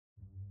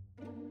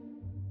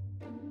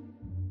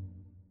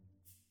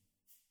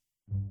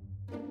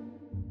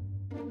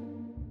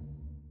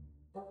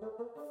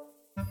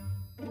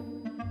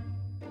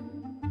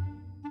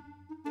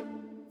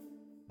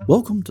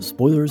Welcome to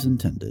Spoilers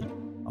Intended,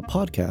 a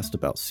podcast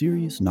about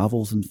series,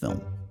 novels, and film.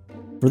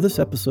 For this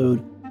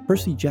episode,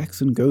 Percy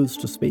Jackson goes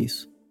to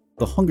space,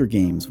 the Hunger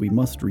Games we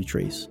must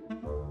retrace,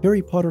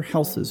 Harry Potter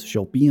houses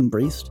shall be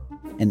embraced,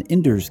 and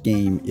Ender's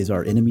Game is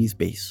our enemy's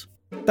base.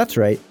 That's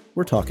right,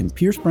 we're talking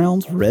Pierce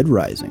Brown's Red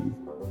Rising.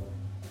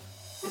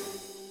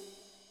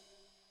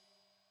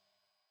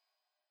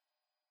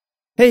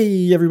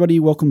 Hey everybody,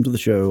 welcome to the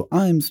show.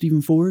 I'm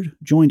Stephen Ford,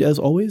 joined as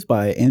always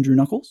by Andrew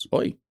Knuckles.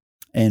 Oi.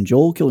 And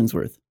Joel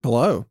Killingsworth.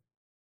 Hello.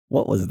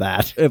 What was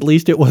that? At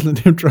least it wasn't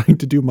him trying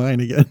to do mine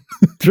again.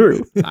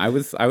 True. I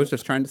was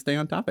just trying to stay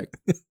on topic.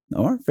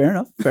 All right, fair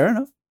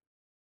enough.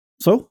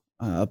 So,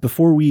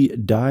 before we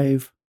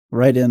dive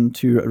right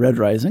into Red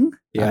Rising,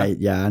 I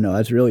know,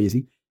 that's really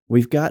easy.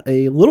 We've got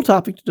a little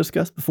topic to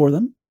discuss before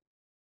then.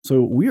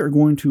 So we are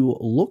going to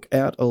look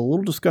at a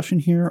little discussion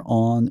here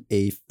on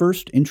a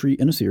first entry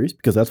in a series,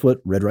 because that's what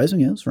Red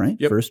Rising is, right?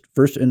 Yep.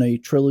 First in a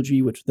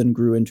trilogy, which then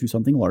grew into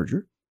something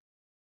larger.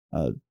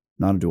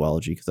 Not a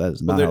duology, because that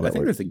is not how that I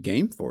think works. there's a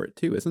game for it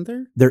too, isn't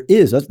there? There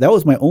is. That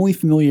was my only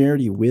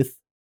familiarity with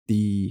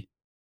the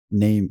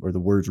name or the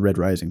words Red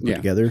Rising put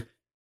together.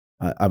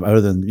 Other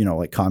than,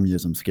 like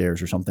communism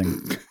scares or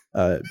something.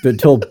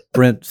 Until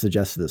Brent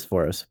suggested this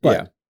for us.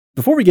 But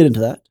before we get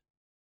into that,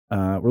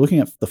 we're looking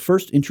at the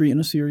first entry in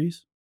a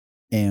series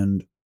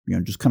and,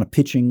 just kind of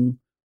pitching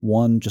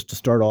one just to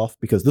start off,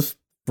 because this,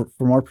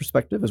 from our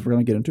perspective, as we're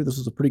going to get into, this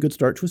is a pretty good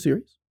start to a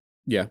series.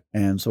 Yeah.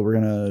 And so we're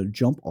going to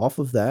jump off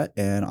of that,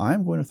 and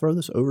I'm going to throw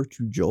this over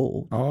to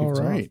Joel. All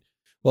right.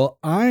 Well,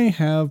 I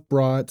have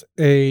brought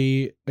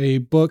a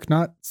book,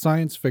 not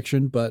science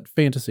fiction, but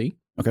fantasy.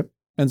 Okay.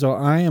 And so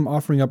I am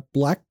offering up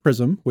Black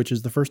Prism, which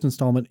is the first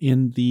installment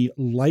in the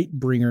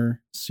Lightbringer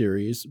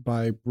series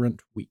by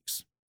Brent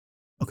Weeks.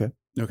 Okay.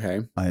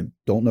 I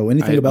don't know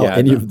anything about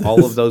any of this.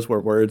 All of those were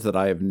words that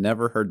I have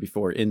never heard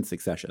before in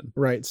succession.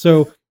 Right.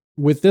 So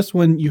with this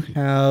one, you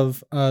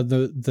have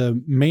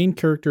the main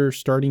character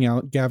starting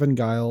out, Gavin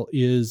Guile,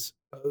 is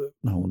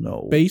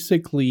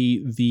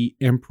basically the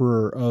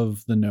emperor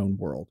of the known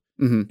world.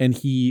 Mm-hmm. And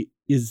he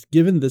is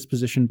given this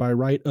position by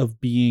right of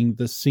being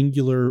the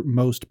singular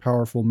most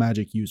powerful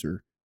magic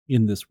user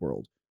in this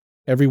world.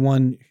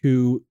 Everyone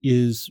who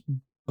is,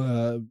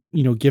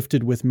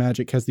 gifted with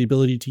magic has the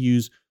ability to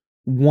use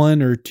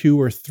 1 or 2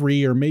 or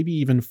 3 or maybe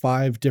even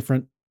 5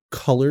 different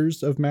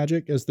colors of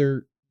magic as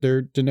they're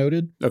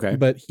denoted. Okay.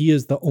 But he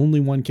is the only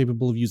one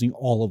capable of using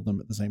all of them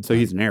at the same time. So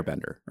he's an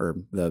airbender, or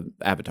the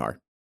Avatar.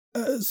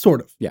 Sort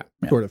of. Yeah.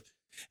 Sort of.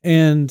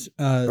 And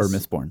or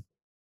Mistborn.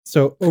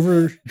 So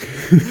over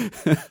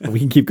we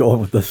can keep going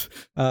with this.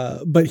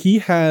 But he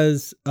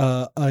has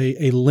a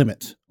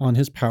limit on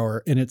his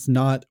power, and it's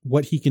not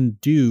what he can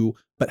do,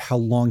 but how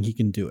long he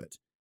can do it.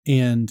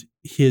 And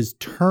his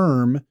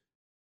term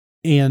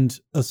and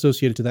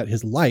associated to that,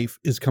 his life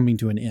is coming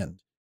to an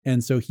end.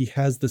 And so he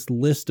has this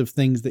list of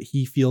things that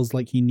he feels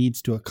like he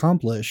needs to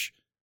accomplish,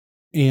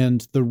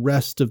 and the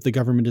rest of the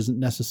government isn't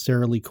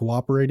necessarily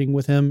cooperating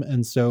with him.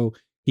 And so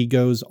he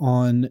goes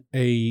on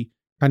a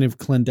kind of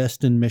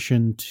clandestine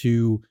mission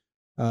to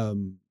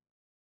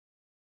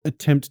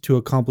attempt to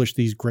accomplish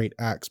these great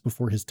acts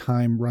before his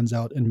time runs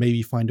out, and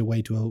maybe find a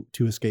way to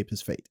escape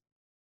his fate.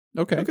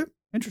 Okay.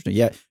 Interesting.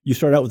 Yeah. You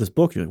start out with this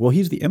book. You're like, well,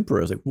 he's the emperor.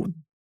 I was like, well,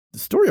 the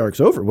story arc's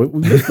over. We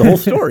missed the whole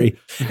story.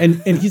 and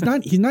he's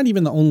not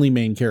even the only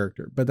main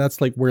character, but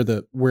that's like where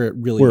it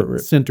really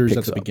centers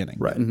at the beginning.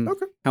 Right. Mm-hmm.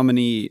 Okay.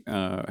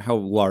 How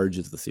large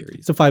is the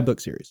series? It's a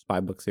 5-book series.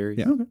 5-book series?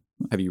 Yeah. Okay.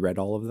 Have you read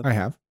all of them? I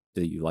have.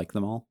 Do you like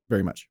them all?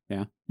 Very much.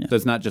 Yeah. Yeah. So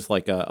it's not just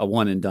like a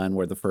one and done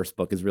where the first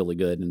book is really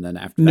good and then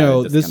after that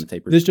No, it just kind of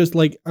tapers. this just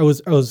like I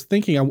was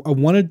thinking I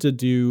wanted to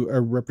do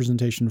a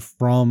representation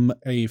from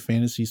a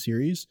fantasy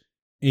series,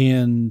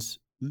 and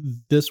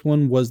this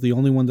one was the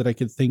only one that I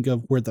could think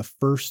of where the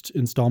first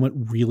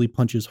installment really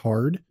punches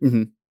hard.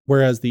 Mm-hmm.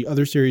 Whereas the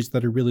other series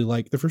that I really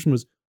like, the first one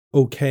was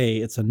okay,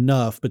 it's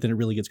enough, but then it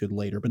really gets good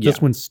later. But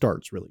this one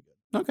starts really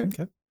good.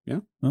 Okay. Yeah.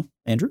 Well,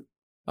 Andrew?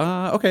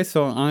 Okay,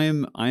 so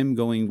I'm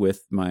going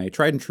with my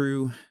tried and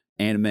true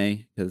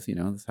anime, because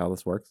that's how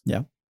this works.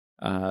 Yeah.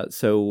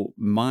 So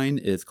mine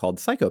is called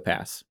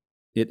Psycho-Pass.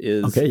 It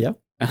is okay. Yeah.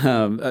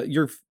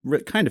 You're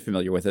kind of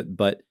familiar with it,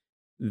 but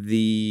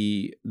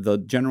the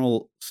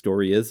general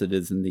story is it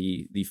is in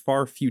the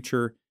far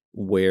future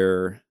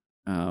where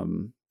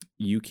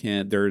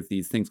there are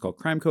these things called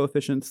crime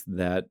coefficients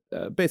that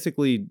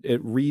basically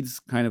it reads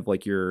kind of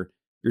like your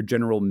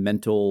general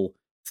mental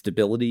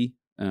stability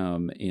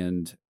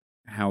and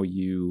how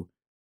you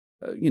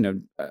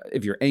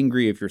if you're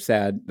angry, if you're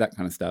sad, that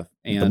kind of stuff.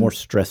 And the more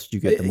stressed you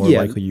get, the more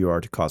likely you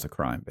are to cause a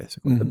crime,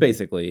 basically. Mm-hmm.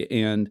 Basically.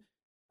 And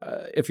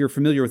if you're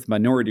familiar with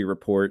Minority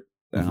Report,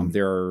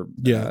 there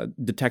are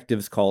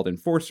detectives called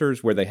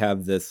enforcers, where they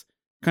have this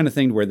kind of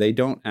thing where they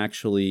don't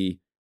actually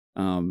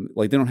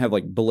they don't have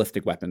like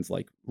ballistic weapons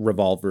like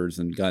revolvers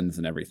and guns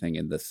and everything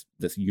in this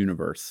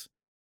universe.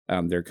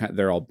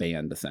 They're all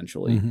banned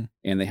essentially. Mm-hmm.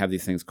 And they have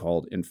these things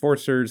called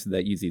enforcers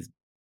that use these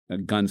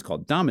guns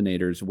called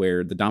dominators,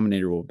 where the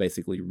dominator will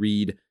basically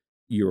read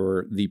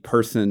the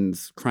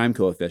person's crime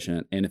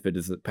coefficient, and if it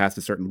is past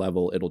a certain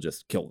level, it'll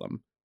just kill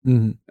them.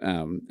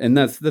 And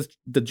that's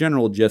the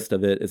general gist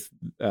of it. Is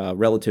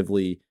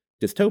relatively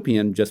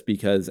dystopian, just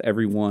because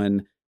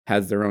everyone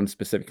has their own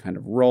specific kind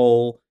of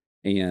role,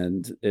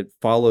 and it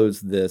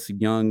follows this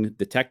young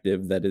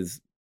detective that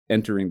is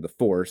entering the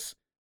force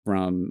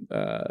from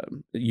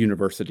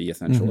university,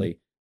 essentially.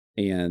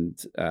 And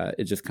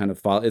it just kind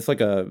of it's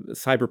like a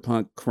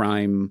cyberpunk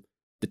crime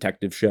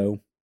detective show.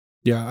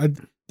 Yeah,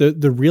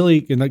 the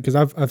really, because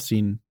I've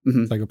seen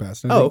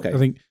Psychopaths. Okay. I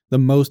think the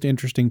most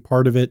interesting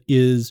part of it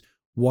is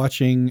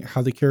watching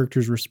how the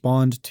characters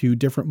respond to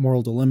different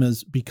moral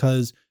dilemmas,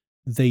 because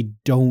they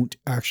don't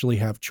actually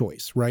have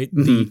choice, right?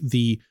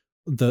 The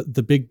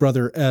Big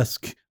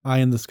Brother-esque eye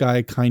in the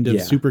sky kind of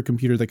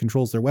supercomputer that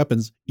controls their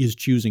weapons is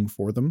choosing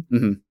for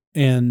them.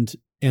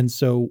 And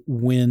so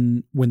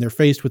when they're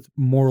faced with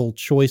moral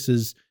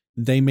choices,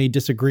 they may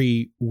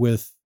disagree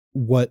with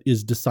what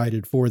is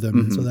decided for them.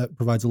 And so that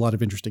provides a lot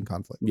of interesting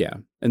conflict. Yeah.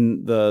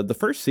 And the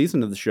first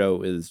season of the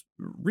show is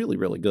really,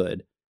 really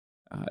good.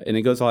 And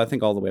it goes, I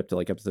think, all the way up to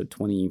like episode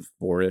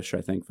 24-ish,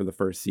 I think, for the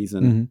first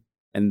season.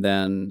 And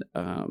then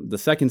the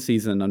second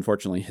season,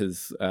 unfortunately,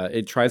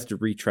 it tries to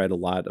retread a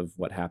lot of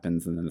what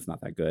happens, and then it's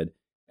not that good.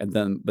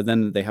 But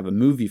then they have a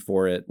movie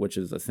for it, which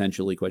is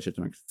essentially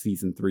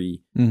season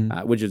 3,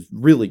 which is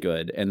really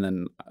good. And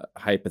then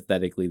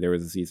hypothetically, there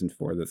was a season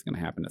 4 that's going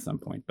to happen at some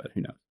point, but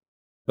who knows?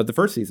 But the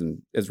first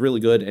season is really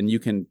good, and you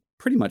can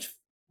pretty much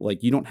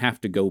you don't have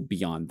to go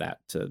beyond that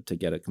to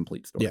get a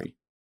complete story.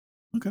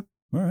 Yeah. Okay.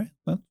 All right.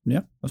 Well,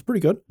 yeah, that's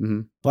pretty good.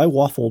 So I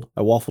waffled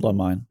on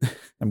mine.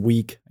 I'm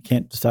weak. I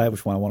can't decide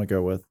which one I want to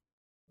go with.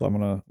 So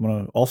I'm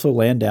gonna also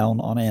land down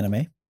on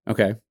anime.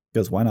 Okay.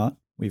 Because why not?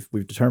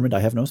 We've determined I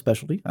have no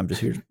specialty. I'm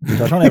just here to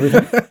touch on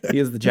everything. He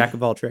is the jack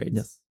of all trades.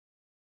 Yes.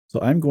 So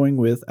I'm going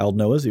with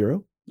Aldnoah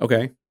Zero.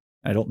 Okay.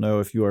 I don't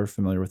know if you are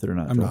familiar with it or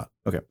not. I'm not.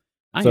 Okay.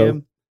 I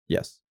am.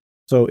 Yes.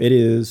 So it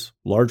is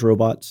large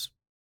robots,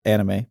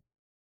 anime,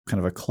 kind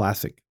of a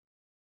classic,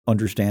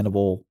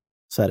 understandable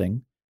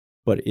setting,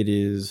 but it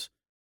is,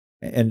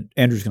 and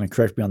Andrew's going to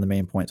correct me on the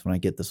main points when I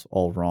get this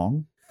all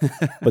wrong,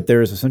 but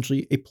there is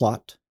essentially a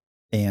plot.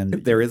 And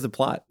there is a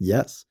plot.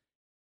 Yes.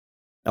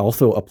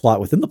 Also a plot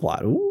within the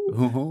plot.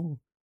 Ooh.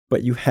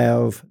 But you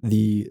have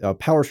the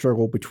power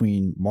struggle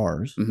between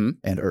Mars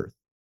and Earth.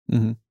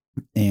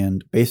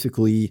 And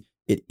basically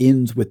it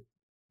ends with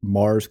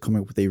Mars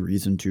coming up with a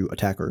reason to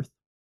attack Earth.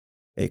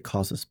 A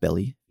casus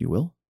belli, if you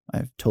will.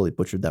 I've totally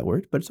butchered that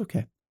word, but it's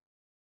okay.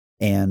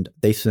 And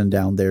they send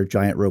down their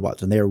giant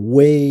robots, and they are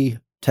way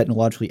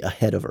technologically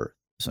ahead of Earth,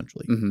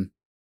 essentially.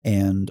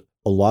 And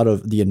a lot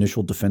of the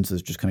initial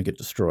defenses just kind of get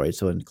destroyed.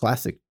 So in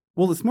classic...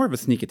 Well, it's more of a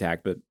sneak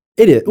attack, but...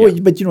 It is. Yeah. Well,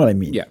 but you know what I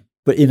mean. Yeah.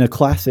 But in a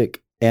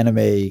classic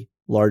anime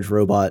large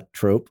robot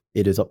trope,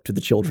 it is up to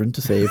the children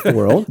to save the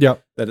world.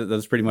 Yep.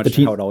 That's pretty much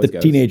how it always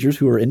goes. The teenagers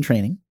who are in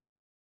training.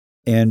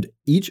 And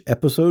each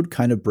episode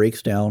kind of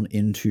breaks down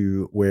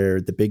into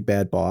where the big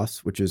bad boss,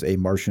 which is a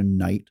Martian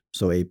knight,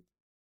 so a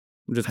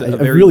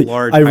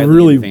large, I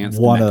really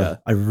want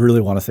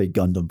to say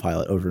Gundam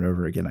pilot over and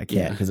over again. I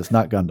can't because it's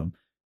not Gundam,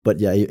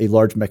 but yeah, a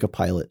large mecha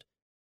pilot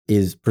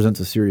presents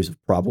a series of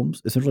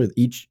problems. Essentially,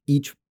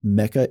 each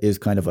mecha is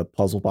kind of a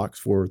puzzle box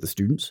for the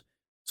students.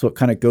 So it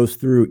kind of goes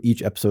through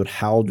each episode.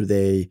 How do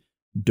they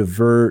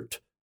divert,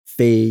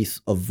 face,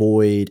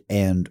 avoid,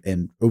 and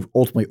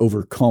ultimately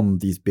overcome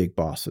these big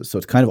bosses? So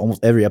it's kind of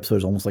almost every episode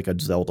is almost like a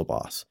Zelda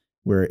boss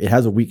where it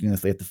has a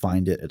weakness, they have to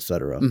find it,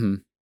 etc.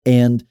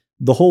 And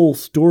the whole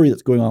story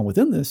that's going on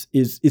within this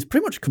is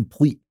pretty much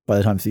complete by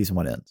the time season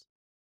 1 ends.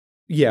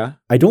 Yeah,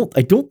 I don't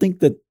think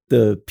that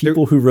the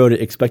people who wrote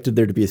it expected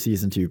there to be a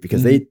season 2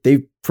 because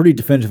they pretty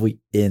definitively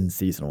end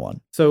season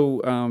 1.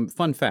 So,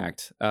 fun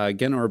fact: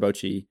 Gen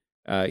Orobuchi,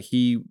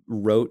 he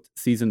wrote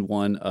season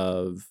 1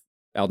 of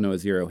Aldnoah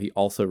Zero. He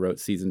also wrote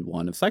season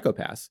 1 of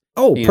Psychopaths.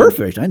 Oh,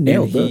 perfect! I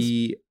nailed this.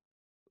 He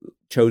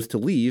chose to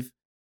leave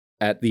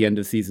at the end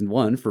of season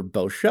 1 for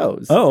both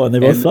shows. Oh, and they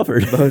both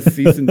suffered. Both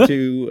season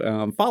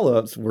 2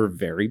 follow-ups were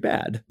very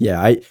bad. Yeah,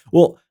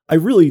 I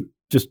really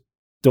just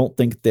don't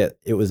think that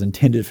it was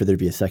intended for there to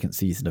be a second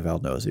season of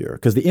Aldnoah Zero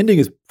because the ending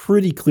is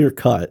pretty clear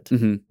cut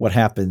what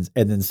happens,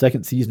 and then the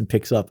second season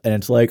picks up, and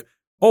it's like,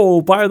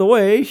 oh, by the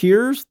way,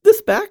 here's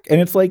this back,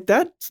 and it's like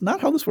that's not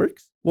how this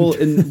works. Well,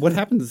 and what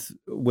happens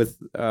with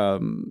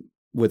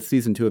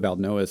season 2 of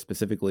Aldnoah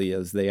specifically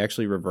is they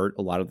actually revert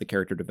a lot of the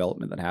character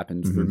development that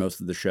happens through most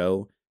of the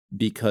show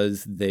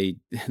because they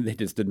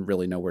just didn't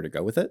really know where to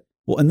go with it.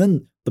 Well, and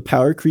then the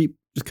power creep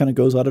just kind of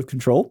goes out of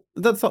control.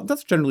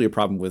 That's generally a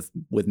problem with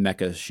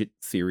mecha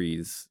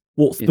series.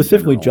 Well,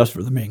 specifically just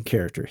for the main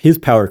character, his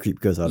power creep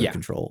goes out of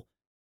control,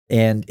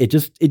 and it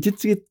just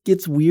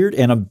gets weird.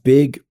 And a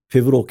big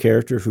pivotal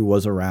character who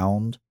was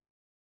around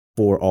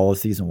for all of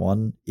season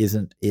 1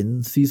 isn't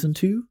in season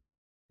 2,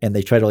 and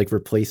they try to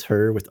replace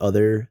her with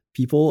other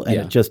people, and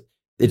it just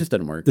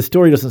doesn't work. The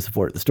story doesn't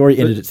support it. The story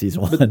ended at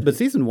season 1. But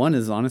season 1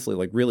 is honestly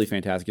really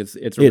fantastic.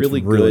 It's a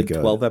really good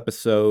 12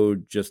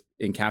 episode just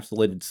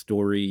encapsulated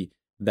story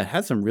that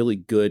has some really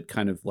good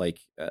kind of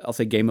I'll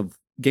say Game of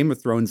Game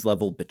of Thrones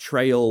level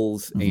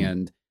betrayals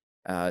and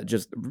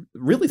just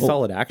really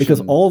solid action.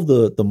 Because all of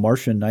the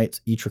Martian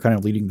knights each are kind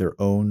of leading their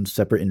own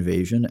separate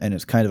invasion, and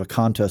it's kind of a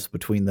contest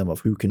between them of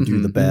who can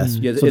do the best.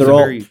 Yeah,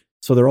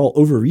 so they're all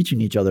overreaching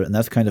each other, and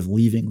that's kind of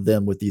leaving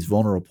them with these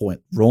vulnerable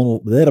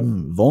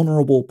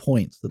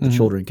points that the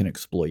children can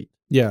exploit.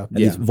 Yeah. And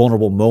these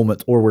vulnerable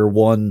moments, or where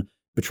one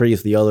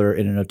betrays the other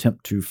in an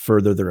attempt to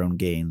further their own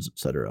gains,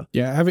 etc.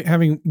 Yeah,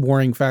 having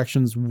warring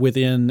factions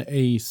within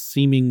a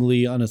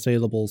seemingly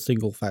unassailable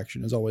single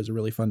faction is always a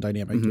really fun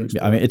dynamic to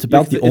explore. I mean, it's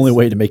about the only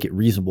way to make it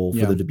reasonable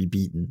for them to be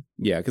beaten.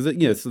 Yeah, because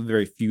it's a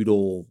very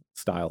feudal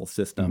style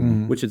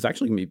system, which is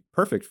actually going to be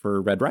perfect for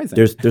Red Rising.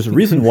 There's a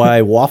reason why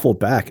I waffled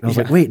back, and I was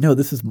like, wait, no,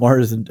 this is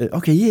Mars, and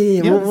okay,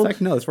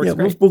 this works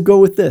great. We'll go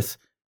with this.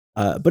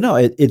 But no,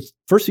 it's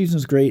first season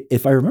is great.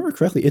 If I remember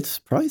correctly,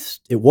 it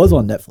was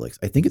on Netflix.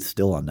 I think it's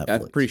still on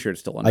Netflix. I'm pretty sure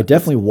it's still on Netflix. I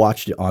definitely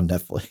watched it on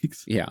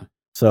Netflix. Yeah.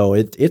 So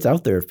it's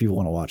out there if people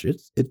want to watch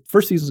it.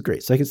 First season is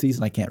great. Second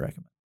season, I can't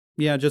recommend.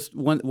 Yeah, just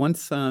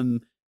once you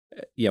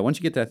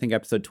get to, I think,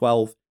 episode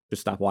 12,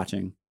 just stop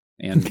watching,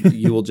 and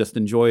you will just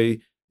enjoy.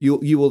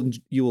 You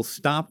will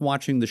stop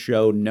watching the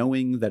show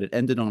knowing that it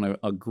ended on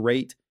a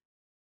great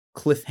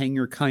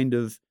cliffhanger kind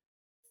of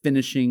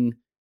finishing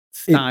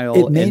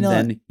style,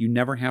 then you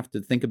never have to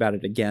think about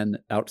it again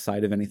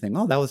outside of anything.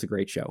 Oh, that was a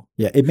great show.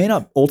 Yeah, it may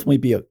not ultimately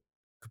be a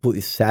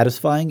completely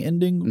satisfying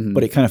ending,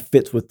 but it kind of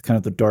fits with kind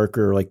of the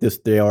darker, like this,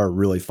 they are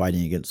really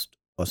fighting against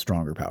a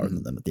stronger power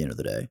than them at the end of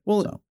the day.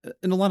 Well,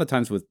 and a lot of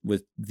times with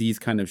these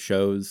kind of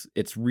shows,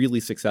 it's really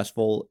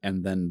successful,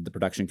 and then the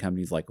production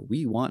company's like,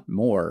 we want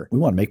more. We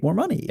want to make more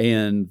money.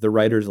 And the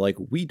writer's like,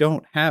 we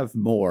don't have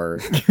more.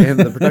 And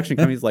the production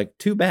company's like,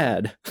 too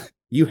bad.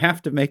 You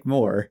have to make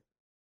more.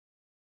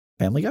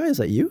 Family Guy, is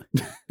that you?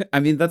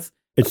 I mean,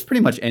 it's pretty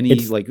much any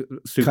like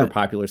super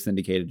popular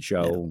syndicated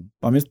show.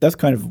 Yeah. I mean, that's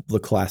kind of the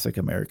classic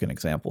American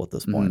example at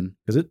this point.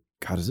 Is it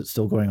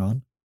still going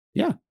on?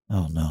 Yeah.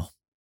 Oh no.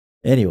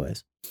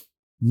 Anyways,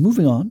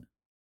 moving on.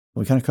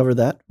 We kind of covered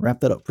that,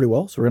 wrapped that up pretty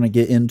well. So we're going to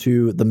get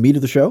into the meat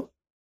of the show,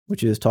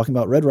 which is talking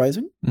about Red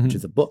Rising, which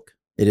is a book.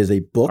 It is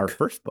a book. Our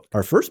first book.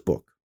 Our first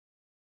book.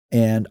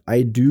 And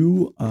I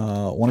do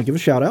want to give a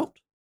shout out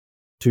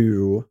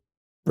to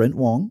Brent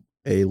Wong,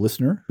 a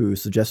listener who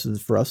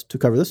suggested for us to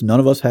cover this. None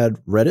of us had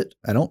read it.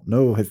 I don't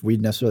know if we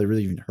necessarily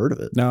really even heard of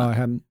it. No, I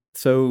hadn't.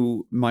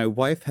 So my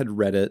wife had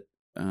read it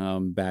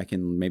back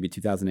in maybe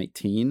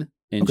 2018,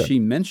 and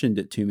she mentioned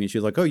it to me. She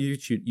was like, "Oh, you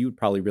would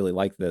probably really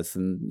like this."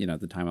 And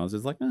at the time I was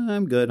just like,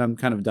 "I'm good. I'm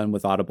kind of done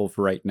with Audible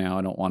for right now.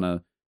 I don't want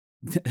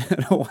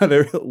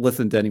to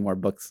listen to any more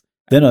books."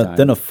 Then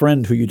a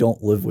friend who you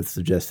don't live with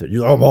suggested,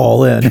 "I'm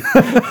all in."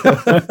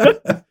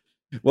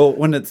 Well,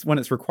 when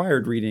it's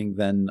required reading,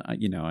 then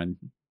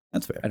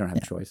that's fair. I don't have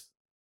a choice.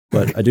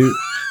 But I do.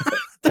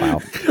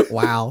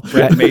 Wow.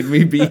 Brett made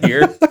me be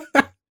here.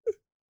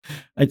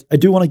 I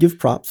do want to give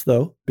props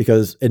though,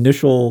 because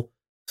initial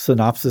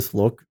synopsis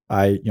look,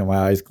 my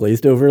eyes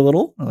glazed over a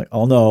little. I'm like,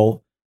 oh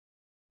no,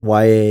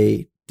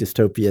 YA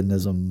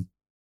dystopianism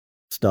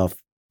stuff.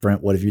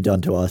 Brent, what have you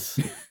done to us?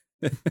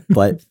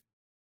 But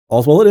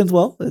all's well that ends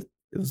well. It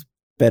was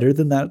better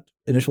than that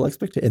initial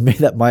expectation. And maybe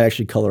that might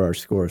actually color our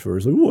scores, where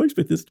it's like, I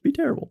expect this to be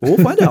terrible. But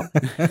we'll find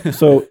out.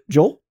 So,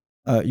 Joel,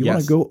 you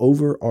want to go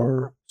over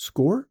our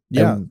score?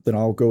 Yeah. And then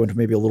I'll go into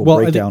maybe a little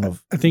breakdown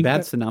I think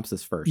bad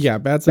synopsis first. Yeah,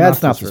 bad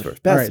synopsis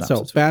first. Bad All right,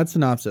 synopsis so bad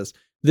synopsis.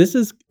 This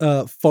is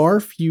far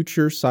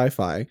future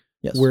sci-fi.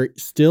 Yes. We're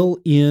still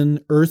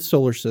in Earth's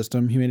solar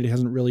system. Humanity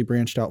hasn't really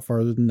branched out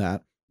farther than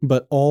that.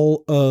 But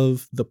all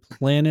of the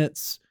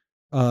planets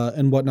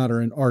and whatnot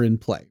are in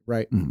play,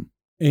 right? Mm-hmm.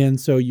 And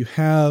so you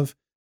have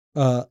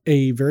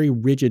a very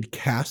rigid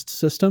caste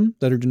system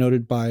that are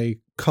denoted by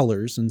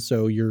colors, and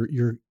so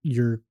your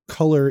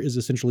color is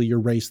essentially your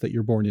race that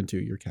you're born into,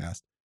 your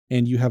caste,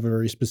 and you have a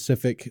very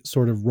specific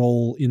sort of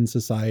role in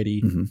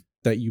society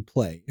that you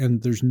play,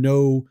 and there's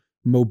no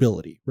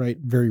mobility, right?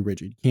 Very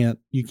rigid.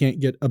 You can't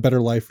get a better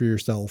life for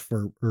yourself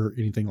or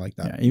anything like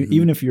that. Yeah,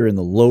 even if you're in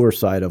the lower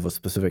side of a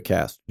specific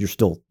caste,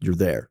 you're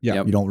there.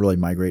 Yeah. You don't really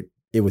migrate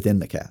within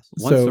the caste.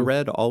 Once a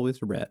red,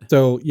 always a red.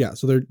 So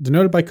they're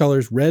denoted by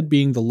colors, red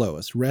being the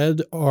lowest.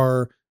 Red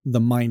are the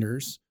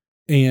miners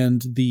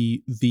and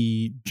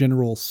the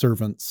general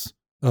servants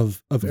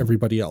of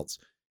everybody else.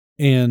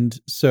 And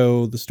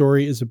so the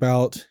story is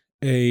about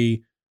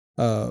an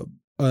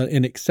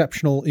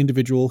exceptional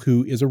individual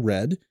who is a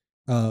red,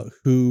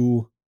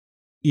 who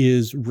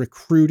is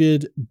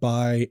recruited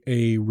by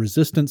a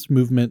resistance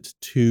movement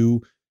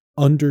to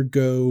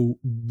undergo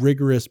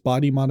rigorous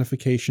body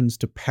modifications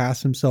to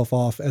pass himself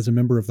off as a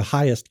member of the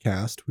highest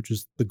caste, which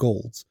is the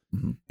Golds,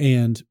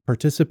 and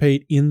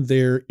participate in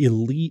their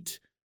elite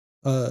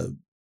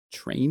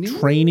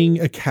training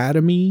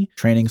academy,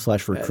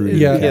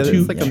 training/recruiting.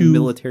 It's like a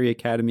military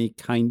academy,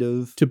 kind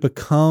of, to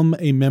become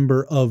a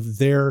member of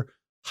their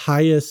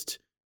highest,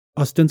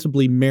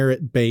 ostensibly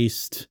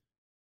merit-based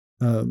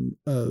system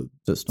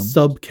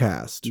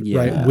subcaste,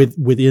 right?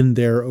 Within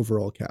their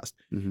overall caste.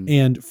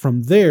 And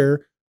from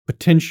there,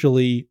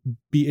 potentially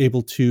be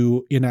able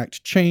to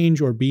enact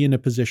change or be in a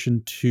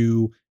position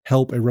to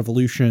help a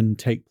revolution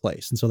take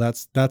place. And so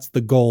that's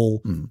the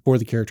goal for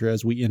the character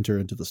as we enter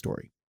into the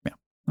story. Yeah.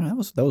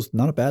 Well, that was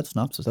not a bad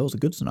synopsis. That was a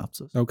good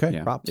synopsis. Okay.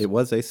 Yeah, Props. it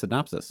was a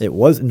synopsis. It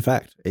was, in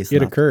fact, a synopsis.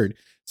 It occurred.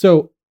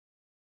 So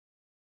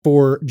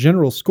for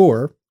general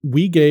score,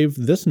 we gave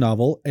this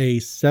novel a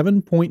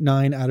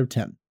 7.9 out of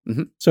 10.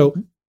 So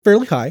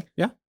fairly high.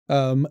 Yeah.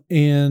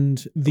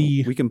 And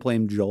we can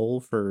blame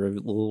Joel for a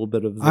little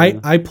bit of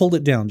I pulled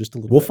it down just a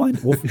little We'll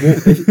bit.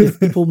 find if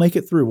people make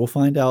it through, we'll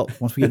find out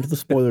once we get into the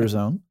spoiler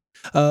zone.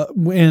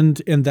 And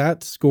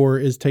that score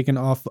is taken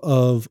off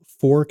of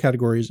 4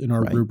 categories in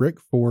our rubric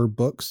for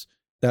books,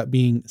 that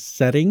being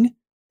setting,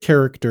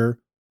 character,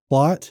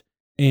 plot,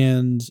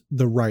 and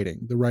the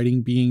writing. The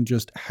writing being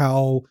just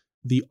how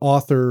the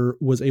author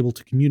was able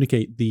to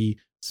communicate the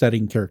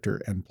setting,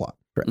 character, and plot.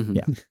 Correct.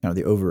 Yeah, kind of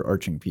the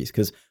overarching piece,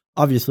 because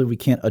obviously we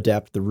can't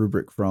adapt the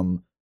rubric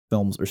from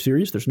films or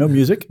series. There's no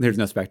music. There's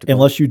no spectacle.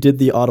 Unless you did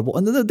the audible.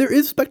 And there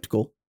is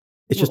spectacle.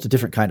 It's just a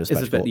different kind of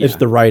spectacle. It's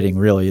the writing,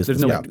 really, is there's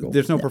the no spectacle.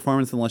 There's no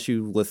performance unless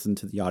you listen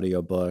to the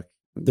audiobook.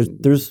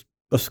 There's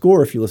a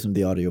score if you listen to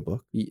the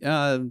audiobook.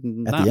 At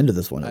the end of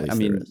this one, at least. I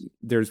mean,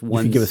 there's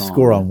one. You can give a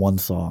score on one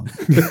song.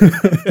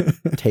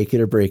 Take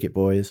it or break it,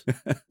 boys.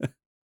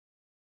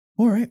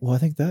 All right. Well, I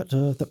think that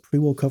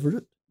pretty well covered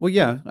it. Well,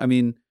 yeah. I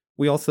mean,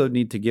 we also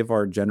need to give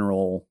our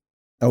general.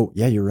 Oh,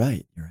 yeah, you're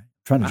right. You're right.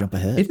 I'm trying to jump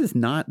ahead. It is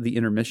not the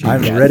intermission.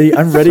 I'm ready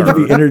to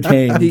be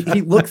entertained.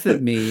 He looks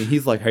at me.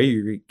 He's like, "Hey,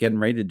 you're getting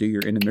ready to do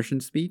your intermission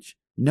speech?"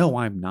 No,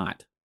 I'm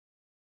not.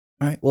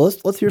 All right. Well,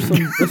 let's hear some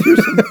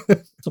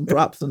some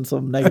props and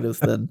some negatives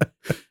then,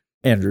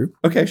 Andrew.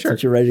 Okay, sure.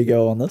 Since you're ready to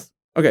go on this.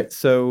 Okay,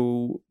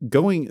 so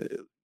going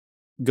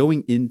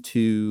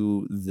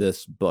into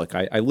this book,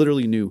 I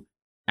literally knew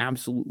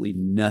absolutely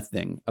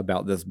nothing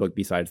about this book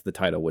besides the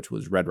title, which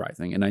was Red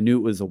Rising, and I knew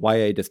it was a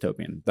YA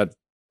dystopian. That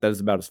is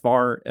about as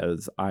far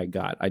as I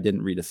got. I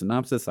didn't read a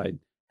synopsis. I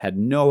had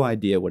no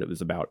idea what it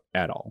was about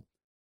at all.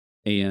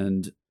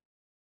 And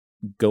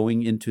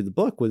going into the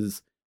book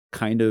was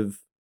kind of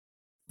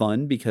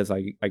fun because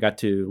I got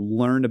to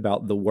learn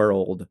about the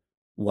world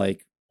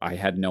like I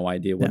had no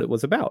idea what it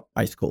was about.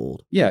 Ice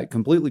cold. Yeah,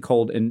 completely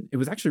cold. And it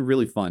was actually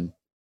really fun.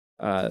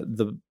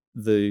 The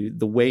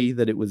way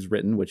that it was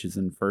written, which is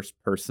in first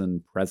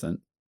person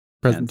present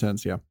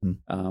tense, yeah.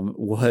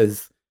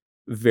 Was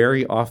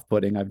very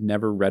off-putting. I've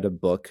never read a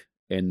book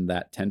in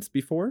that tense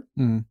before.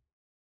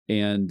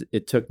 And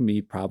it took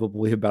me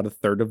probably about a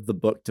third of the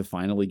book to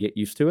finally get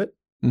used to it.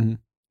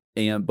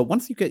 But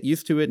once you get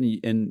used to it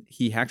and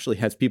he actually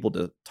has people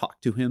to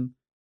talk to him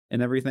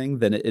and everything,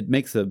 then it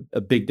makes a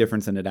big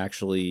difference, and it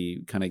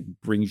actually kind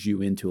of brings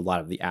you into a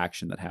lot of the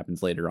action that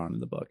happens later on in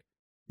the book.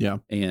 Yeah.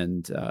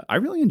 And I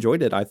really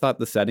enjoyed it. I thought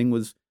the setting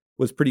was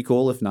pretty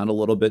cool, if not a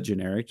little bit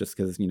generic, just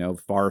because,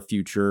 far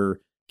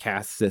future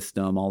caste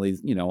system, all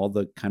these, all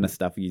the kind of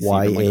stuff you see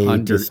from like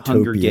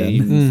Hunger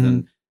Games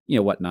and,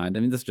 whatnot. I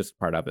mean, that's just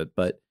part of it.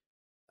 But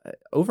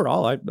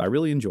overall, I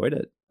really enjoyed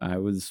it.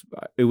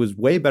 It was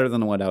way better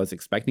than what I was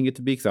expecting it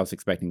to be, because I was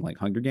expecting like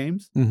Hunger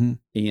Games.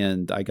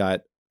 And I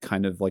got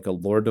kind of like a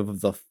Lord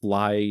of the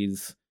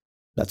Flies.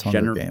 That's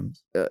Hunger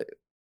Games.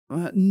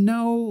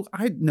 No,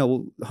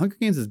 Hunger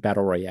Games is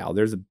Battle Royale.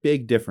 There's a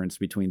big difference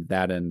between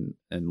that and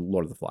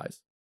Lord of the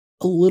Flies.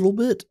 A little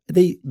bit.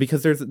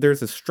 Because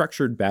there's a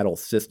structured battle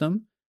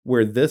system,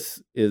 where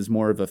this is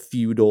more of a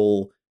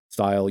feudal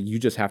style. You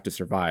just have to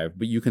survive,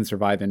 but you can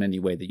survive in any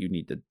way that you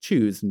need to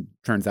choose. And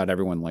turns out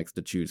everyone likes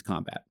to choose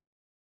combat.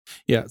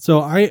 Yeah.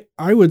 So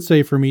I would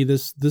say for me,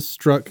 this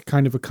struck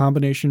kind of a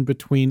combination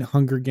between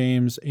Hunger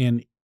Games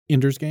and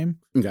Ender's Game.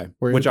 Okay.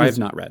 Which I have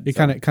not read. It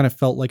kind of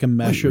felt like a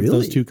mesh of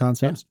those two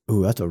concepts. Yeah.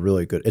 Ooh, that's a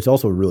really good. It's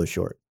also really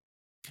short.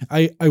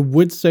 I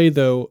would say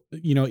though,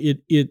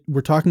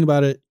 we're talking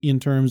about it in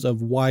terms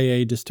of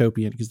YA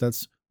dystopian, because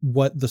that's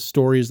what the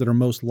stories that are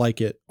most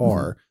like it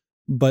are.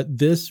 But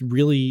this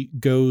really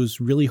goes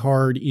really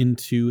hard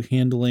into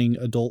handling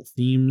adult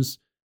themes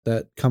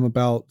that come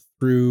about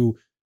through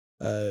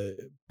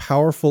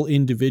powerful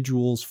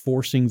individuals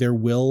forcing their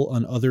will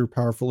on other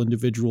powerful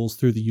individuals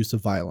through the use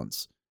of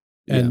violence.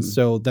 And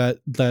so that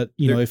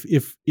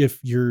if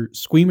you're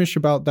squeamish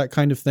about that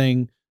kind of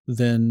thing,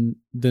 then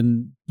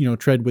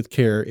tread with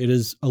care. It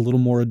is a little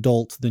more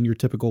adult than your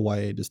typical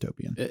YA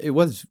dystopian. It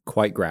was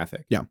quite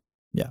graphic. Yeah,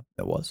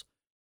 it was.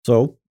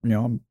 So,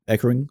 I'm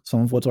echoing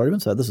some of what's already been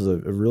said. This is a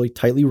really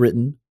tightly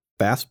written,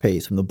 fast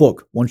pace from the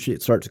book. Once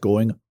it starts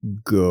going,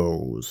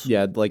 goes.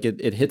 Yeah, like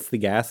it hits the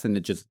gas and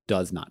it just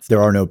does not stop.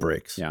 There are no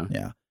breaks.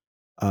 Yeah.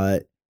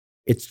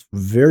 It's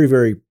very,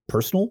 very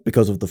personal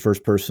because of the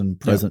first person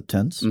present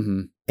tense.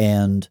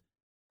 And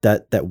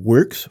that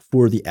works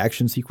for the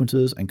action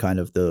sequences and kind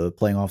of the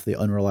playing off the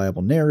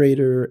unreliable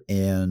narrator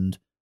and,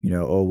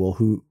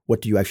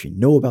 what do you actually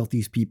know about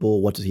these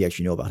people? What does he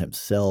actually know about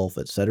himself,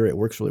 et cetera? It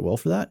works really well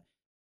for that.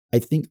 I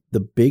think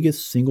the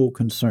biggest single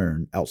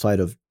concern outside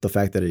of the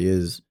fact that it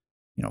is,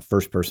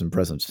 first person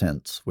present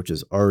tense, which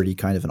is already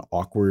kind of an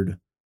awkward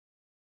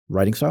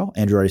writing style.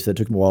 Andrew already said it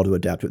took him a while to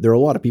adapt to it. There are a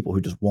lot of people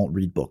who just won't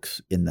read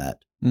books in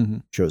that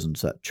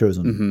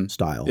chosen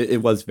style.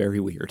 It was very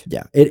weird.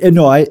 Yeah.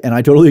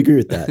 I totally agree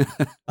with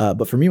that.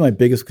 But for me, my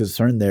biggest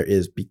concern there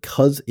is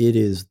because it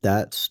is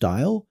that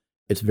style,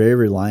 it's very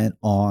reliant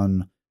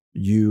on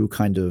you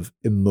kind of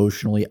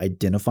emotionally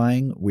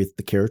identifying with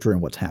the character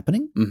and what's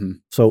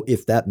happening. So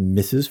if that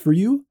misses for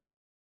you,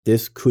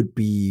 this could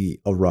be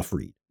a rough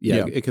read.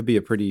 Yeah, it could be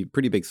a pretty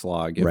big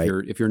slog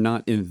if you're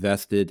not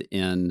invested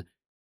in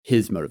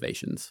his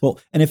motivations. Well,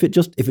 and if it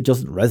doesn't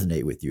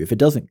resonate with you, if it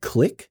doesn't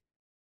click,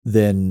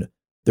 then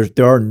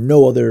there are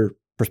no other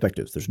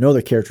perspectives. There's no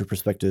other character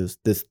perspectives.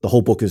 The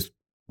whole book is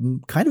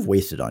kind of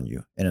wasted on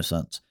you in a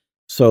sense.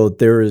 So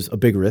there is a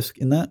big risk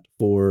in that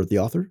for the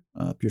author,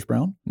 Pierce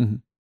Brown.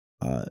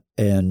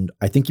 And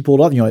I think he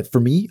pulled it off. For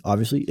me,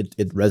 obviously,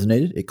 it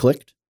resonated, it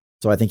clicked.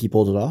 So I think he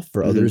pulled it off.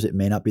 For others, it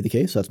may not be the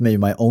case. So that's maybe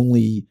my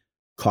only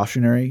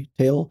cautionary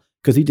tale.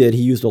 Because he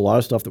used a lot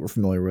of stuff that we're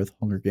familiar with.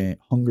 Hunger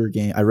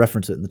Game. I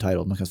reference it in the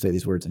title. I'm not going to say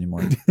these words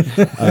anymore.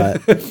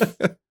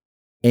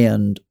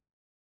 And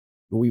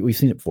we've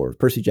seen it before.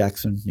 Percy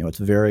Jackson, it's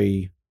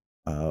very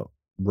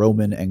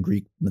Roman and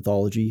Greek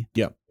mythology.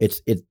 Yeah.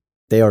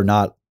 They are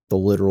not the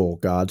literal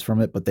gods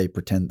from it, but they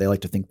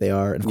like to think they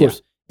are. And of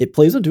course, it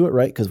plays into it,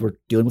 right? Because we're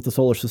dealing with the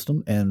solar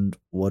system, and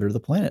what are the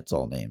planets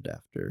all named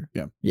after?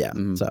 Yeah.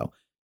 So,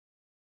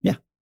 yeah.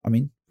 I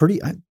mean,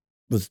 I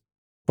was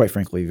quite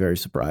frankly very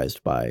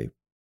surprised by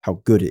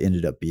how good it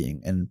ended up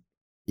being. And,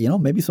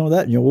 maybe some of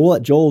that, we'll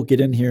let Joel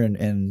get in here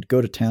and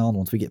go to town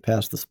once we get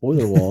past the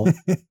spoiler wall,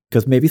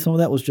 because maybe some of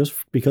that was just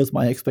because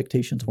my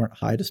expectations weren't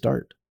high to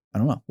start. I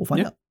don't know. We'll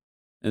find out.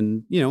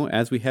 And,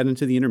 as we head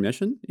into the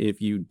intermission,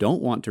 if you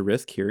don't want to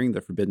risk hearing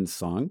the Forbidden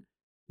Song,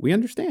 we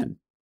understand.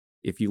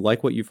 If you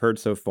like what you've heard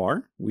so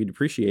far, we'd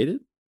appreciate it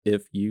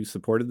if you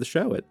supported the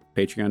show at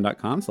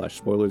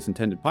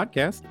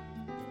patreon.com/spoilersintendedpodcast.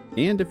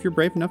 And if you're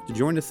brave enough to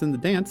join us in the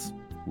dance,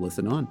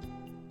 listen on.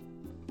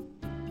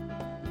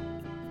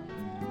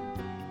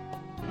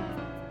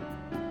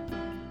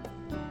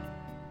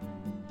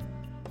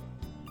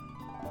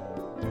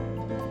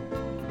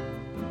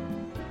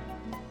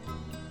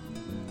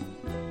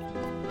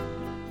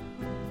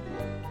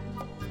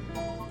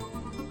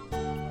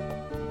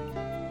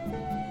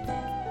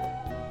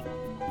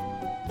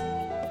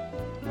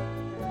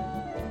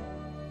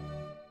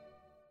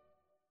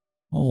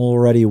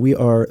 Alrighty, we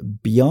are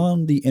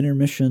beyond the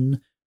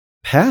intermission,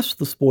 past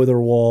the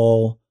spoiler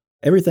wall.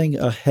 Everything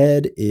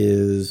ahead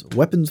is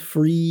weapons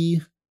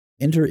free.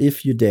 Enter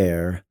if you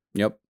dare.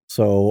 Yep.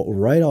 So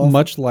right off,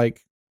 much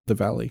like the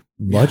Valley.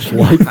 Much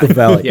like the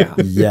Valley. Yeah.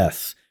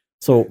 Yes.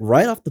 So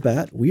right off the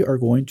bat, we are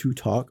going to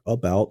talk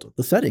about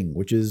the setting,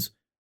 which is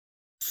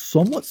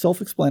somewhat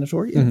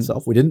self-explanatory in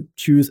itself. We didn't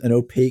choose an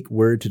opaque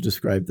word to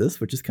describe this,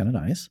 which is kind of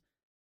nice.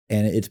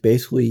 And it's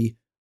basically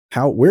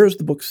where is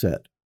the book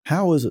set?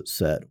 How is it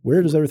set?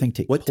 Where does everything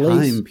take place? What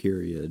time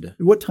period?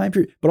 What time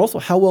period? But also,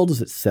 how well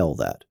does it sell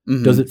that?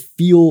 Does it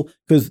feel...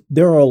 Because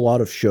there are a lot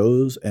of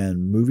shows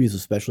and movies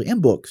especially,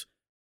 and books,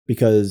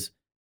 because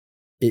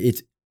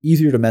it's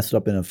easier to mess it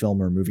up in a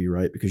film or a movie,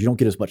 right? Because you don't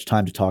get as much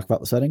time to talk about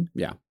the setting.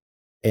 Yeah.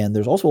 And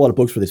there's also a lot of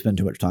books where they spend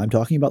too much time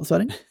talking about the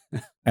setting,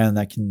 and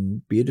that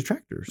can be a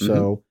detractor.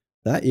 So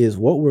that is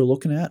what we're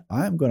looking at.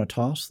 I'm going to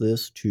toss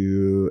this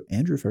to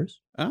Andrew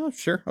first. Oh,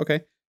 sure.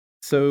 Okay.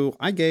 So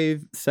I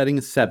gave setting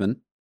a 7.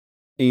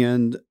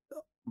 And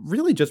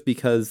really just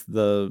because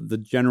the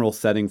general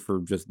setting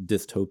for just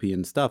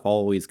dystopian stuff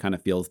always kind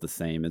of feels the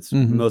same. It's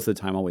most of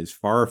the time always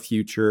far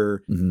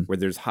future, where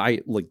there's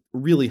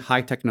really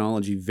high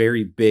technology,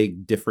 very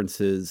big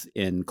differences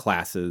in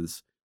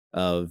classes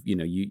of,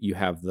 you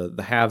have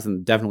the haves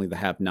and definitely the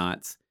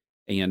have-nots.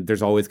 And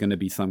there's always going to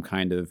be some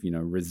kind of,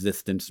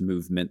 resistance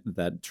movement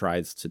that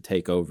tries to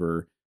take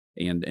over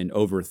and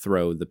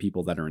overthrow the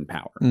people that are in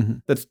power.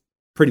 That's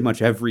pretty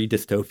much every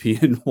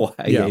dystopian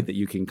YA that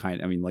you can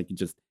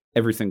just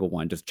every single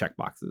one, just check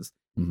boxes.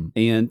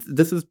 And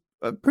this is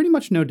pretty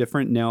much no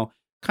different. Now,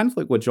 kind of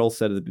like what Joel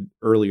said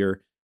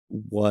earlier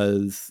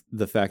was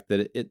the fact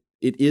that it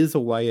is a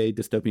YA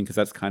dystopian because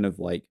that's kind of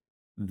like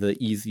the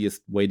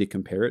easiest way to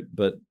compare it.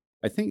 But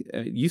I think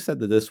you said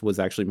that this was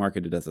actually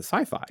marketed as a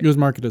sci-fi. It was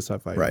marketed as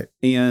sci-fi. Right.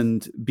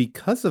 And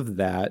because of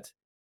that,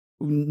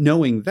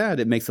 knowing that,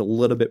 it makes a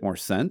little bit more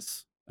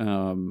sense. I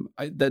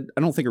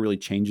don't think it really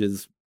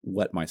changes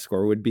what my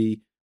score would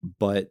be,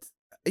 but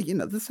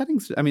the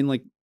settings,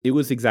 it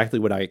was exactly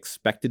what I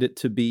expected it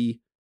to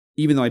be.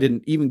 Even though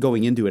even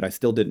going into it, I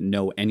still didn't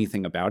know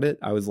anything about it.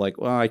 I was like,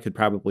 well, I could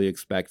probably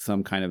expect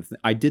some kind of,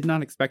 I did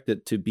not expect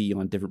it to be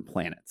on different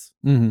planets.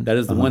 That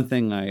is the one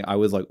thing I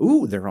was like,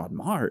 ooh, they're on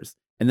Mars.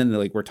 And then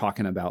we're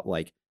talking about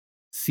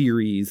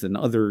Ceres and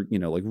other,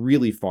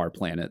 really far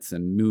planets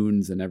and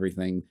moons and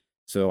everything.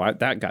 So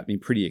that got me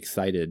pretty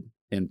excited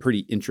and pretty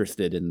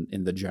interested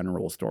in the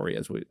general story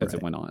as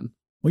it went on.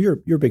 Well,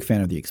 you're a big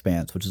fan of The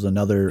Expanse, which is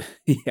another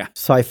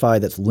sci-fi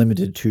that's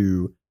limited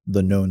to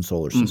the known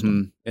solar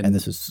system, and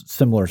this is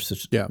similar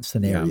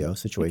scenario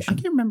situation.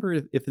 I can't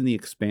remember if in The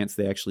Expanse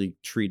they actually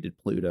treated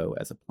Pluto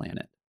as a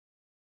planet.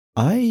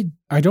 I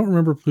don't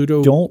remember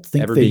Pluto. Don't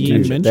think ever they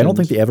being do. mentioned. I don't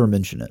think they ever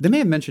mention it. They may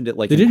have mentioned it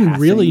like They in didn't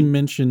passing. really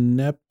mention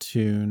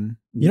Neptune.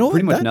 You know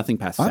pretty what? much nothing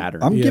past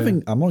Saturn. I'm Yeah.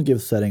 going to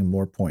give setting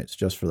more points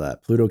just for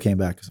that. Pluto came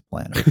back as a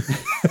planet.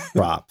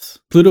 Props.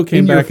 Pluto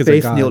came in your back as a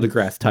face, god. Neil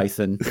deGrasse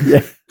Tyson.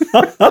 Yeah.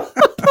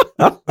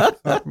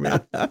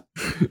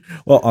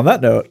 Well, on that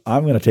note,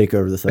 I'm going to take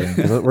over the setting.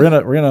 We're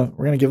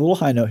gonna give a little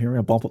high note here. We're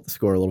gonna bump up the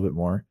score a little bit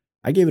more.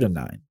 I gave it a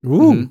 9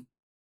 Ooh,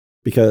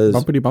 because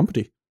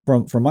bumpity.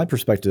 from my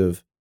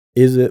perspective,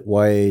 is it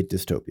YA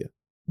dystopia?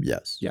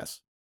 Yes.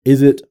 Yes.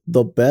 Is it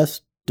the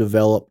best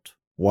developed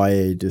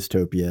YA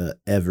dystopia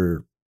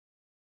ever?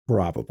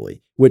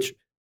 Probably. Which,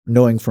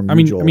 knowing from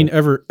you, Joel, I mean,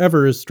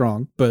 ever is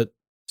strong, but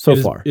so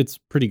far it's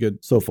pretty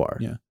good. so far.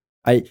 Yeah.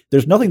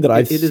 There's nothing that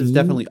I've It is seen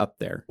definitely up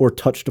there. or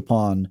touched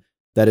upon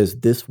that is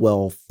this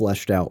well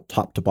fleshed out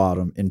top to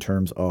bottom in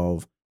terms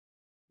of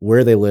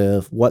where they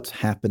live, what's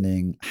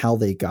happening, how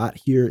they got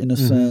here in a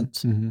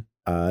sense,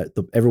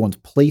 everyone's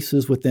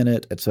places within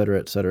it, et cetera,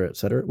 et cetera, et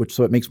cetera. Which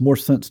so it makes more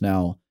sense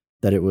now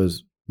that it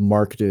was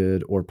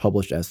marketed or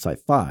published as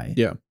sci-fi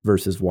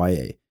versus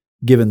YA.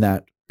 Given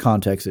that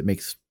context, it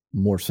makes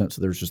more sense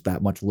that there's just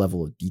that much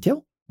level of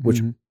detail,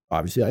 which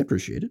obviously I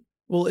appreciated.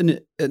 Well,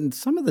 and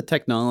some of the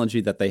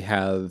technology that they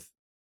have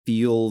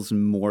feels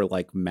more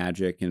like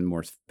magic and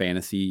more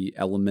fantasy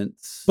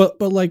elements. But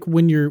like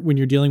when you're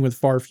dealing with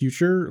far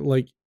future,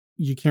 like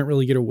you can't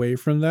really get away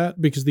from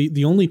that because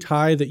the only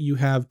tie that you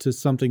have to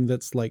something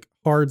that's like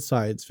hard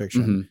science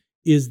fiction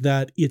is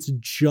that it's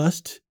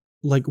just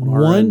like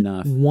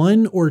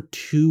one or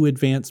two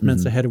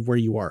advancements ahead of where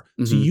you are.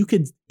 So you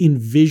could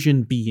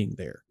envision being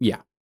there.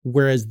 Yeah.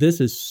 Whereas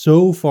this is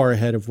so far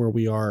ahead of where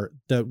we are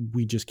that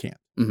we just can't.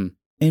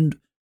 And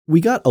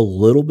we got a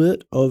little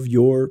bit of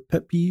your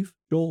pet peeve,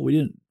 Joel. We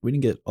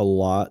didn't get a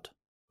lot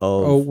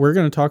of. Oh, we're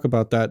going to talk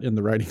about that in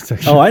the writing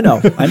section. Oh, I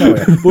know.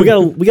 But we got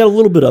a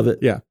little bit of it.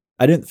 Yeah.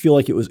 I didn't feel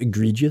like it was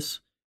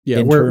egregious.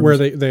 Yeah, where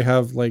they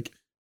have like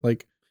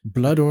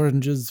blood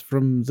oranges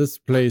from this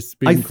place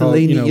being called,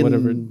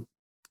 whatever.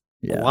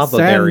 Yeah.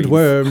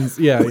 Sandworms.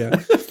 Yeah.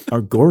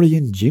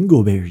 Argorian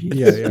jingleberries.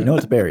 Yeah. You know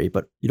it's berry,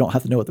 but you don't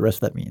have to know what the rest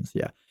of that means.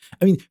 Yeah.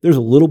 I mean, there's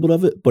a little bit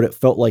of it, but it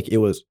felt like it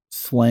was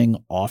slang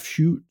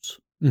offshoots.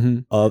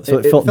 So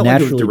it felt naturally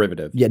like it was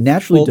derivative. Yeah,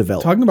 naturally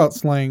developed. Talking about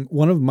slang,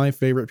 one of my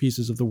favorite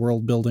pieces of the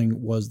world building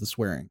was the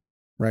swearing,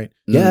 right?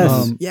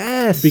 Yes.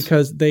 Yes.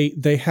 Because they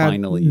had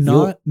Finally.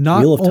 not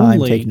Wheel of only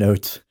Time, take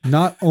notes.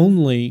 Not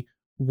only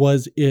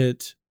was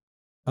it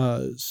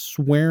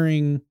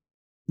swearing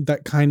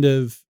that kind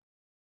of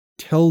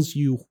tells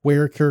you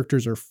where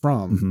characters are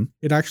from,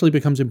 it actually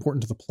becomes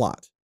important to the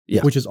plot,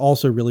 which is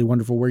also really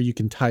wonderful where you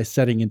can tie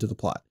setting into the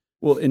plot.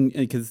 Well,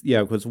 because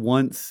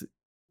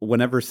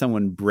whenever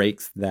someone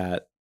breaks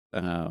that,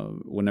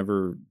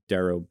 whenever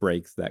Darrow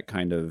breaks that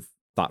kind of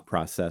thought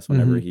process,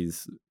 whenever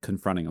he's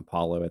confronting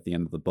Apollo at the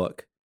end of the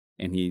book,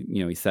 and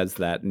he says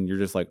that, and you're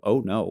just like,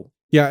 oh no.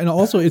 Yeah, and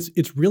also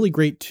it's really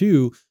great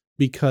too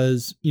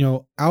because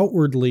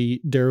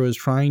outwardly Darrow is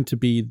trying to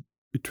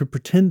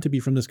pretend to be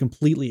from this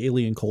completely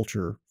alien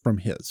culture from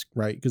his,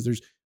 right?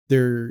 Because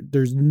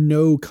there's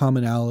no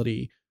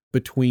commonality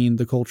between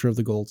the culture of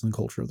the Golds and the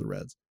culture of the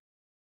Reds,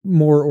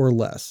 more or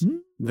less.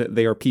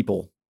 They are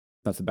people.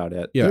 That's about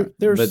it. Yeah,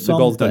 the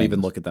Golds don't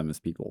even look at them as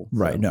people.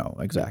 Right? No,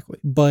 exactly.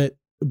 But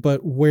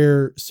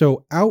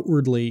so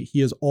outwardly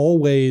he is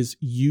always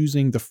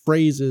using the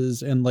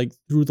phrases and like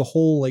through the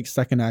whole like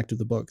second act of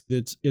the book,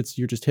 it's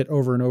you're just hit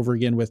over and over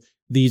again with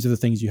these are the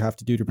things you have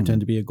to do to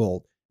pretend to be a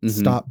Gold.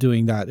 Stop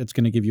doing that. It's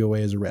going to give you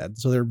away as a Red.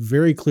 So they're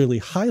very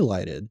clearly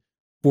highlighted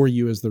for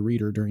you as the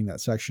reader during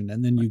that section.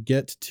 And then you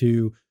get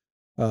to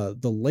the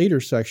later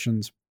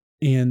sections.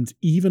 And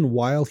even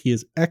while he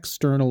is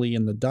externally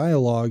in the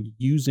dialogue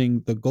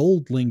using the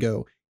Gold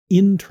lingo,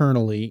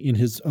 internally in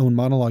his own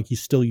monologue,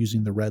 he's still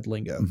using the Red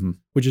lingo,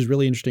 which is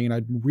really interesting. And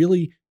I'm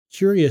really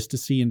curious to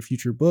see in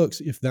future books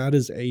if that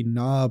is a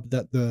knob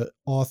that the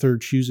author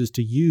chooses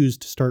to use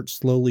to start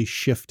slowly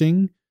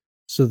shifting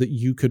so that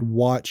you could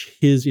watch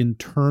his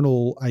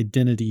internal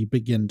identity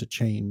begin to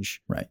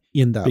change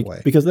in that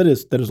way. Because that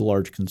is a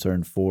large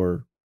concern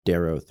for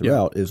Darrow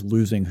throughout is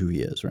losing who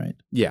he is, right?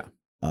 Yeah.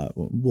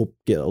 We'll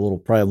get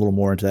probably a little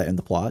more into that in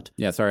the plot.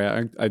 Yeah,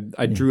 sorry,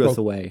 I drew us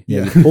away.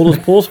 Yeah,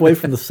 pull us away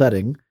from the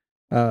setting.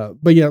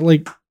 But yeah,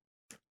 like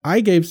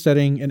I gave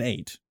setting an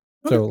 8.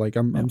 So like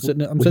I'm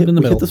sitting in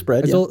the middle. Hit the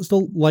spread. I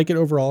still like it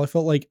overall. I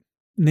felt like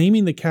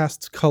naming the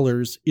cast's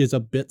colors is a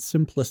bit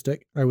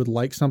simplistic. I would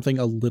like something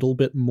a little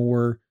bit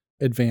more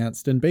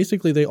advanced. And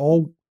basically they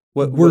all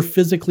were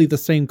physically the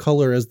same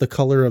color as the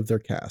color of their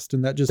cast.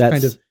 And that's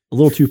kind of a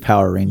little too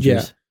Power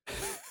Rangers. Yeah.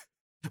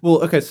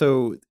 Well, okay,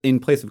 so in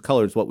place of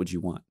colors, what would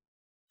you want?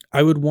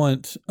 I would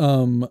want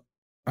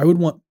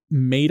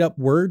made up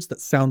words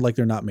that sound like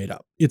they're not made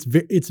up.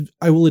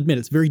 I will admit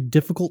it's very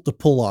difficult to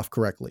pull off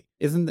correctly.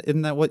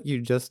 Isn't that what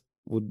you just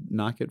would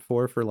knock it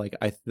for like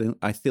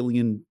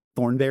Ithilien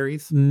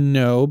thornberries?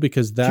 No,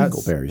 because that's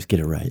jingleberries.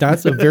 Get it right.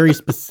 That's a very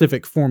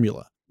specific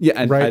formula.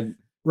 Yeah,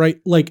 right.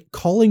 Like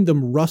calling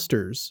them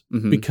rusters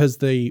because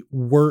they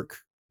work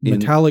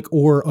metallic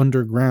or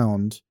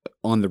underground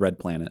on the red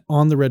planet.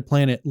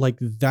 Like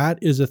that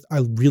is I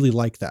really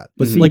like that.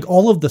 But Mhm. like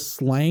all of the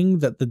slang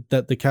that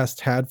the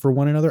cast had for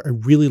one another, I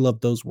really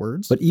love those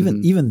words. But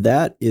even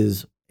that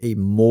is a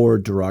more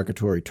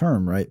derogatory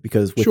term, right?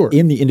 Because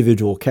within the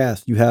individual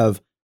cast, you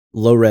have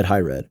low red,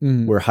 high red,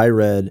 where high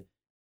red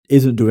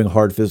isn't doing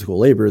hard physical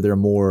labor. They're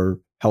more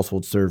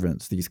household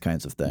servants, these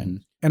kinds of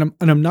things. And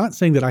I'm not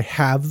saying that I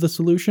have the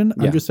solution.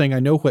 I'm just saying I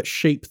know what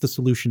shape the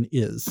solution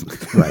is.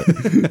 Right.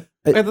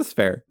 Yeah, that's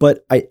fair.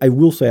 But I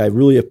will say I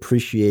really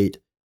appreciate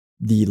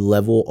the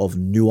level of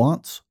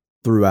nuance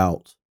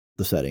throughout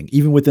the setting.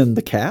 Even within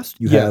the cast,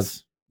 you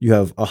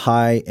have a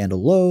high and a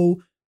low.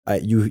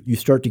 You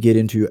start to get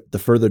into, the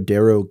further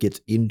Darrow gets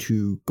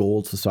into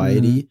gold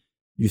society,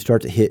 you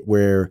start to hit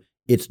where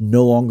it's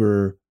no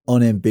longer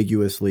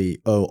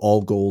unambiguously, oh,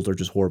 all golds are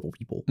just horrible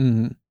people.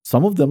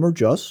 Some of them are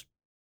just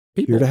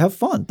people here to have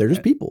fun. They're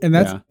just people. And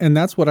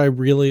that's what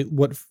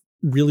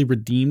really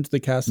redeemed the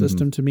cast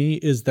system to me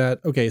is that,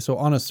 okay, so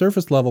on a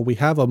surface level, we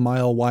have a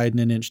mile wide and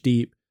an inch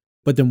deep,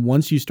 but then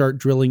once you start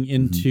drilling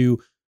into,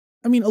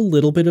 I mean, a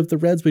little bit of the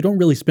reds, we don't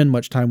really spend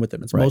much time with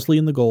them. It's mostly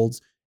in the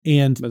golds.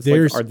 And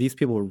there's, are these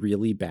people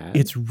really bad?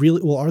 It's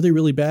really, well, are they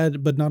really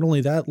bad? But not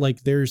only that,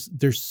 like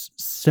there's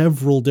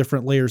several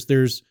different layers.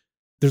 There's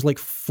like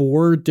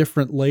 4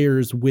 different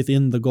layers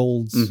within the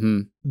golds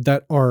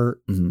that are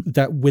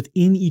that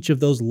within each of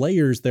those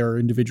layers there are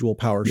individual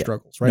power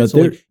struggles, right? No, so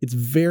like, it's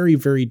very,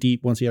 very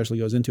deep once he actually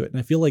goes into it, and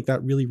I feel like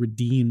that really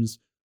redeems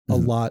a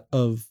lot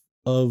of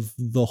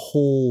the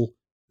whole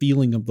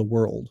feeling of the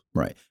world,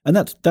 right? And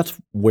that's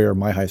where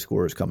my high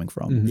score is coming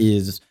from.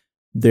 Is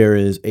there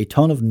is a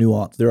ton of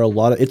nuance. There are a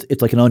lot of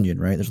it's like an onion,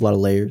 right? There's a lot of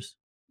layers,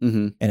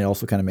 and it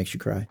also kind of makes you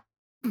cry.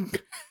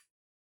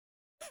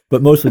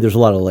 But mostly, there's a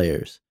lot of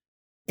layers.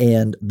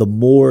 And the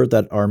more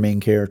that our main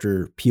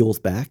character peels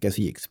back as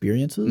he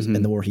experiences, and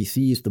the more he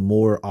sees, the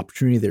more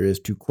opportunity there is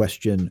to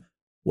question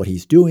what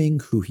he's doing,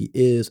 who he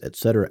is,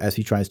 etc., as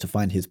he tries to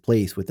find his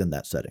place within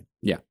that setting.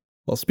 Yeah.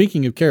 Well,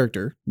 speaking of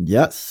character,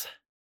 yes,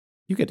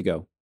 you get to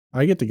go.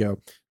 I get to go.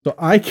 So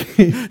I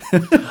gave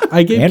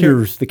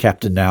Andrew's the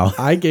captain now.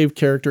 I gave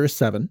character a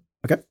 7.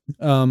 Okay.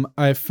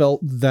 I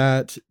felt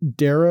that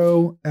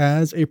Darrow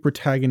as a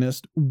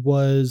protagonist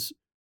was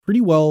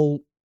pretty well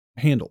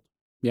handled.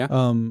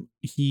 Yeah.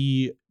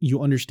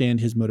 You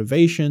understand his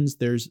motivations.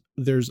 There's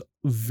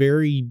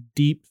very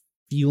deep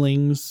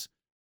feelings,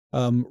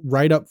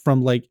 right up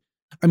from like,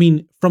 I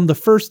mean, from the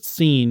first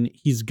scene,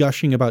 he's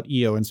gushing about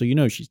Io, and so you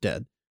know she's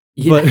dead.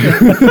 Yeah.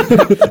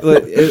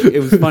 But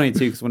it was funny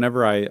too, because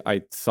whenever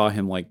I saw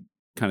him like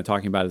kind of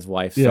talking about his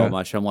wife so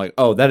much, I'm like,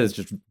 oh, that is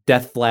just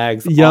death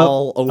flags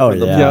all over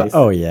the place.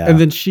 Oh yeah. And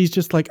then she's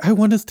just like, I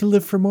want us to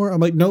live for more. I'm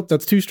like, nope,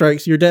 that's 2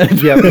 strikes. You're dead.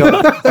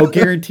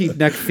 Guaranteed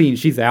next scene,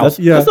 she's out.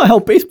 That's not how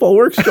baseball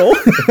works, Joel.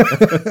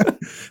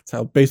 That's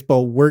how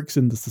baseball works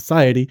in the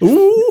society.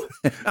 Ooh.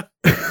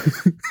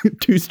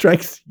 2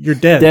 strikes, you're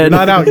dead. You're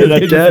not out.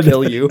 You're dead.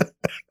 Kill you.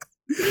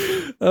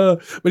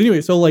 But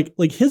anyway, so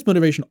like his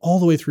motivation all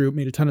the way through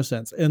made a ton of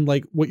sense. And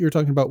like what you're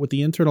talking about with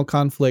the internal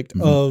conflict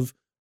of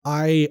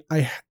I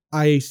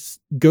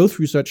go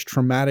through such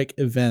traumatic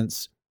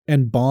events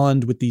and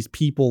bond with these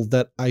people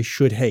that I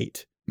should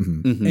hate.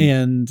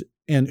 And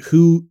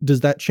who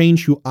does that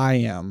change who I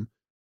am,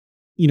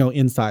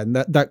 inside? And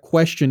that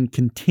question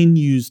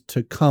continues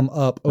to come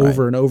up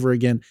over and over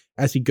again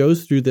as he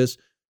goes through this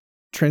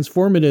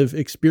transformative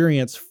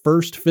experience,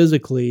 first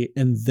physically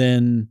and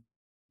then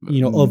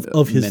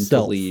of his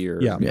self.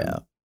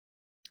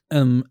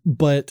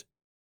 But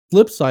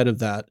flip side of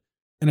that,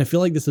 and I feel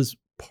like this is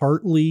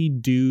partly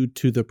due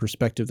to the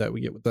perspective that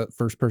we get with that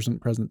first person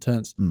present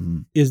tense,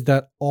 is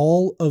that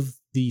all of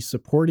the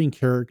supporting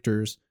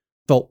characters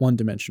felt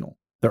one-dimensional.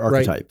 They're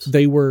archetypes.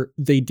 Right?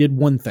 They did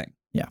one thing.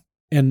 Yeah.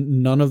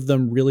 And none of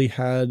them really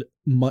had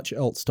much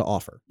else to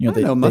offer.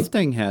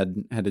 Mustang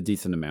had a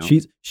decent amount.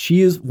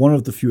 She is one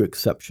of the few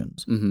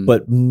exceptions,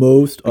 but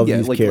most of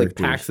these characters, like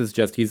Pax is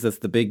he's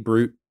just the big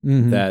brute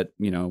that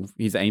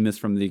he's Amos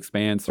from The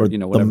Expanse or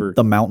whatever,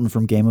 the Mountain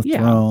from Game of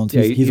Thrones.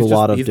 He's a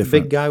lot of different. He's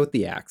the big guy with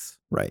the axe,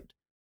 right?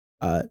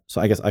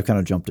 So I guess I've kind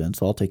of jumped in,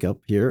 so I'll take up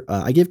here.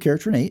 I gave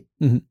character an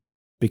 8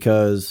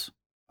 because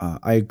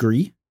I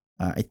agree.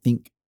 I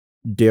think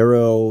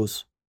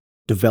Darrow's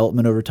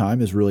development over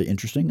time is really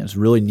interesting. And it's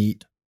really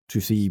neat to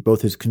see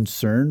both his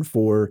concern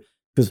for,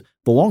 because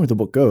the longer the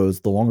book goes,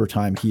 the longer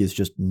time he is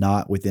just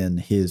not within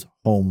his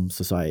home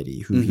society,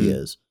 who he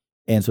is.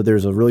 And so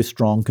there's a really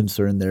strong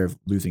concern there of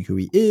losing who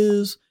he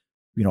is.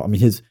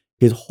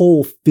 His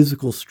whole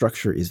physical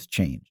structure is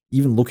changed.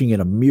 Even looking at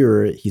a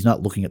mirror, he's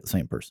not looking at the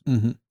same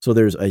person. So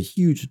there's a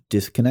huge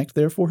disconnect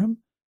there for him.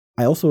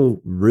 I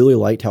also really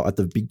liked how at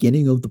the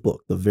beginning of the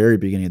book, the very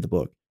beginning of the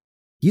book,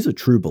 he's a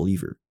true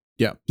believer.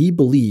 Yeah. He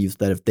believes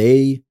that if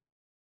they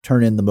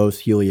turn in the most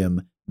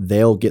helium,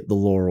 they'll get the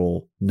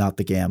laurel, not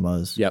the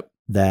gammas. Yep.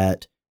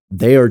 That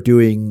they are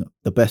doing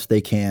the best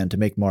they can to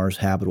make Mars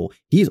habitable.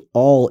 He's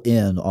all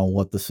in on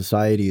what the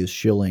society is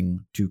shilling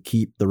to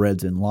keep the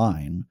Reds in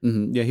line.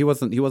 Mm-hmm. Yeah, he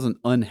wasn't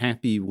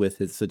unhappy with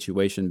his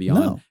situation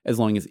beyond as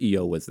long as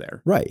EO was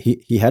there. Right.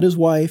 He had his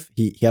wife.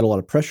 He had a lot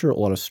of pressure, a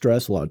lot of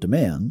stress, a lot of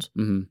demands.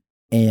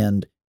 Mm-hmm.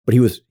 But he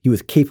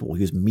was capable.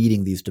 He was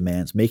meeting these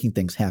demands, making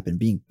things happen,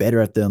 being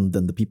better at them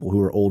than the people who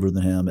were older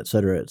than him, et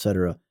cetera, et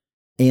cetera.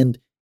 And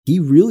he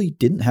really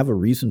didn't have a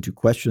reason to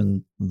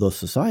question the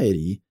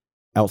society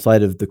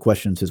outside of the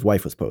questions his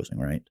wife was posing,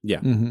 right? Yeah.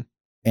 Mm-hmm.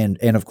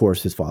 And of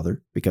course his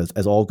father, because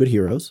as all good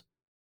heroes,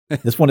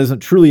 this one isn't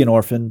truly an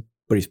orphan,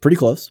 but he's pretty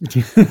close.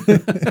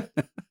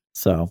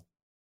 So,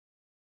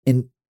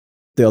 and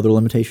the other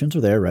limitations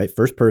are there, right?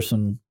 First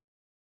person,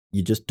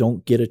 you just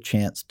don't get a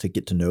chance to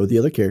get to know the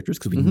other characters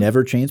because we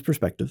never change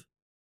perspective.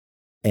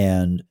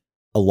 And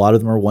a lot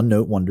of them are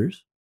one-note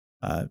wonders.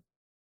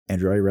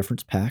 Andrew already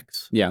referenced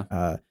Pax.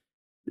 Yeah.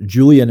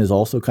 Julian is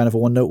also kind of a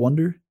one-note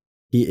wonder.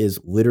 He is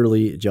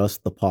literally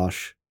just the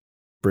posh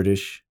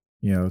British,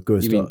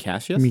 goes You to... mean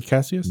Cassius? You mean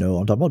Cassius? No,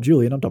 I'm talking about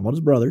Julian. I'm talking about his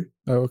brother.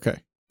 Oh, okay.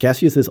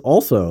 Cassius is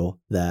also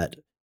that,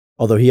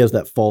 although he has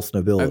that false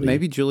nobility.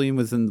 Maybe Julian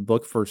was in the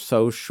book for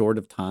so short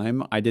of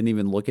time, I didn't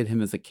even look at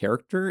him as a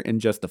character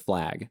and just a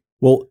flag.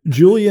 Well,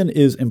 Julian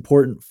is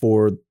important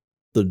for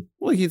the...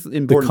 Well, he's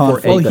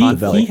important for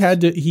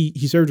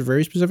he served a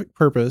very specific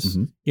purpose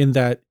in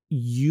that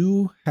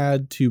you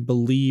had to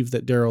believe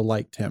that Darrow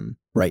liked him.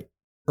 Right.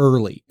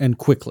 Early and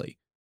quickly.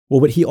 Well,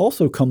 but he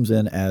also comes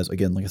in as,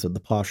 again, like I said, the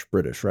posh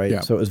British, right?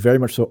 Yeah. So it's very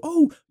much so,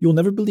 you'll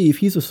never believe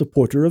he's a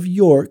supporter of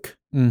York.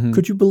 Mm-hmm.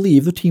 Could you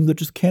believe the team that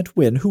just can't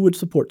win? Who would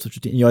support such a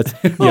team? It's,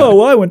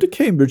 I went to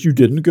Cambridge. You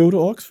didn't go to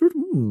Oxford?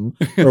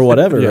 Or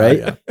whatever, right?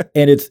 Yeah.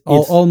 And it's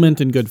all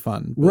meant in good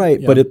fun. Right,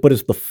 but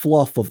it's the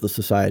fluff of the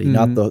society,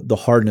 not the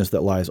hardness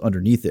that lies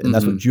underneath it. And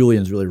that's what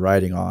Julian's really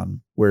riding on,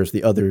 whereas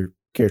the other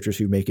characters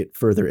who make it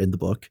further in the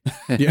book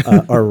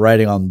are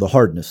riding on the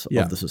hardness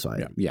of the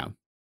society. Yeah.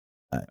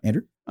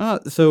 Andrew?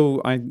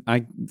 So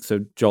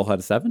Joel had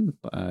a 7,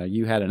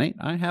 you had an 8,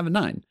 I have a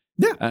 9.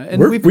 Yeah,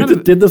 and we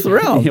just did this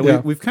around.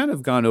 We've kind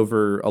of gone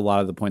over a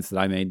lot of the points that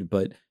I made,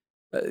 but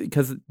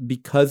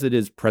because it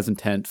is present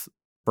tense,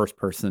 first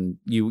person,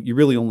 you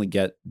really only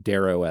get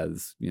Darrow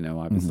as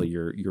obviously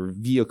your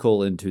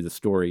vehicle into the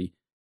story,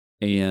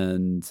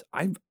 and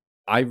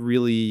I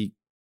really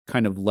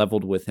kind of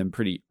leveled with him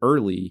pretty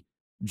early,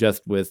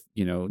 just with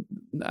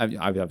I've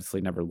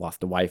obviously never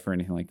lost a wife or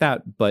anything like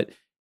that, but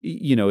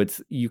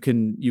it's you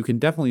can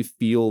definitely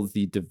feel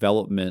the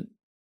development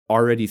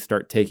already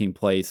start taking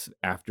place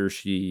after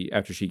she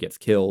gets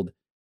killed,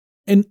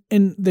 and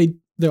the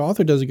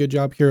author does a good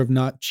job here of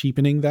not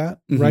cheapening that,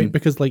 right?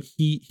 Because like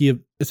he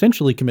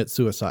essentially commits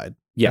suicide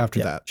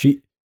after that.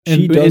 She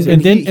does,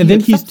 and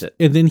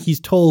then he's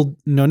told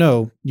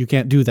no, you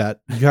can't do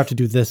that. You have to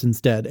do this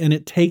instead, and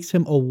it takes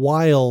him a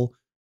while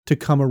to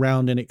come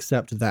around and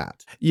accept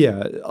that.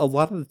 Yeah, a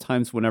lot of the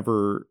times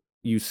whenever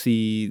you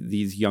see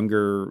these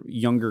younger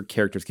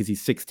characters, because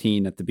he's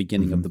 16 at the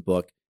beginning of the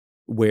book,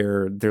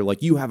 where they're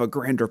like, you have a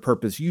grander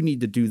purpose, you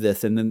need to do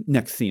this, and then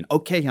next scene,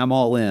 okay, I'm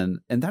all in.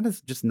 And that is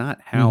just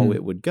not how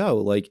it would go.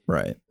 Like,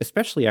 right.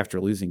 Especially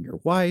after losing your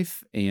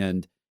wife,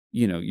 and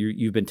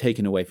you've been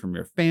taken away from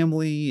your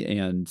family,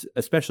 and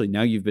especially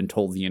now you've been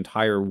told the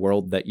entire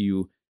world that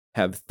you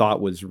have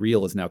thought was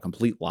real is now a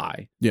complete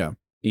lie. Yeah.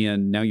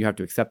 And now you have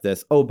to accept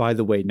this. Oh, by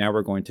the way, now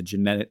we're going to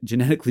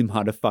genetically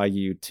modify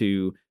you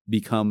to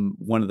become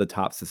one of the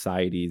top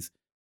societies.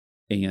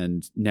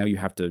 And now you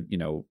have to,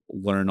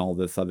 learn all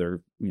this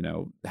other,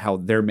 how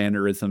their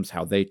mannerisms,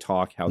 how they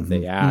talk, how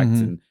they act.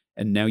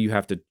 And now you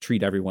have to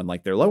treat everyone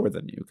like they're lower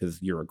than you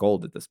because you're a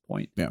gold at this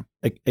point. Yeah.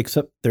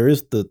 Except there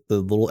is the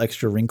little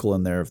extra wrinkle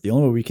in there. The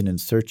only way we can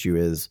insert you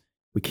is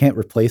we can't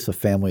replace a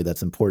family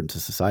that's important to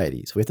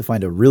society. So we have to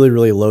find a really,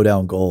 really low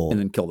down goal. And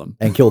then kill them.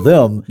 And kill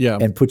them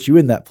and put you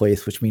in that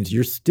place, which means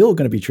you're still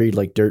going to be treated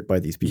like dirt by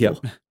these people.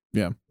 Yep.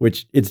 Yeah.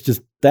 Which it's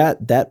just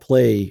that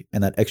play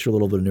and that extra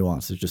little bit of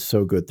nuance is just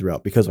so good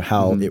throughout because of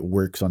how it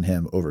works on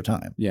him over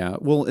time. Yeah.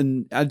 Well,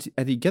 and as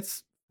he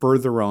gets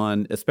further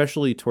on,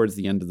 especially towards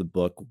the end of the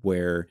book,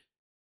 where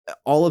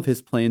all of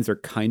his plans are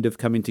kind of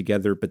coming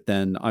together, but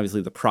then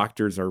obviously the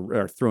Proctors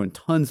are throwing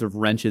tons of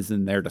wrenches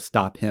in there to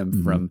stop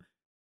him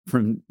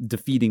from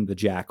defeating the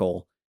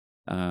Jackal.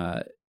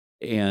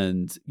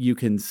 And you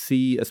can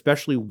see,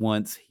 especially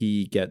once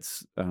he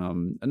gets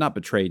not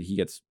betrayed, he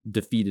gets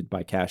defeated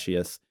by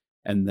Cassius,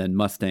 and then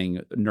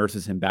Mustang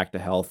nurses him back to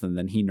health, and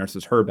then he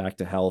nurses her back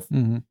to health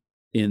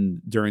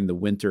during the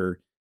winter.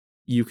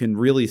 You can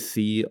really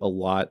see a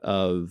lot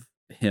of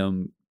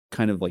him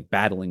kind of like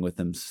battling with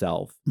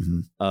himself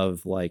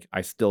of like,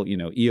 I still,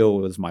 EO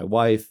was my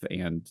wife,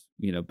 and,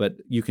 but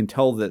you can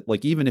tell that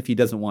like, even if he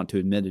doesn't want to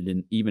admit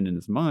it even in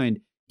his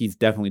mind, he's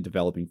definitely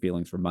developing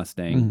feelings for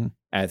Mustang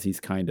as he's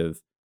kind of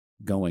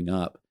going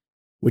up.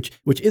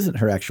 Which isn't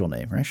her actual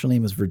name. Her actual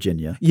name is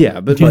Virginia. Yeah,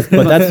 but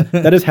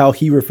that is how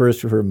he refers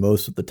to her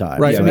most of the time.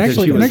 Right. Yeah, and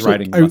actually,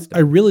 Mustang. I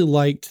really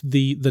liked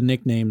the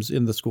nicknames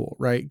in the school,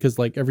 right? Because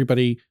like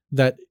everybody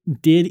that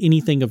did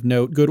anything of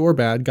note, good or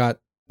bad, got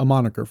a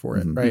moniker for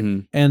it, right?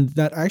 Mhm. And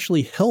that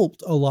actually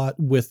helped a lot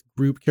with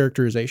group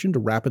characterization to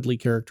rapidly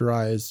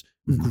characterize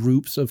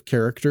groups of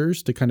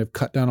characters to kind of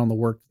cut down on the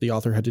work the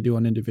author had to do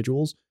on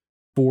individuals.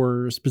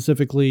 For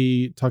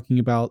specifically talking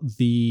about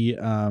the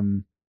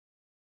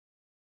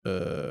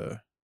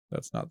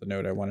that's not the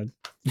note I wanted.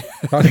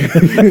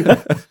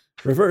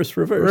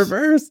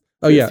 Reverse.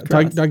 Oh yeah,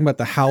 talking about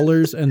the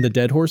Howlers and the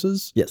Dead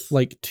Horses. Yes.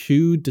 Like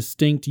two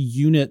distinct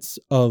units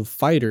of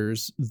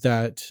fighters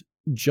that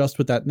just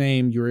with that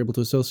name you were able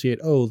to associate,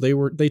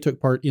 they took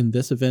part in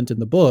this event in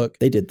the book.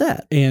 They did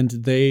that. And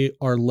they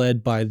are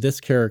led by this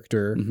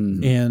character,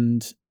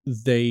 and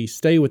they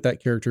stay with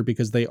that character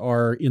because they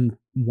are in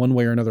one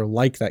way or another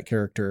like that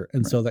character.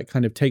 And so that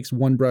kind of takes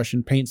one brush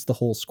and paints the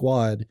whole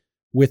squad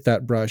with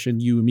that brush,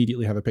 and you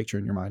immediately have a picture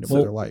in your mind of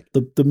what they're like.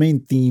 The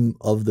main theme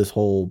of this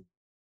whole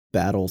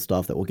battle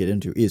stuff that we'll get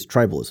into is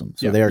tribalism.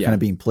 So they are kind of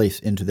being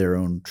placed into their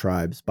own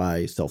tribes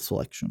by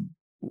self-selection.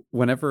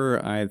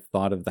 Whenever I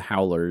thought of the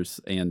Howlers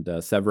and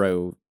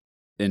Severo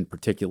in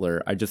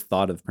particular, I just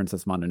thought of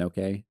Princess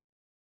Mononoke,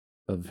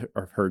 of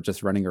her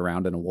just running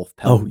around in a wolf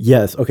pelt. Oh,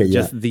 yes. Okay,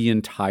 just the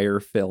entire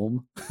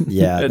film.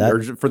 Yeah.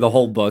 Or for the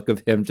whole book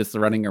of him just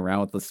running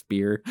around with a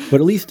spear.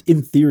 But at least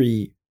in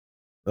theory,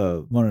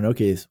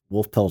 Mononoke's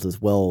wolf pelt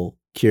is well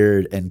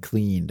cured and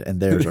cleaned, and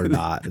theirs are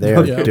not. They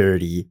are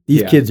dirty.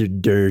 These kids are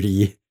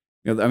dirty.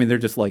 I mean, they're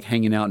just like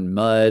hanging out in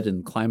mud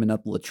and climbing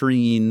up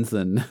latrines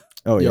and...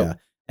 Oh, yeah.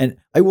 And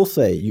I will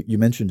say, you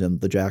mentioned him,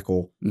 the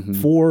Jackal.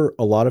 For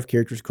a lot of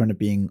characters kind of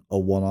being a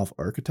one-off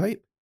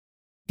archetype,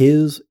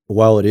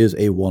 while it is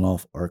a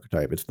one-off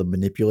archetype, it's the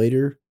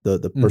manipulator,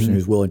 the person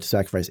who's willing to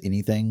sacrifice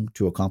anything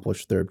to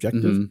accomplish their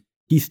objective.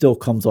 He still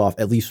comes off,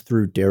 at least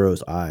through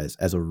Darrow's eyes,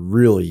 as a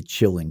really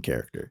chilling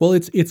character. Well,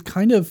 it's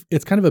kind of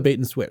a bait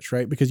and switch,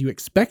 right? Because you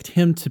expect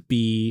him to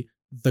be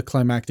the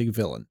climactic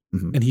villain,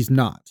 and he's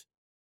not.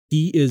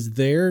 He is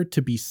there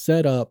to be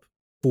set up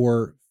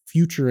for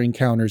future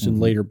encounters in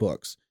later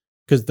books,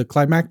 because the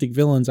climactic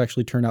villains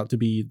actually turn out to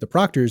be the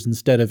proctors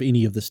instead of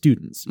any of the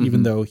students,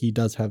 even though he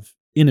does have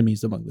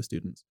enemies among the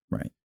students.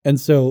 Right. And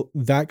so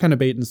that kind of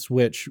bait and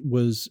switch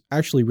was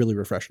actually really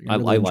refreshing. I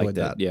really enjoyed liked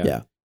that.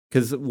 Yeah.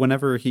 Because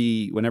whenever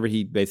he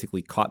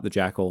basically caught the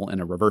Jackal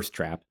in a reverse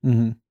trap,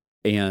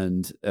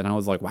 and I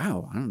was like,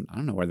 wow, I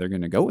don't know where they're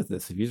going to go with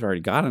this if he's already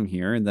got him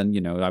here. And then,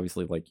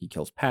 obviously, like, he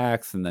kills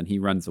Pax, and then he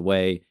runs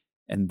away,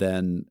 and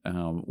then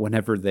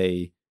whenever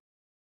they,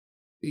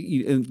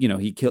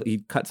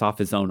 he cuts off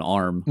his own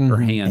arm or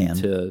hand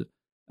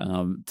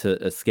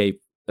to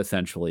escape.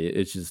 Essentially,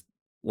 it's just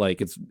like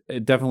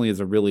it definitely is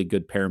a really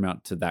good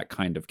paramount to that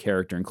kind of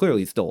character, and clearly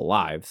he's still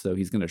alive, so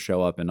he's going to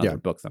show up in other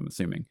books, I'm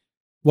assuming.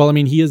 Well, I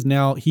mean, he is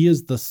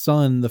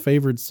the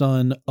favored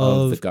son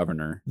of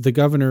the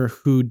governor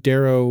who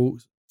Darrow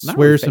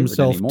swears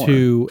himself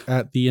to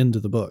at the end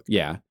of the book.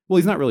 Yeah. Well,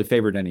 he's not really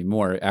favored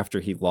anymore after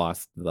he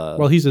lost the...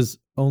 Well, he's his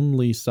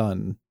only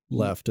son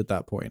left at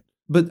that point.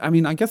 But I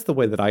mean, I guess the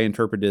way that I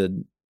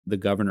interpreted the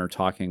governor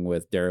talking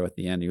with Darrow at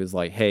the end, he was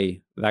like,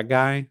 hey, that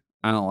guy,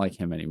 I don't like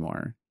him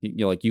anymore.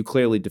 You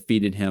clearly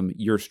defeated him.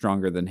 You're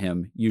stronger than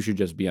him. You should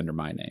just be under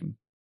my name.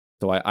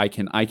 So I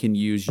can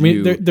use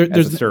you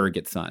as a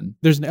surrogate son.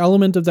 There's an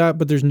element of that,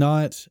 but he's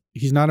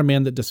not a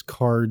man that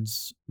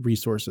discards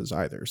resources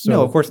either. So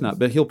no, of course not.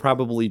 But he'll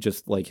probably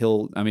just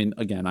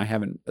again, I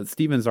haven't,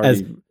 Stephen's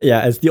already.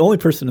 As the only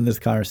person in this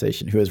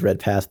conversation who has read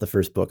past the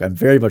first book, I'm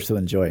very much so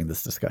enjoying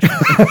this discussion.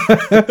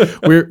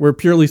 We're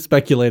purely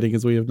speculating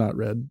as we have not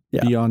read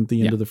beyond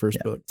the end of the first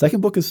book.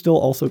 Second book is still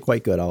also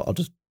quite good. I'll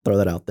just throw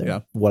that out there. Yeah.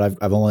 What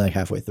I've only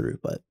halfway through,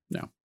 but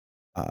no.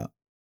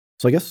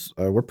 So I guess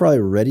we're probably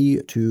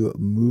ready to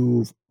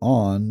move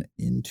on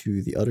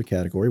into the other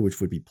category, which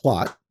would be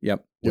plot.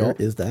 Yep. Where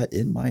is that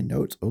in my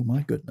notes? Oh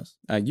my goodness.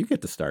 You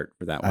get to start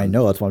for that one. I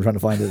know. That's why I'm trying to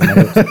find it in my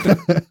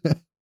notes.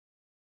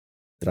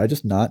 Did I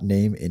just not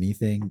name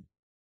anything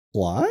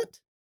plot?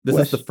 This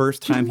is the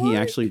first time he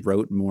actually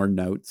wrote more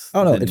notes.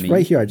 Oh no, it's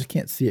right here. I just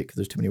can't see it because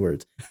there's too many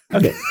words.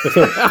 Okay.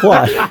 So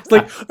plot. It's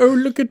like, oh,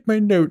 look at my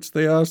notes.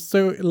 They are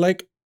so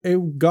like a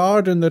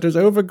garden that is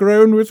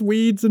overgrown with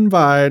weeds and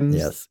vines.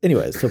 Yes.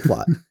 Anyways, so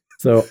plot.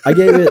 So I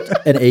gave it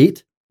an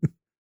 8.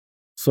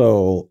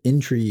 So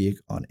intrigue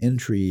on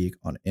intrigue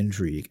on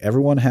intrigue.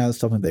 Everyone has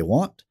something they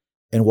want.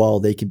 And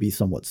while they can be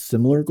somewhat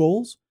similar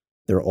goals,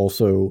 they're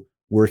also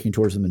working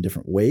towards them in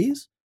different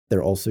ways.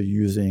 They're also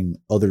using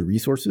other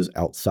resources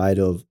outside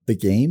of the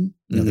game.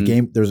 The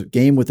game, there's a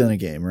game within a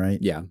game, right?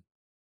 Yeah.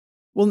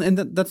 Well, and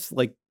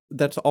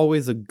that's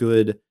always a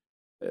good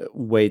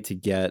way to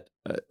get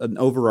an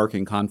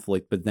overarching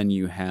conflict, but then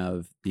you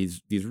have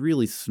these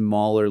really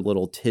smaller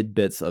little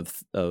tidbits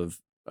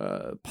of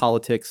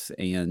politics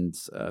and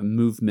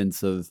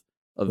movements of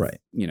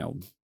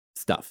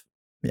stuff.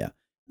 Yeah,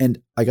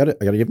 and I gotta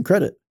give him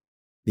credit.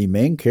 The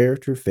main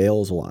character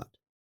fails a lot.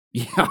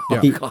 Yeah,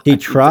 he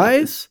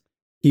tries,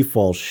 he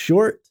falls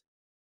short,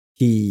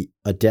 he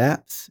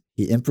adapts,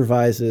 he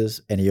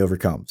improvises, and he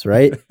overcomes.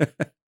 Right.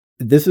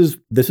 This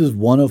is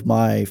one of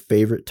my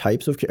favorite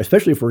types of,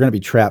 especially if we're going to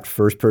be trapped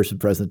first person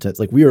present tense.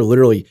 Like we are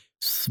literally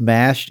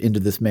smashed into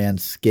this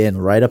man's skin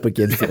right up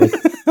against it. Like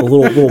the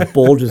little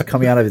bulges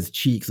coming out of his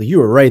cheeks. Like, you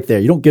were right there.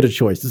 You don't get a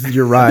choice. This is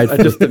your ride. I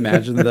just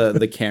imagine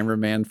the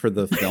cameraman for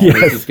the film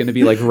is just going to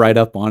be like right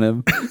up on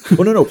him.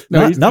 Oh, no.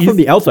 Not from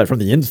the outside, from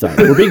the inside.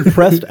 We're being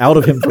pressed out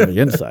of him from the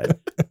inside.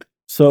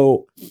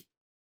 So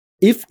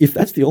if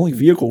that's the only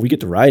vehicle we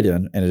get to ride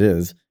in, and it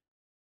is,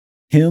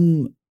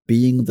 him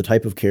being the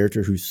type of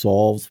character who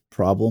solves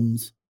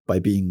problems by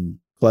being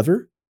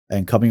clever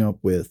and coming up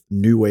with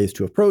new ways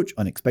to approach,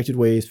 unexpected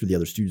ways for the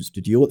other students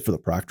to deal with, for the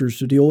proctors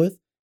to deal with,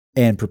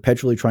 and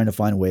perpetually trying to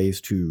find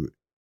ways to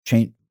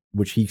change,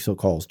 which he so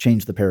calls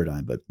change the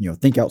paradigm, but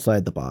think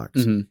outside the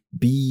box,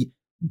 be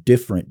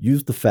different,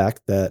 use the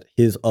fact that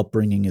his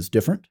upbringing is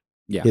different,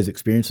 his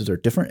experiences are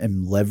different,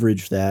 and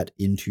leverage that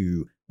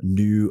into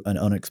new and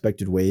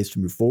unexpected ways to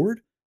move forward,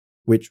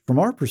 which from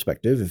our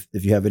perspective,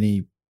 if you have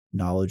any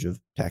knowledge of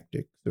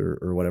tactics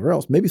or whatever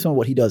else, maybe some of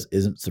what he does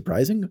isn't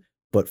surprising,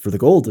 but for the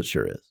Golds it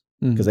sure is,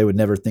 because they would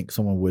never think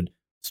someone would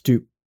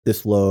stoop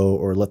this low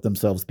or let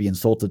themselves be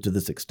insulted to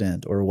this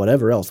extent or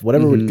whatever else,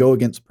 whatever would go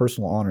against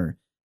personal honor.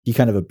 He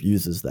kind of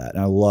abuses that,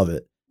 and I love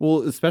it.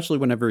 Well, especially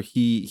whenever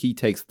he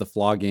takes the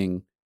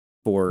flogging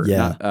for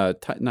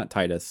not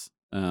Titus.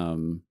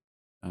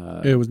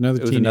 It was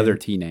another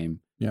T name.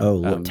 Yeah.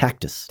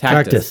 Tactus.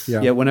 Tactus.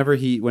 Yeah. Whenever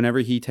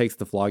he takes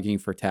the flogging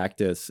for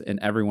Tactus, and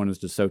everyone is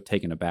just so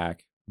taken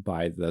aback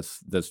by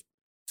this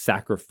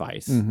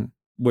sacrifice.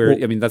 Where,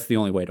 that's the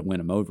only way to win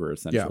him over,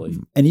 essentially. Yeah.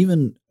 And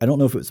even, I don't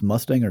know if it was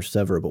Mustang or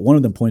Sever, but one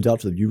of them points out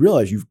to them, you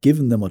realize you've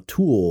given them a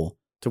tool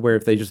to where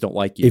if they just don't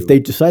like you, if they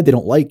decide they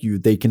don't like you,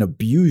 they can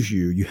abuse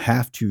you. You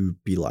have to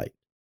be liked.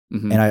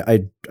 And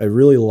I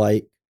really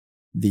like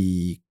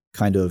the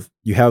kind of,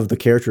 you have the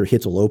character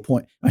hits a low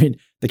point. I mean,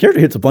 the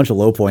character hits a bunch of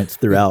low points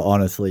throughout,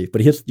 honestly,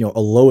 but he hits, a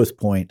lowest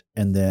point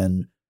and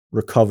then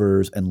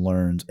recovers and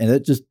learns. And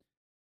it just,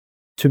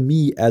 to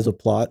me as a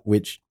plot,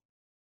 which,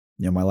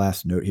 my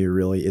last note here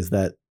really is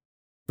that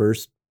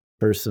first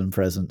person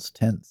presence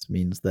tense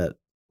means that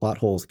plot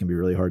holes can be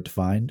really hard to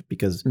find,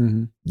 because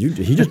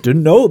he just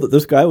didn't know that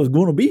this guy was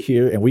going to be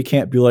here, and we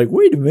can't be like,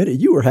 wait a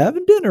minute, you were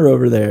having dinner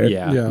over there.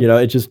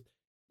 It just,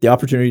 the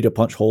opportunity to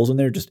punch holes in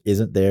there just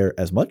isn't there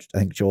as much. I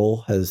think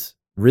Joel has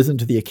risen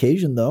to the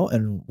occasion though,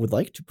 and would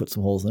like to put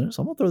some holes in it.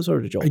 So I'm gonna throw this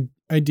over to Joel.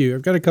 I do.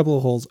 I've got a couple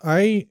of holes.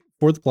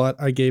 For the plot,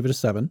 I gave it a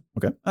 7.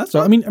 Okay.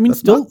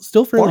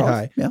 Still fairly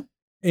high. Yeah.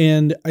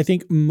 And I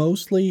think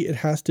mostly it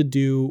has to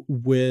do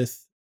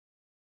with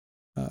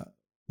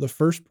the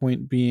first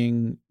point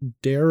being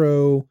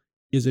Darrow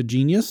is a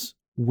genius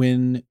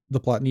when the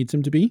plot needs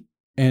him to be,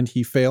 and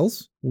he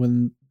fails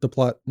when the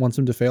plot wants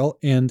him to fail.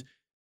 And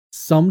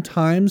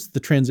sometimes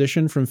the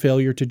transition from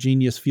failure to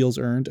genius feels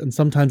earned, and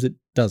sometimes it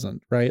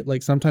doesn't, right?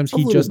 Like sometimes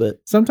he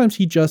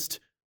just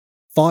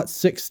thought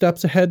 6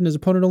 steps ahead and his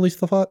opponent only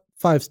thought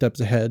 5 steps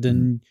ahead.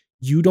 And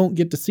you don't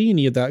get to see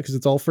any of that because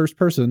it's all first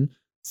person.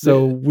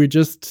 So we're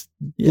just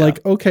like,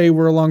 okay,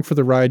 we're along for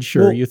the ride.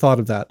 Sure. Well, you thought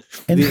of that.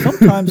 And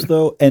sometimes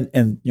though, and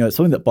it's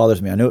something that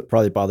bothers me, I know it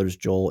probably bothers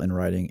Joel in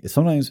writing, is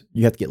sometimes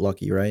you have to get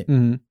lucky, right?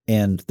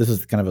 And this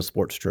is kind of a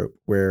sports trope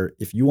where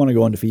if you want to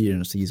go undefeated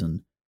in a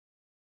season,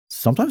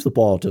 sometimes the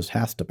ball just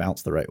has to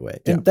bounce the right way.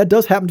 And that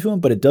does happen to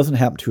him, but it doesn't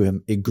happen to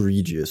him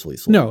egregiously.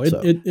 No, it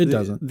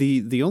doesn't.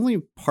 The only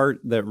part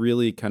that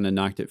really kind of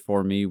knocked it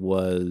for me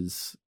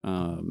was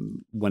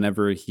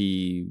whenever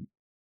he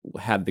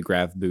had the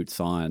grav boots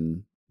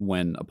on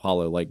when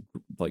Apollo like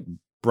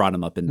brought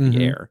him up in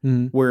the air,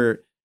 where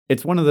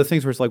it's one of those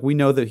things where it's like, we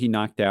know that he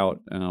knocked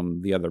out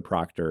the other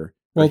proctor.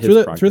 Well,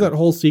 through that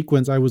whole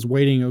sequence, I was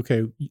waiting.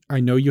 Okay,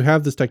 I know you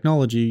have this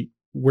technology.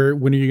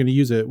 When are you going to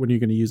use it? When are you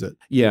going to use it?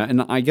 Yeah,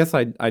 and I guess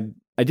I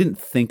didn't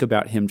think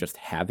about him just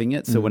having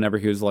it. So whenever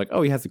he was like,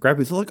 oh, he has the grav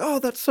boots, I was like, oh,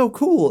 that's so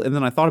cool. And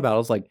then I thought about it. I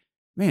was like,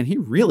 man, he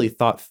really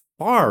thought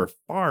far,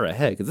 far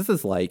ahead, because this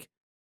is like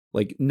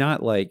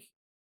not like,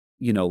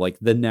 like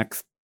the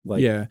next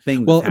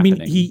thing. Well,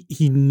 happening. I mean,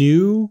 he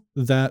knew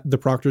that the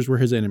proctors were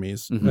his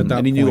enemies at that point.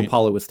 And he knew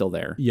Apollo was still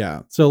there.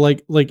 Yeah. So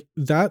like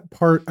that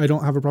part I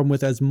don't have a problem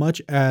with, as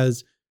much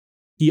as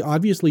he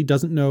obviously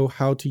doesn't know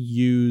how to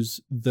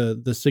use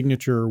the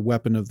signature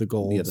weapon of the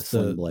Golds,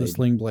 the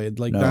sling blade.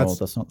 Like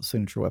that's not the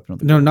signature weapon of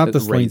the Golds. No, not the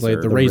the sling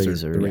blade, the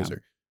razor. The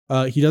razor.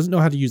 He doesn't know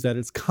how to use that.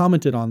 It's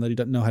commented on that he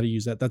doesn't know how to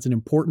use that. That's an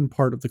important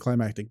part of the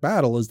climactic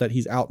battle, is that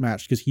he's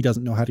outmatched because he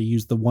doesn't know how to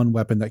use the one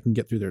weapon that can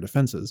get through their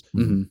defenses.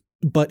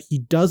 But he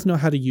does know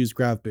how to use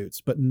grav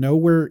boots, but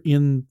nowhere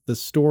in the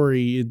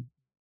story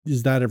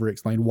is that ever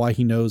explained, why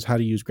he knows how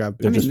to use grav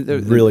boots. They're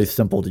just really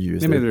simple to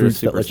use. They're boots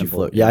that let you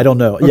float. Yeah, I don't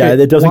know. Okay, yeah,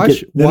 it doesn't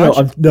watch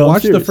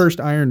the first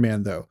Iron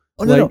Man though.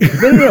 Oh, no.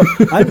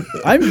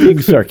 I'm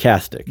being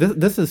sarcastic.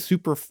 This is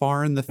super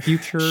far in the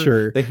future.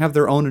 Sure. They have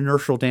their own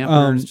inertial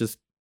dampeners. Just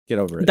get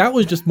over it. That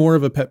was just more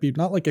of a pet peeve,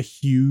 not like a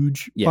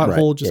huge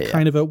pothole, just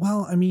kind of a,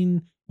 well, I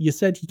mean, you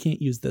said he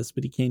can't use this,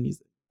 but he can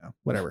use it.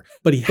 Whatever.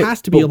 But he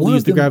has to be able to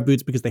use the grav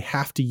boots because they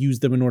have to use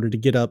them in order to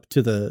get up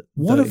to the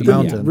one of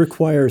them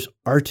requires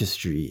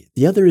artistry.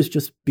 The other is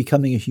just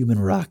becoming a human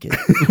rocket.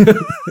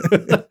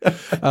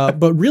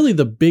 But really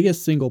the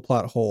biggest single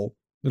plot hole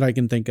that I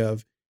can think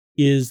of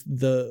is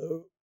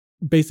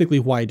basically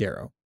why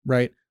Darrow,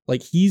 right?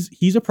 Like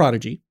he's a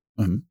prodigy,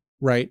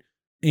 right?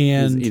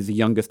 And he's the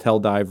youngest hell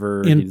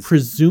diver. And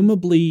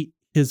presumably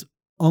his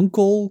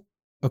uncle,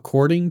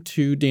 according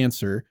to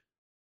Dancer,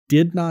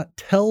 did not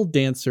tell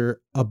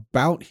Dancer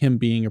about him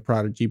being a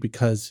prodigy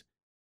because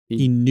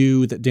he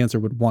knew that Dancer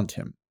would want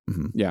him.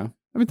 Yeah.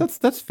 I mean,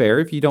 that's fair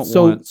if you don't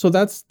want. So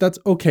that's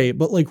okay.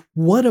 But like,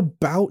 what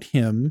about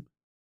him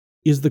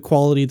is the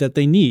quality that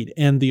they need?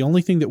 And the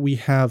only thing that we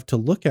have to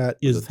look at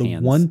is the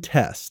one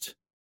test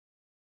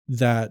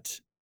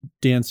that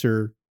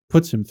Dancer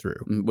puts him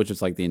through, which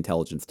is like the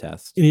intelligence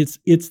test. And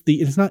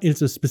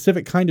it's a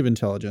specific kind of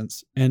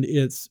intelligence, and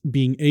it's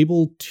being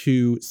able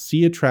to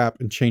see a trap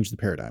and change the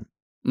paradigm.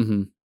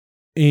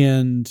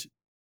 And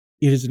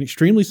it is an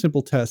extremely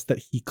simple test that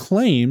he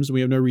claims,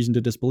 we have no reason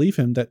to disbelieve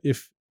him, that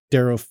if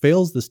Darrow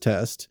fails this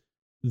test,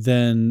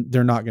 then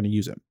they're not going to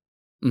use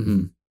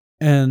him.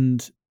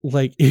 And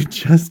like, it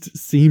just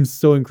seems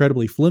so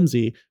incredibly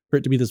flimsy for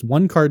it to be this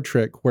one card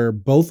trick where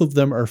both of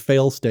them are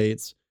fail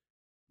states,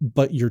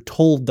 but you're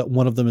told that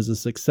one of them is a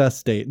success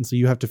state. And so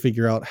you have to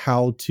figure out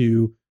how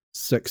to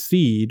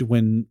succeed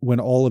when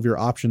all of your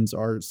options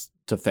are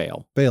to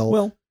fail.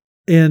 Well,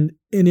 and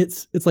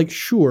it's like,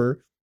 sure,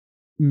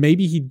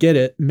 maybe he'd get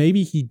it.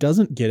 Maybe he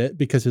doesn't get it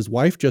because his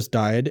wife just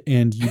died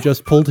and you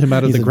just pulled him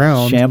out of the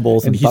ground,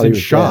 shambles, and he's in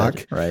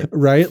shock. Dead,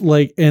 right.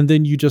 Like, and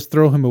then you just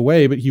throw him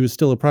away, but he was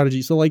still a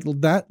prodigy. So like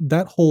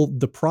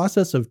the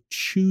process of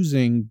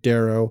choosing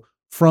Darrow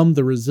from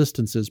the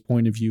Resistance's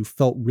point of view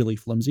felt really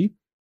flimsy.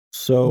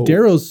 So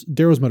Darrow's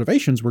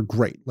motivations were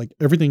great. Like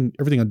everything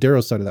on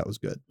Darrow's side of that was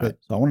good. But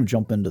so I want to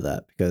jump into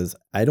that because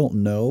I don't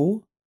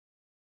know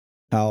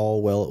how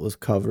well it was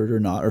covered or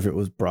not, or if it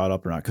was brought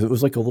up or not, because it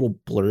was like a little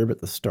blurb at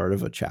the start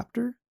of a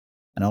chapter.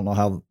 And I don't know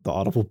how the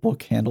Audible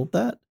book handled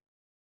that.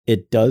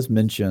 It does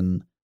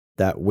mention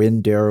that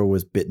when Darrow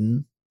was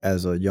bitten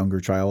as a younger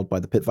child by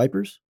the pit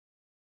vipers,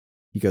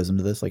 he goes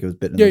into this like it was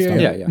bitten in the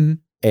stomach. Yeah.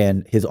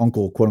 And his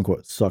uncle, quote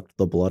unquote, sucked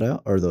the blood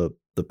out or the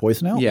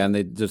poison out. Yeah, and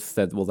they just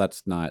said, well,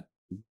 that's not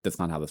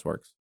how this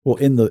works. Well,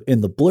 in the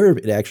blurb,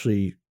 it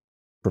actually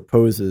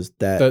proposes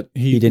that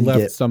he didn't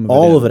get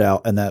all of it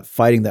out, and that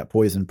fighting that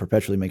poison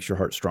perpetually makes your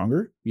heart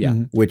stronger. Yeah,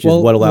 which is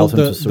what allows him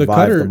to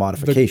survive the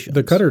modifications.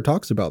 The Cutter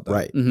talks about that,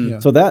 right? Yeah.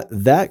 So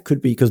that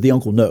could be because the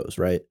uncle knows,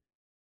 right?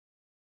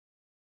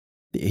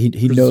 He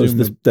knows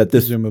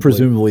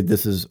presumably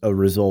this is a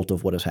result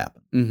of what has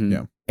happened.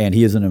 Yeah, and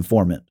he is an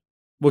informant.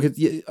 Well,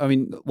 because I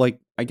mean, like,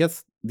 I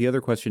guess the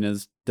other question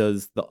is,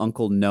 does the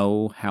uncle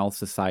know how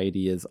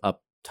society is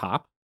up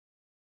top?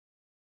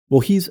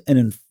 Well, he's an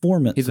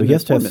informant, so he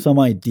has to have some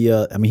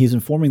idea. I mean, he's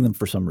informing them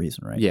for some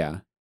reason, right? Yeah.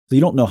 So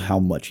you don't know how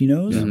much he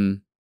knows.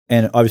 And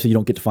obviously you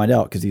don't get to find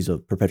out because he's a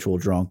perpetual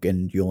drunk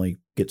and you only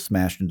get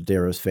smashed into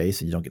Darrow's face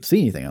and you don't get to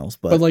see anything else.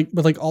 But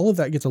like all of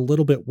that gets a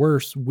little bit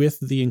worse with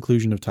the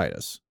inclusion of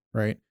Titus,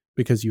 right?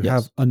 Because you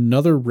have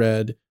another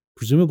Red,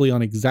 presumably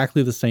on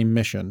exactly the same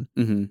mission.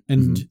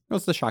 And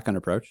that's the shotgun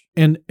approach.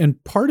 And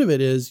part of it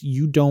is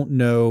you don't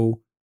know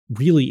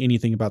really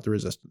anything about the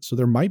Resistance. So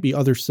there might be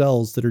other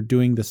cells that are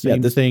doing the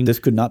same thing. This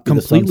could not be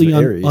completely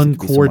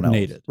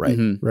uncoordinated. Right.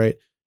 Right.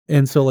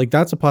 And so like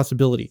that's a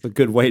possibility. It's a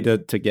good way to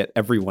get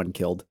everyone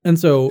killed. And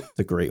so it's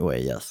a great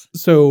way, yes.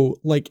 So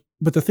like,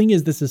 but the thing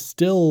is, this is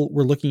still,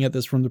 we're looking at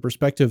this from the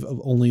perspective of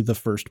only the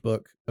first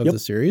book of the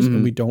series.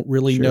 And we don't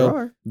really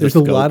know. There's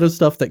a lot of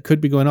stuff that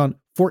could be going on.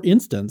 For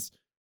instance,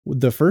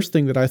 the first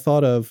thing that I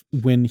thought of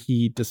when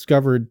he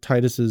discovered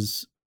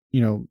Titus's,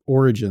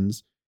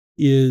 origins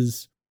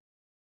is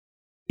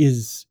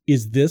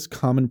this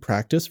common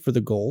practice for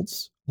the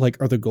Golds? Like,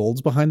 are the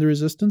Golds behind the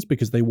Resistance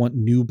because they want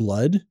new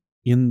blood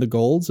in the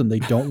Golds and they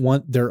don't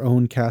want their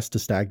own caste to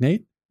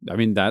stagnate? I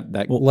mean, that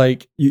well,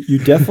 like you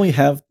definitely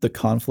have the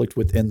conflict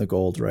within the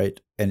Golds, right?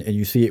 And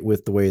you see it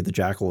with the way the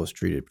Jackal is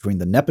treated between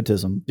the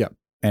nepotism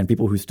and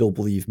people who still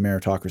believe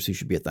meritocracy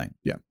should be a thing.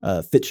 Yeah.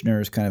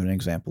 Fitchner is kind of an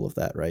example of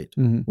that, right?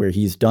 Where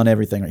he's done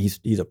everything.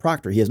 He's a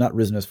proctor. He has not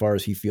risen as far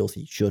as he feels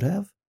he should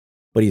have,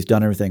 but he's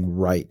done everything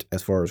right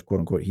as far as quote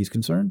unquote he's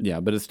concerned.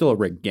 Yeah, but it's still a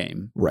rigged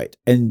game. Right.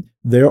 And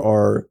there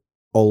are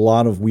a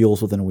lot of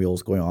wheels within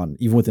wheels going on,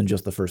 even within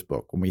just the first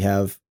book. When we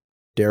have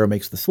Darrow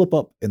makes the slip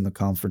up in the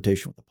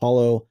confrontation with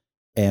Apollo,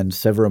 and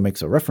Severo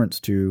makes a reference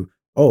to,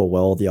 oh,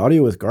 well, the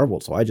audio is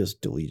garbled, so I just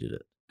deleted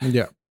it.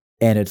 Yeah.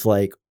 And it's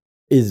like,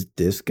 is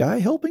this guy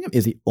helping him?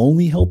 Is he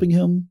only helping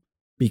him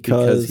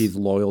because he's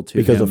loyal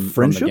to him of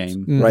friendships?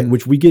 From the game. Right.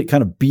 Which we get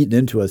kind of beaten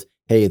into as,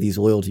 hey, these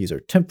loyalties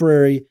are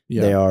temporary.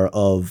 Yeah. They are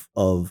of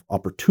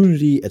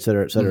opportunity, et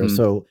cetera, et cetera.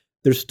 So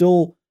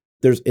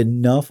there's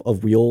enough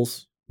of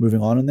wheels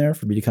moving on in there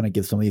for me to kind of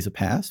give some of these a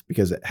pass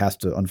because it has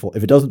to unfold.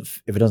 If it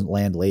doesn't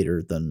land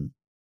later, then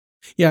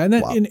and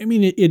I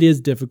mean it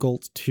is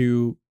difficult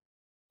to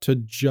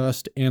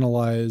just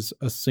analyze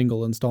a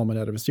single installment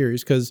out of a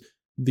series because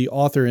the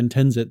author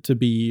intends it to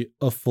be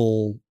a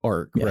full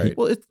arc, right?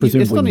 Well, it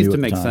Presumably still needs knew to at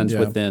the make time. sense Yeah.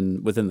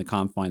 within the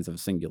confines of a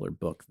singular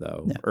book,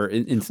 though, Yeah. or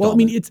installment. Well, I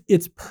mean,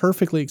 it's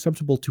perfectly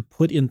acceptable to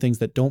put in things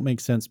that don't make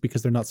sense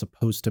because they're not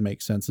supposed to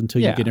make sense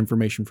until you Yeah. get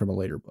information from a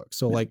later book.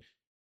 So Yeah. like,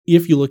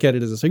 if you look at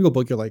it as a single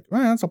book, you're like,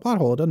 that's a plot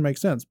hole. It doesn't make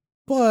sense,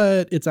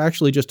 but it's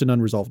actually just an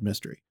unresolved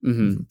mystery.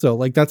 Mhm. So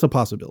like, that's a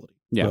possibility.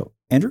 Yeah. So,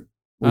 Andrew,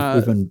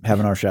 we've been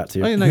having our shots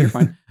here. Oh, yeah, no, you're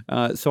fine.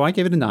 So I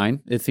gave it a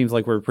 9. It seems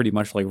like we're pretty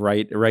much like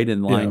right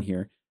in line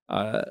here.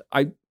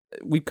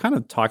 We kind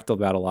of talked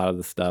about a lot of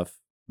the stuff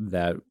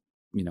that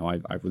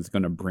I was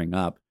going to bring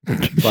up,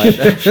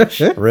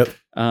 but Rip.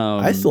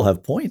 I still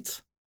have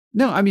points.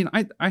 No, I mean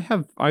I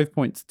have 5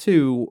 points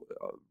too.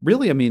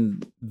 Really, I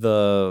mean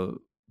the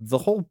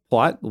whole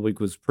plot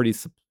was pretty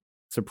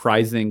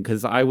surprising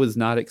because I was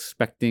not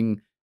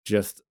expecting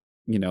just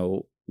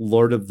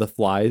Lord of the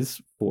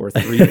Flies for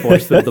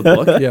 3/4 of the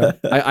book. Yeah.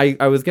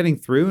 I was getting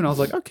through and I was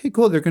like, okay,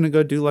 cool. They're going to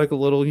go do like a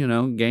little,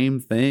 game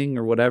thing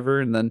or whatever.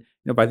 And then,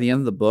 by the end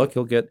of the book,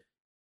 he'll get,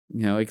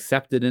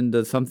 accepted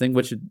into something,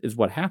 which is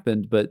what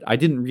happened. But I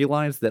didn't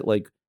realize that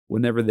like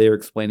whenever they were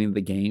explaining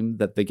the game,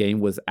 that the game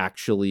was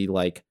actually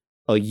like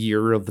a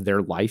year of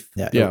their life.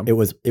 Yeah. It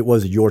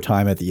was your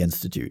time at the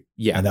Institute.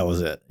 Yeah. And that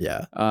was it.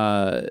 Yeah.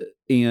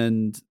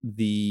 And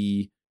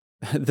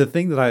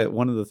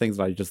one of the things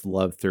that I just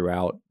love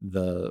throughout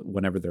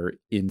whenever they're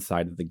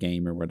inside of the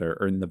game or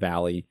or in the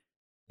valley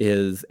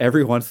is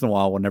every once in a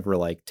while, whenever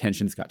like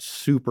tensions got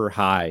super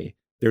high,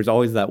 there's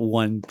always that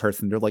one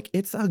person. They're like,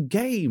 "It's a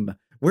game.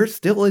 We're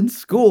still in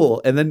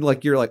school," and then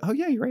like you're like, "Oh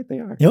yeah, you're right. They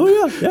are." Oh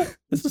yeah.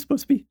 This is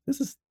supposed to be. This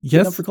is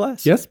getting up for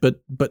class. Yes,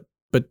 but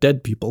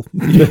dead people.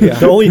 Yeah.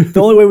 The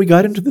only way we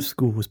got into the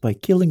school was by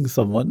killing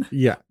someone.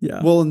 Yeah.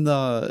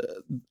 Well,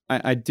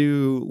 I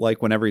do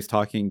like whenever he's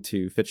talking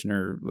to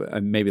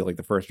Fitchner, maybe like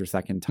the first or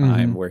second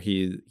time, where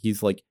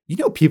he's like,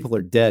 people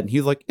are dead, and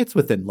he's like, it's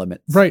within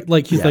limits, right?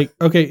 Like he's like,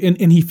 okay,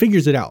 and he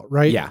figures it out,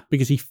 right? Yeah,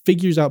 because he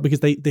figures out because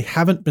they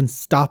haven't been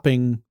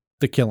stopping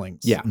the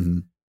killings. Yeah,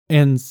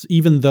 and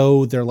even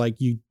though they're like,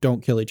 you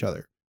don't kill each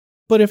other.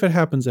 But if it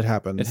happens, it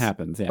happens. It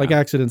happens, yeah. Like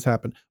accidents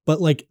happen. But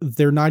like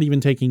they're not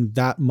even taking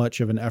that much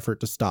of an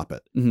effort to stop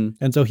it.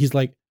 And so he's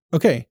like,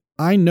 okay,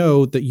 I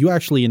know that you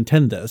actually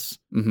intend this.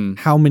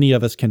 How many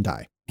of us can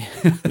die?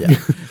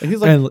 And he's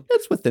like,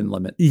 it's within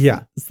limit.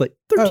 Yeah. It's like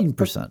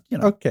 13%.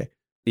 Okay.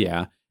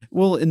 Yeah.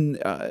 Well, and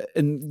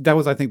that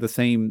was, I think, the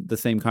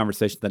same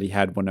conversation that he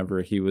had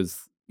whenever he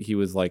was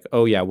like,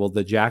 oh yeah, well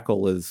the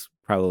Jackal is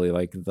probably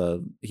like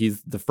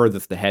he's the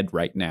furthest ahead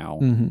right now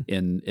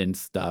in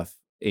stuff.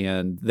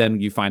 And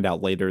then you find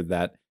out later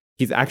that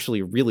he's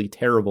actually really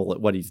terrible at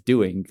what he's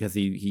doing because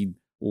he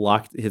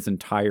locked his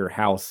entire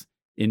house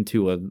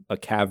into a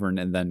cavern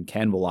and then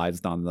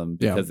cannibalized on them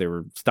because they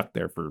were stuck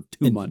there for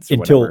 2 months or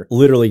until whatever.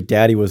 Literally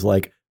Daddy was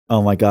like,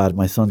 oh my God,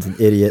 my son's an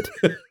idiot.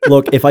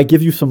 Look, if I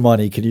give you some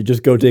money, could you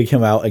just go dig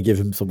him out and give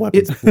him some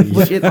weapons,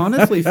 please? It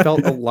honestly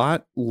felt a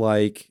lot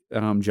like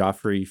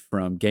Joffrey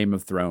from Game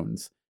of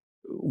Thrones,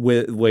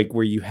 with like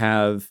where you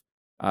have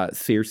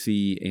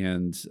Cersei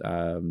and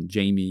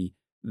Jaime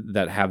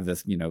that have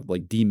this,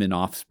 like demon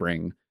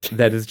offspring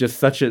that is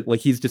just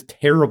he's just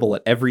terrible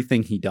at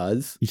everything he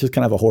does. He's just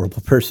kind of a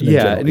horrible person.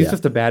 Yeah, and he's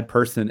just a bad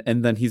person.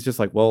 And then he's just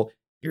like, well,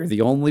 you're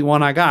the only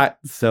one I got,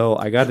 so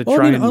I got to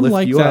try and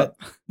lift you up.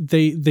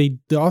 The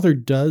author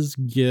does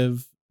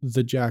give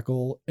the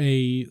Jackal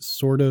a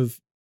sort of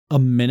a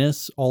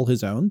menace all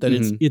his own. That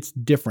it's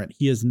different.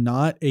 He's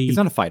not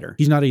a fighter.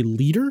 He's not a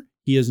leader.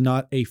 He is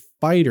not a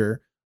fighter.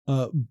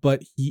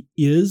 But he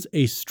is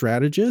a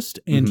strategist,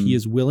 and he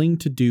is willing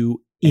to do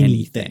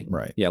anything.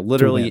 Right. Yeah,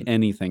 literally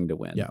anything to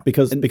win. Yeah.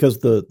 Because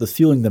the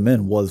sealing them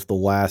in was the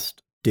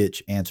last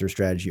ditch answer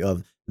strategy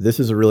of this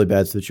is a really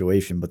bad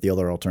situation, but the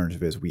other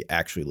alternative is we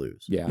actually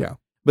lose. Yeah.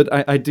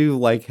 But I do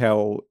like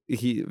how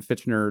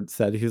Fitchner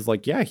said, he's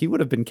like, yeah, he would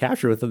have been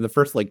captured within the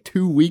first like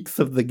 2 weeks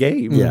of the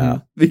game.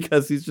 Yeah.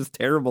 Because he's just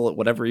terrible at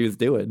whatever he was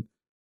doing.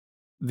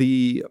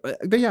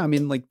 But yeah, I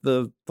mean, like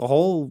the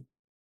whole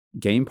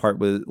game part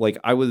was like,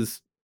 I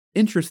was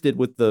interested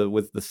with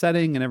the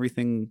setting and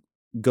everything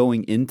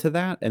going into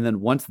that, and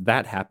then once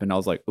that happened, I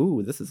was like,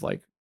 ooh, this is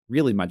like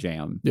really my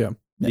jam. Yeah.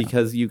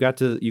 Because you got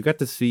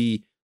to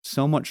see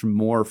so much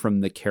more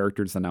from the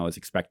characters than I was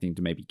expecting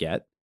to maybe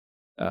get,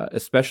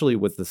 especially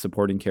with the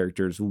supporting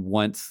characters.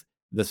 Once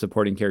the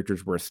supporting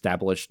characters were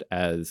established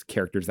as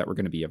characters that were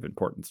going to be of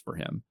importance for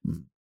him.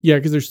 Yeah,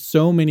 because there's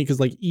so many,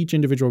 because like each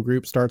individual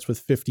group starts with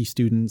 50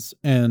 students,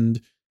 and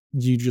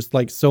you just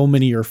like so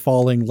many are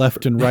falling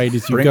left and right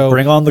as you go.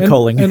 Bring on the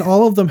culling. And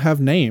all of them have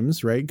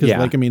names, right? Because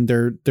like, I mean,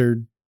 they're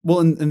well,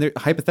 and they're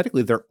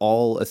hypothetically they're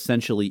all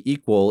essentially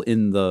equal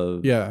in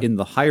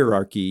the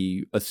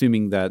hierarchy,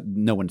 assuming that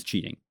no one's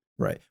cheating.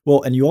 Right.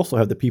 Well, and you also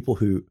have the people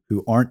who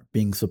aren't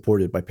being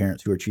supported by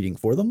parents who are cheating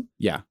for them.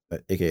 Yeah.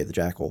 AKA the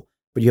Jackal.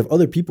 But you have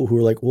other people who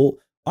are like, well,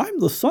 I'm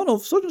the son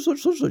of such and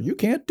such, such. You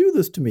can't do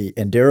this to me.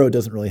 And Darrow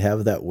doesn't really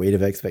have that weight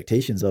of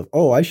expectations of,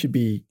 oh, I should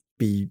be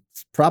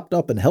propped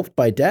up and helped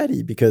by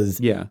Daddy, because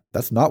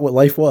that's not what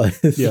life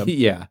was.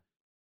 Yeah.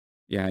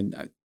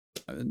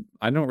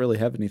 I don't really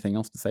have anything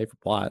else to say for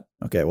plot.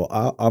 Okay,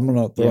 well, I'm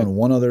going to throw in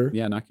one other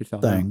knock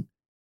yourself thing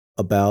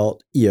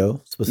about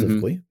EO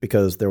specifically,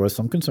 because there was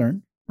some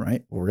concern,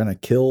 right? We're going to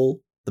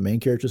kill the main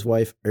character's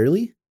wife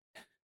early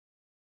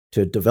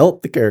to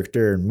develop the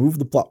character and move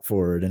the plot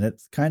forward, and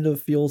it kind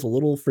of feels a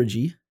little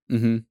fridgy,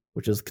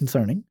 which is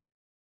concerning.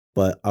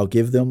 But I'll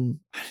give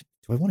them...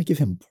 Do I want to give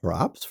him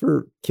props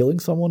for killing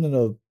someone in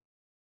a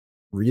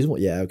reasonable...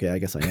 Yeah, okay, I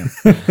guess I am.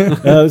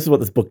 This is what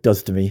this book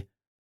does to me.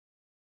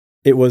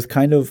 It was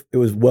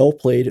well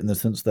played in the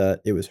sense that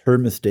it was her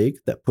mistake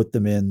that put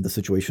them in the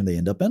situation they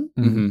end up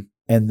in.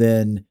 And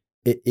then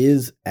it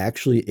is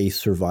actually a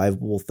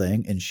survivable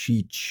thing, and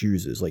she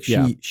chooses. Like,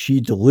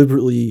 she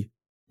deliberately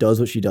does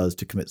what she does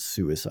to commit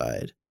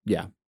suicide.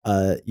 Yeah.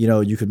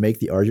 You could make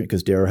the argument,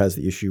 because Darrow has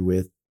the issue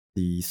with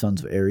the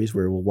Sons of Ares,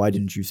 where, well, why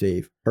didn't you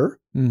save her?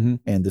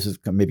 And this is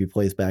maybe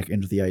plays back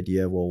into the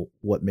idea, well,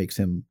 what makes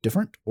him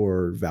different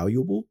or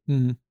valuable?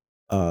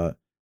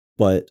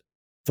 But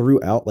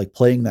throughout, like,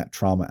 playing that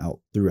trauma out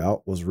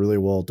throughout was really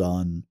well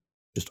done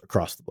just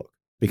across the book,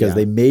 because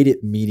they made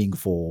it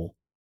meaningful.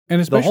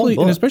 And especially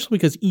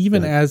because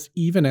even as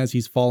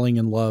he's falling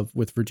in love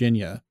with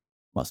Virginia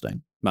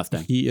Mustang,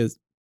 he is...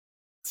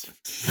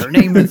 Her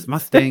name is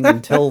Mustang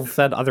until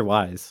said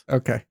otherwise.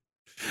 Okay.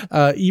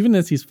 Even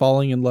as he's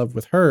falling in love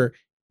with her,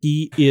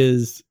 he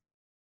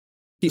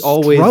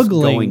always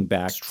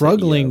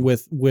struggling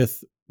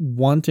with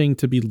wanting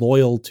to be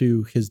loyal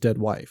to his dead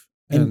wife.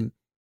 And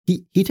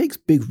he takes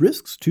big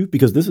risks too,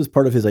 because this is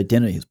part of his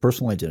identity, his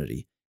personal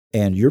identity.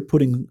 And you're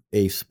putting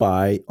a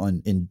spy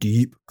in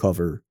deep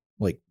cover,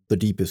 like the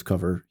deepest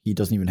cover. He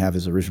doesn't even have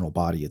his original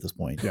body at this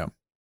point. Yeah.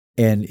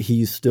 And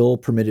he's still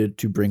permitted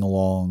to bring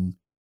along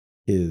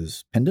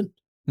his pendant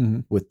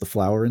with the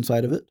flower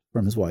inside of it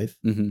from his wife,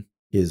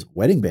 his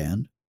wedding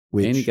band,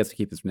 and he gets to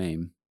keep his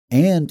name.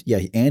 And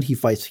he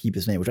fights to keep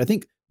his name, which I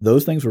think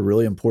those things were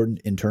really important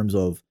in terms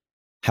of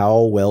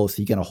how well is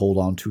he going to hold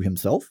on to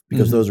himself,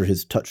 because those are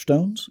his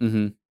touchstones.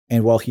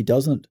 And while he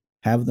doesn't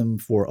have them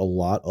for a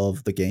lot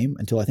of the game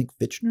until I think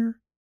Fitchner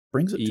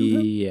brings it to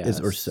him,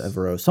 or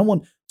Severo,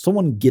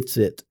 someone gets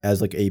it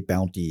as like a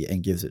bounty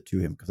and gives it to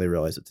him because they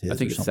realize it's his. I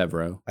think it's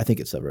Severo. I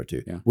think it's Severo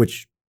too,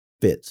 which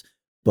fits.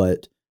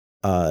 But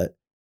I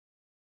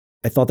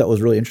thought that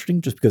was really interesting,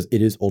 just because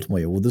it is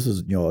ultimately, well, this is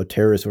a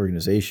terrorist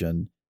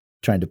organization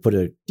trying to put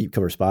a deep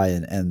cover spy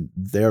in, and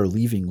they're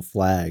leaving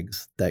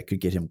flags that could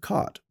get him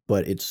caught.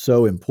 But it's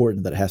so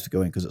important that it has to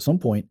go in, because at some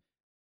point,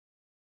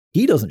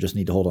 he doesn't just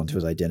need to hold on to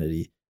his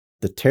identity.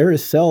 The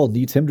terrorist cell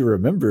needs him to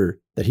remember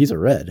that he's a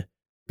Red,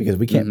 because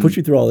we can't put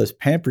you through all this,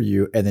 pamper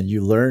you, and then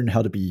you learn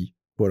how to be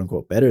quote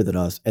unquote better than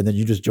us, and then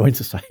you just join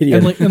society.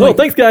 And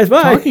thanks guys,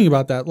 bye. Talking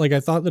about that, like,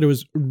 I thought that it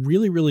was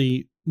really,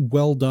 really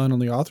well done on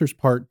the author's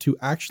part to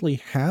actually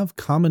have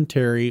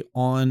commentary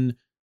on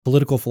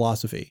political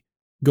philosophy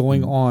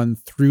going on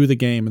through the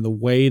game, and the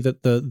way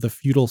that the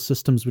feudal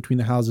systems between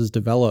the houses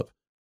develop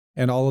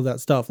and all of that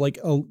stuff. Like,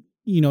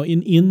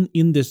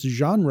 in this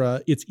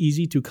genre, it's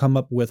easy to come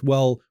up with,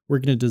 well, we're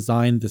going to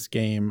design this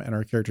game and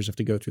our characters have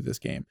to go through this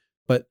game.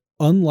 But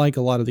unlike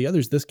a lot of the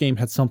others, this game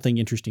had something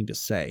interesting to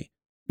say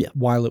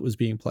while it was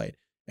being played.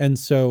 And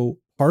so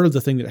part of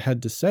the thing that it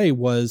had to say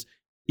was,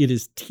 it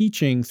is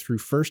teaching through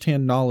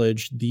firsthand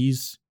knowledge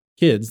these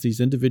kids, these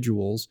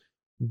individuals,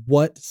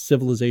 what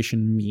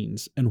civilization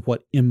means and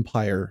what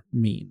empire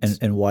means.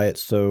 And why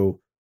it's so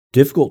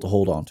difficult to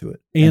hold on to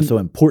it, and so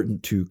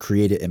important to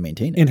create it and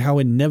maintain it. And how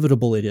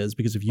inevitable it is,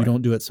 because if you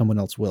don't do it, someone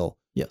else will.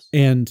 Yes.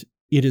 And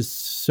it is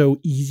so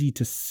easy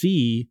to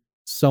see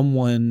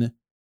someone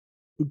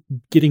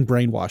getting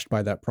brainwashed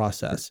by that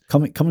process.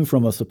 Coming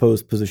from a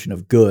supposed position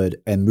of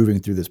good and moving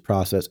through this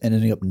process and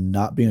ending up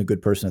not being a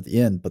good person at the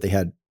end, but they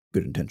had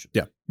good intention.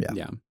 Yeah.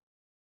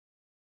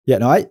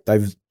 No, I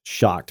was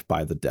shocked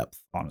by the depth,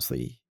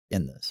 honestly,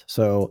 in this.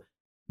 So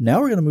now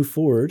we're going to move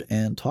forward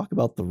and talk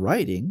about the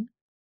writing.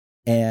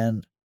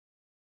 And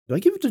do I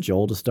give it to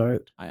Joel to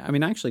start? I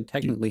mean, I actually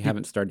technically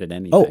haven't started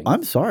anything. Oh,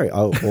 I'm sorry.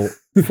 Well,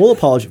 full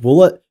apology.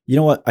 You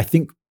know what? I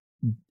think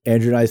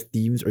Andrew and I's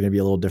themes are going to be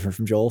a little different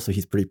from Joel, so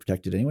he's pretty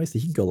protected anyway, so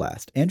he can go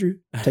last. Andrew,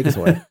 take us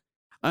away.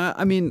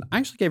 I mean, I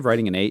actually gave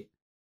writing an 8.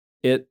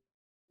 It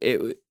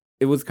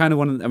was kind of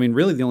one of,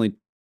 really the only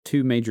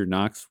two major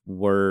knocks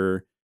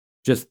were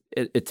just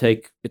it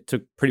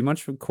took pretty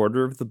much a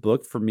quarter of the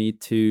book for me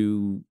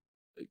to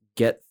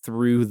get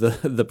through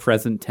the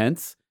present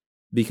tense,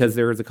 because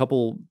there was a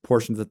couple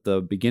portions at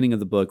the beginning of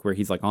the book where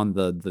he's like on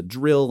the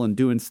drill and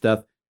doing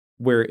stuff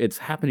where it's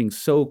happening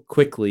so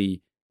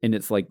quickly, and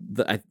it's like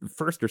the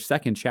first or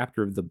second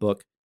chapter of the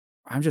book,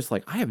 I'm just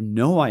like, I have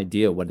no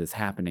idea what is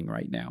happening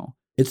right now.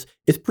 It's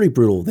pretty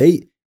brutal.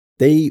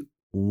 He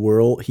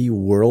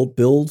world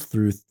builds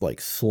through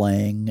like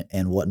slang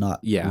and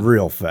whatnot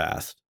real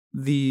fast.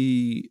 One of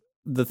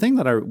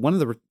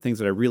the things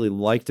that I really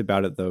liked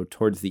about it, though,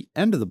 towards the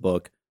end of the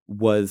book,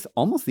 was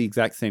almost the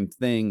exact same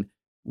thing,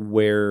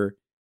 where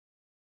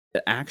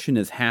the action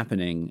is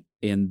happening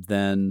and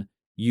then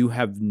you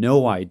have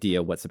no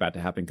idea what's about to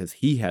happen, because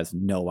he has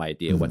no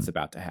idea what's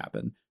about to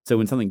happen. So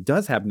when something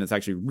does happen, it's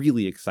actually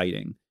really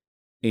exciting.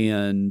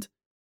 And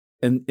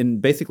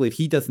basically, if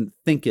he doesn't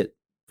think it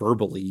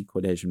verbally,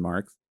 quotation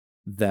marks,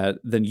 that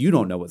then you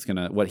don't know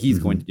what he's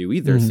going to do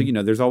either. So,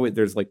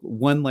 there's like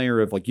one layer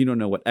of like, you don't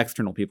know what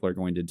external people are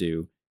going to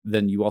do.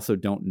 Then you also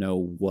don't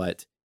know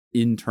what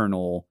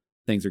internal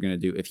things are going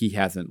to do if he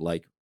hasn't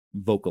like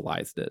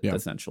vocalized it,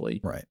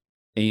 essentially. Right.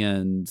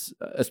 And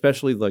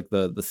especially like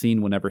the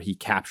scene whenever he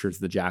captures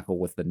the jackal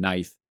with the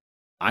knife,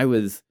 I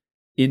was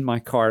in my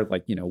car,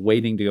 like,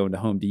 waiting to go into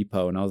Home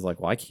Depot. And I was like,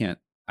 well,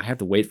 I have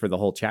to wait for the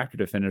whole chapter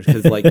to finish.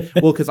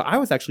 Because I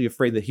was actually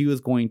afraid that he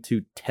was going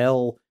to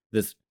tell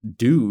this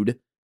dude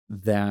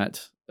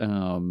that, he's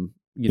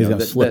going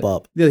to slip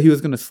up. Yeah, he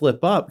was going to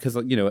slip up because,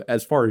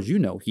 as far as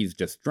he's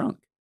just drunk.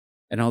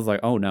 And I was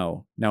like, oh,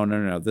 no.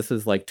 This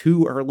is like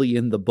too early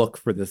in the book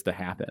for this to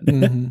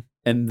happen.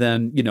 And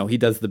then, he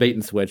does the bait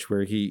and switch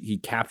where he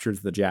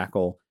captures the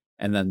jackal.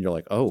 And then you're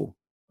like, oh,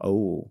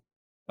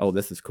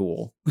 this is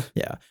cool.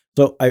 Yeah.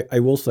 So I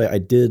will say I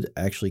did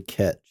actually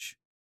catch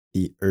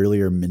the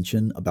earlier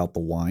mention about the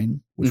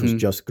wine, which was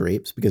just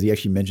grapes, because he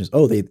actually mentions,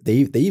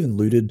 they even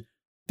looted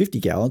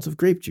 50 gallons of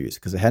grape juice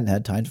because it hadn't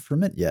had time to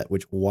ferment yet,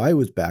 which why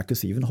was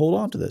Bacchus even hold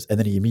on to this? And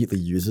then he immediately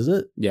uses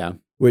it. Yeah.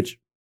 Which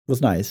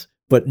was nice.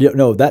 But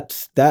no,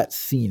 that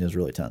scene is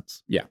really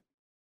tense. Yeah.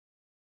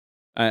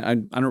 I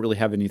don't really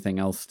have anything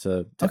else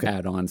to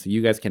add on. So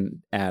you guys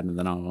can add and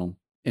then I'll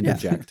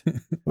interject. Yeah.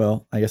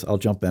 Well, I guess I'll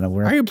jump in.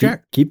 I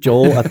object. Keep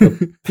Joel at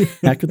the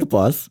back of the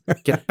bus.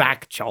 Get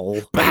back,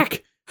 Joel.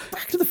 Back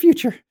to the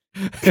future.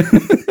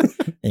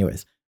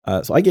 Anyways,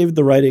 so I gave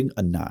the writing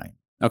a 9.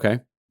 Okay.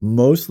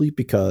 Mostly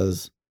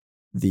because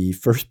the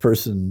first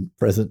person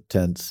present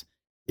tense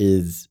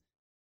is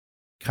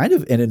kind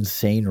of an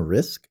insane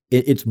risk.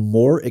 It's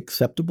more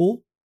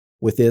acceptable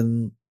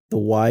within the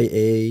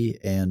YA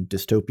and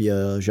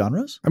dystopia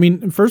genres. I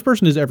mean, first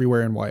person is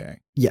everywhere in YA.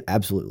 Yeah,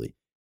 absolutely.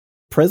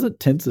 Present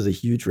tense is a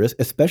huge risk,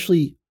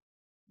 especially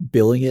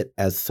billing it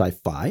as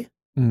sci-fi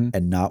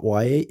and not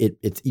YA.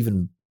 It's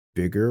even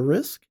bigger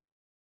risk.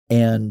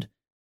 And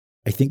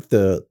I think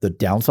the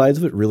downsides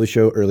of it really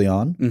show early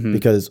on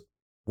because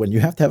when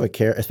you have to have a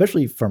character,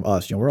 especially from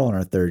us, we're all in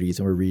our 30s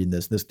and we're reading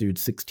this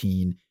dude's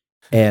 16.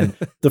 And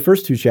the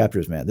first 2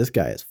 chapters, man, this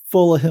guy is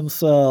full of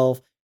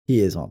himself. He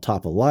is on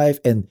top of life.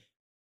 And,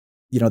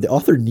 the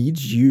author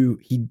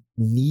he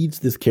needs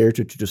this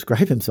character to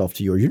describe himself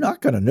to you, or you're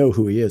not going to know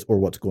who he is or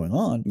what's going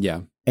on.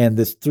 Yeah. And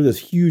through this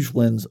huge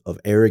lens of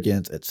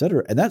arrogance, et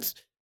cetera. And that's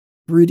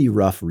pretty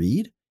rough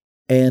read.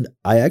 And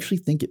I actually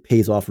think it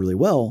pays off really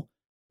well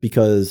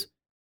because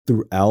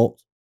throughout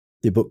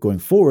the book going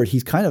forward,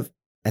 he's kind of,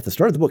 at the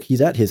start of the book,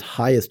 he's at his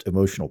highest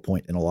emotional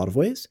point in a lot of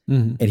ways.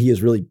 And he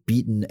is really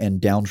beaten and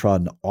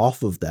downtrodden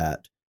off of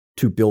that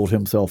to build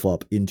himself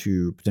up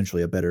into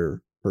potentially a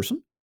better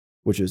person,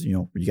 which is,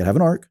 you got to have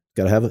an arc,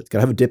 got to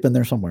have a dip in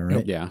there somewhere,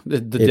 right? Yeah. The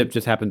dip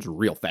just happens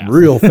real fast.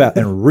 Real fast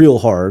and real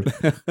hard.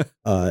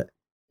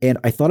 And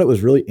I thought it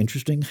was really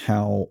interesting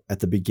how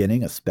at the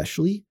beginning,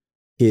 especially,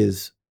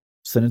 his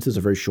sentences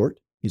are very short.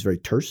 He's very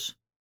terse.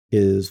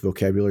 His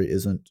vocabulary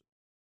isn't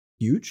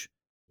huge.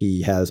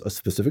 He has a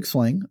specific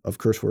slang of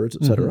curse words,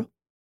 etc.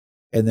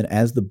 And then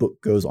as the book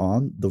goes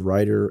on, the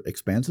writer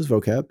expands his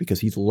vocab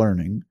because he's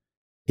learning.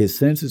 His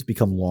sentences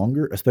become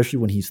longer, especially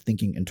when he's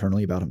thinking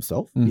internally about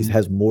himself. He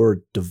has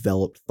more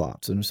developed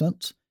thoughts in a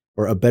sense,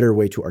 or a better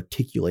way to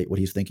articulate what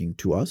he's thinking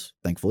to us,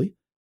 thankfully.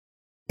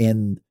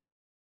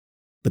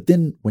 But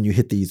then when you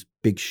hit these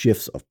big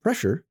shifts of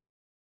pressure,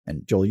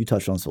 and Joel, you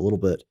touched on this a little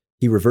bit,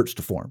 he reverts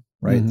to form,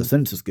 right? The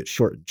sentences get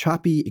short and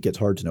choppy. It gets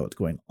hard to know what's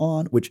going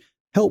on, which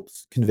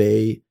helps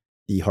convey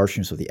the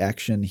harshness of the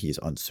action. He's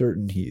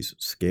uncertain, he's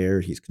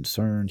scared, he's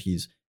concerned,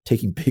 he's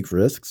taking big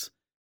risks.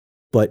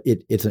 But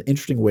it's an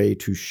interesting way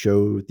to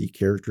show the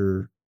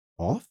character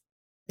off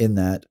in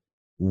that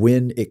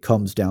when it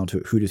comes down to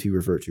it, who does he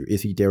revert to?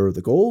 Is he Darrow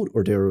the Gold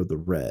or Darrow the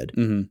Red?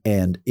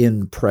 And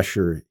in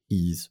pressure,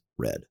 he's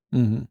red.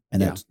 And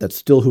that's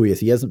still who he is.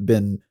 He hasn't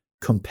been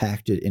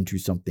compacted into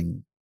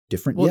something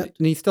different yet.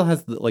 And he still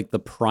has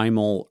the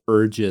primal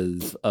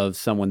urges of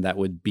someone that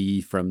would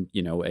be from,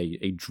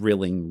 a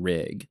drilling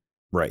rig.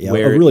 Right. Yeah.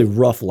 A really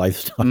rough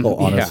lifestyle,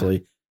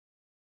 honestly.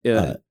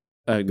 No,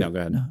 go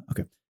ahead. No,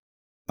 okay.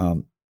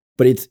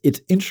 But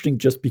it's interesting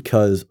just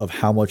because of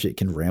how much it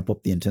can ramp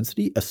up the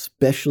intensity,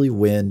 especially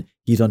when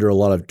he's under a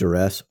lot of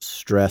duress,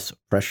 stress,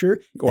 pressure.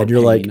 Or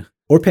pain.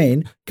 Or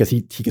pain, because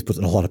he gets put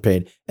in a lot of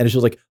pain. And it's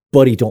just like,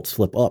 buddy, don't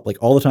slip up. Like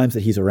all the times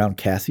that he's around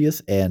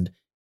Cassius and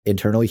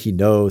internally he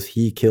knows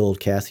he killed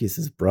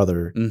Cassius's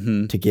brother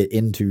to get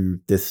into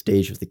this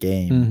stage of the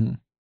game.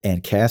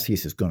 And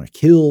Cassius is going to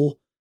kill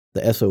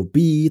the SOB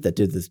that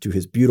did this to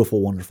his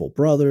beautiful, wonderful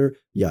brother,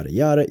 yada,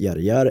 yada,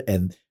 yada, yada.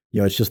 And,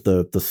 it's just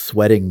the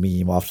sweating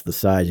meme off to the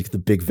side. You get the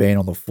big vein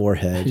on the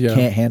forehead. You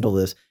can't handle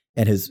this.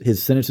 And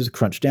his sentences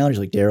crunch down. He's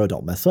like, Darrow,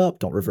 don't mess up.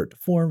 Don't revert to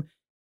form.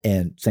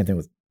 And same thing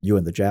with you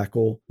and the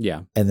Jackal.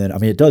 Yeah. And then,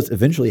 it does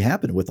eventually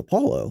happen with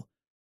Apollo.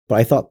 But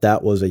I thought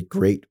that was a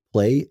great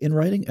play in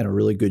writing and a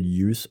really good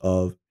use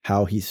of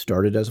how he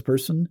started as a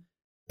person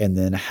and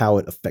then how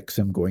it affects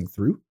him going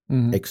through,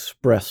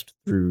 expressed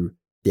through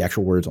the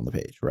actual words on the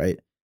page, right?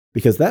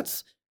 Because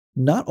that's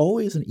not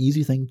always an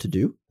easy thing to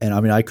do. And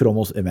I mean, I could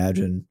almost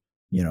imagine,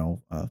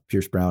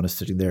 Pierce Brown is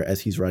sitting there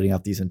as he's writing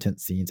out these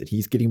intense scenes, and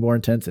he's getting more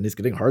intense, and it's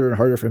getting harder and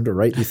harder for him to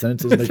write these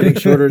sentences, and they're getting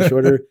shorter and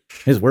shorter.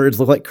 His words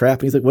look like crap,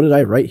 and he's like, what did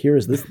I write here?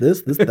 Is this,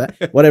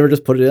 that? Whatever,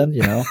 just put it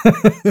in,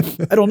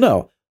 I don't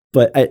know.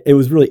 But it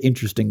was really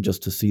interesting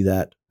just to see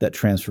that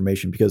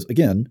transformation, because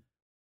again,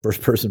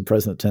 first person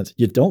present tense,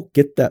 you don't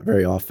get that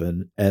very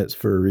often, and it's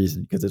for a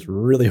reason, because it's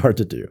really hard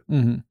to do.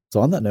 So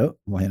on that note,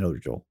 I'm gonna hand it over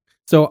to Joel.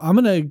 So I'm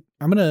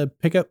gonna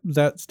pick up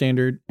that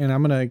standard, and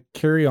I'm gonna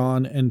carry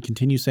on and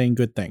continue saying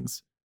good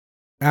things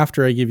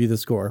after I give you the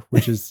score,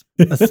 which is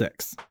a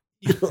 6.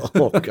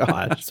 Oh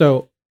gosh.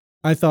 So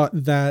I thought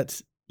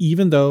that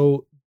even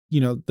though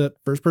that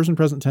first person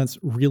present tense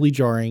really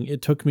jarring,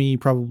 it took me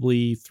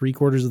probably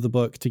 3/4 of the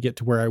book to get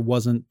to where I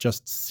wasn't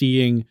just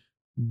seeing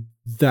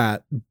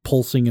that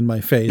pulsing in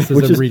my face as I'm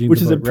reading the book,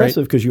 which is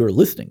impressive, because you were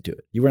listening to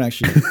it. You weren't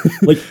actually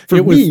like,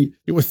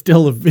 it was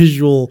still a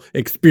visual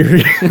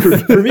experience.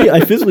 for me,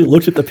 I physically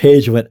looked at the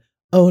page and went,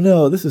 oh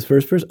no, this is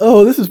first person.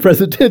 Oh, this is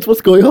present tense.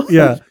 What's going on?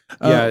 Yeah.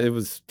 It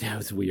was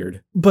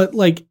weird. But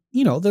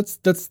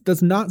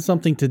that's not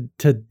something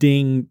to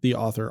ding the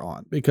author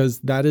on, because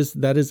that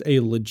is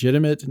a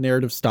legitimate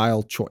narrative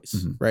style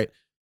choice. Right.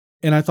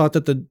 And I thought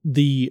that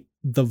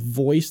the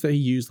voice that he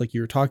used, like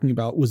you were talking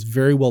about, was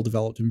very well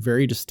developed and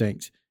very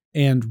distinct,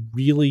 and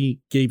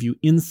really gave you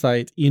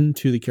insight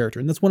into the character.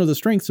 And that's one of the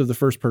strengths of the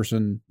first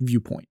person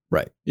viewpoint,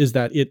 right? Is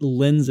that it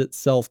lends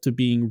itself to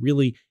being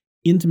really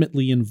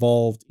intimately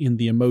involved in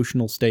the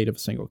emotional state of a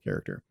single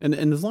character. And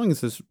as long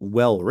as it's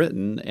well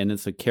written and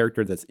it's a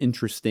character that's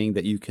interesting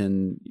that you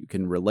can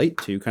relate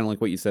to, kind of like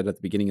what you said at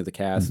the beginning of the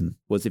cast,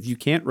 was if you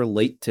can't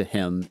relate to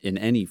him in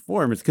any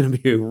form, it's going to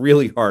be a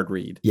really hard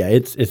read. Yeah,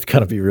 it's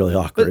going to be really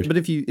awkward. But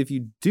if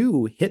you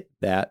do hit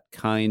that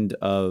kind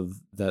of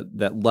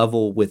that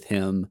level with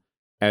him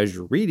as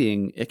you're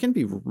reading, it can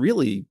be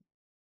really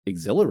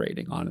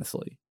exhilarating,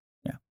 honestly.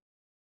 Yeah.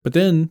 But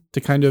then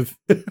to kind of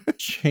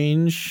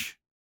change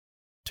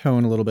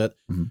tone a little bit,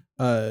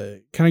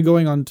 kind of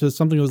going on to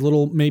something that was a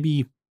little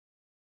maybe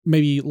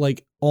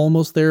like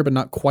almost there but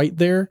not quite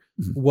there,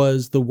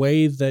 was the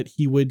way that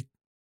he would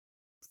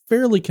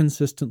fairly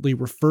consistently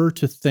refer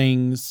to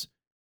things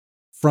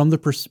from the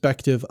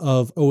perspective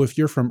of, oh, if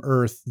you're from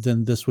Earth,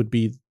 then this would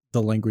be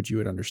the language you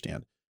would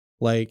understand.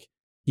 Like,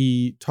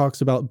 he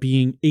talks about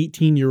being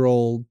 18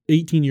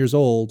 years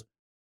old,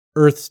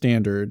 Earth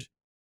standard,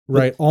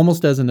 right?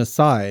 Almost as an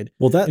aside.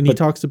 Well, he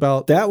talks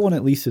about that one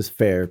at least is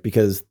fair,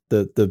 because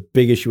the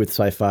big issue with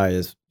sci-fi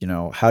is,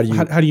 how do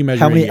you measure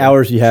how many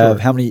hours you have,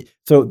 how many,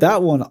 so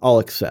that one I'll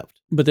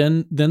accept. But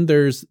then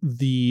there's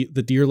the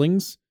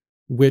deerlings,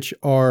 which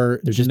are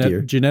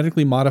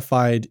genetically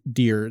modified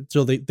deer.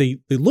 So they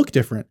look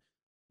different,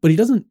 but he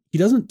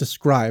doesn't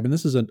describe, and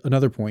this is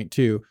another point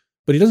too,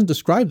 but he doesn't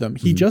describe them.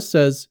 He just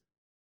says,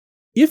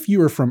 if you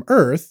were from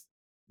Earth,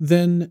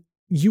 then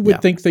you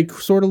would think they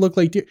sort of look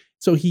like deer.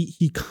 So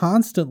he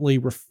constantly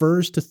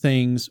refers to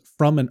things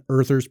from an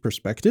Earther's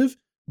perspective,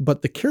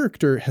 but the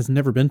character has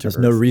never been to Earth.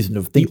 There's no reason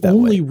to think that way. The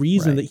only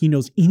reason that he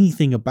knows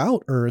anything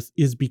about Earth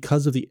is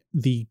because of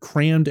the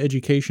crammed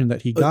education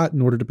that he got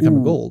in order to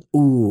become a gold.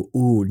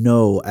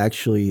 No,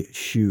 actually,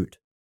 shoot.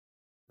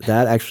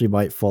 That actually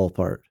might fall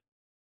apart.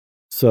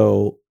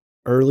 So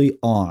early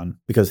on,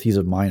 because he's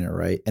a minor,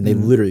 right? And they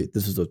literally,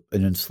 this is an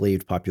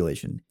enslaved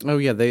population. Oh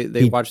yeah,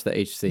 they watch the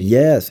HC.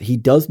 Yes, he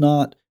does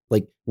not,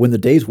 like, when the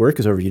day's work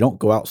is over, you don't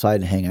go outside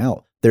and hang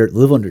out. They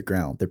live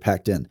underground. They're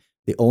packed in.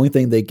 The only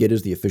thing they get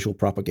is the official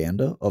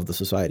propaganda of the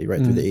society,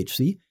 right, through the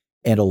HC.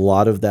 And a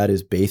lot of that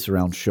is based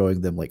around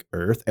showing them, like,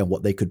 Earth and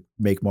what they could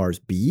make Mars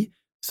be.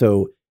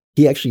 So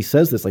he actually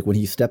says this, like, when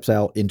he steps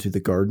out into the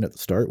garden at the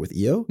start with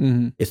Io,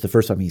 it's the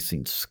first time he's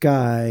seen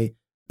sky,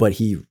 but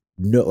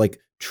like,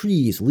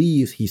 trees,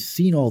 leaves, he's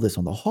seen all this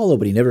on the hollow,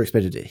 but he never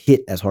expected it to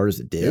hit as hard as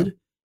it did.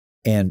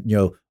 Yeah.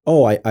 And,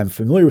 I'm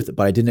familiar with it,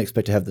 but I didn't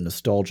expect to have the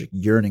nostalgic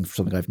yearning for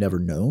something I've never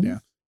known. Yeah.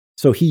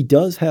 So he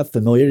does have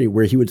familiarity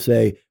where he would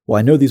say, well,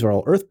 I know these are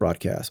all Earth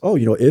broadcasts. Oh,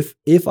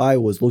 if I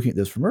was looking at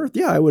this from Earth,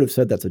 I would have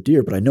said that's a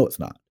deer, but I know it's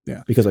not.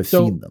 Yeah. Because I've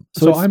seen them.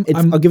 So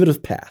I'll give it a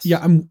pass.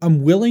 Yeah,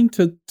 I'm willing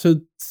to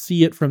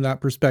see it from that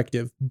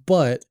perspective,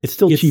 but it's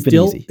still cheap and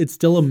easy. It's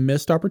still a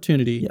missed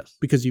opportunity,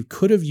 because you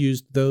could have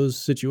used those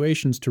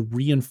situations to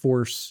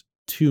reinforce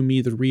to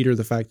me, the reader,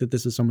 the fact that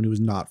this is someone who is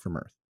not from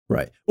Earth.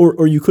 Right.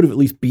 Or you could have at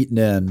least beaten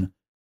in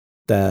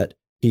that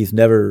he's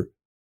never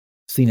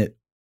seen it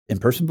in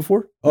person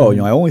before. Oh,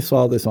 I only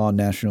saw this on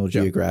National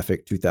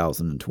Geographic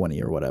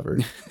 2020 or whatever.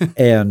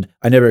 And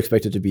I never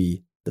expected to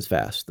be this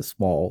fast, this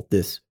small,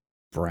 this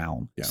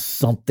brown. Yeah.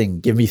 Something.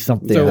 Give me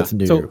something that's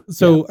new.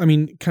 So I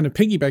mean, kind of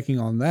piggybacking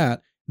on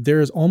that, there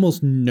is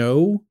almost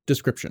no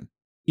description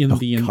in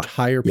the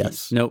entire piece.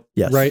 Yes. Nope.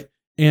 Yes. Right.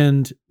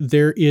 And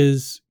there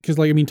is, because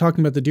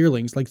talking about the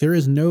deerlings, like, there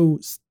is no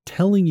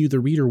telling you, the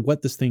reader,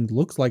 what this thing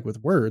looks like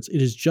with words.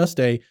 It is just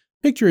a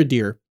picture of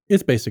deer.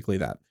 It's basically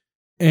that.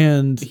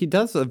 And he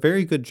does a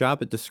very good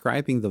job at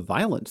describing the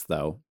violence,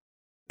 though.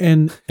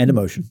 And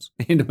emotions.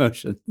 And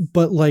emotions.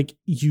 But like,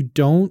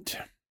 the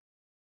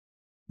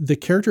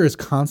character is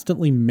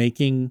constantly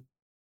making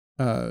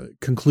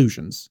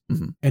conclusions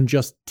and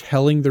just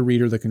telling the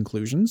reader the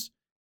conclusions.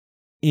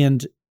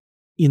 And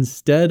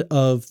instead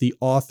of the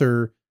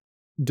author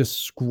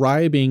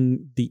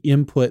describing the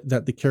input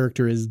that the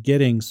character is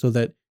getting so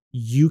that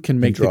you can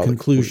make the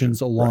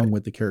conclusions along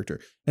with the character.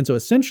 And so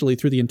essentially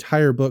through the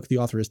entire book, the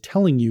author is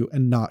telling you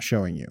and not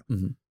showing you,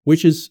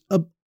 which is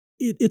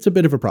it's a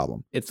bit of a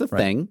problem. It's a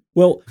thing.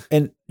 Well,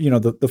 and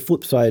the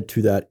flip side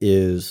to that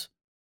is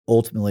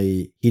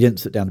ultimately he didn't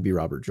sit down to be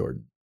Robert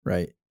Jordan,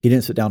 right? He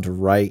didn't sit down to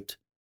write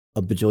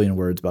a bajillion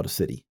words about a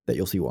city that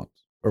you'll see once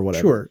or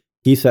whatever. Sure.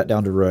 He sat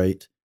down to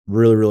write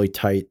really, really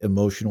tight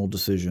emotional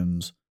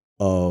decisions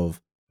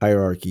of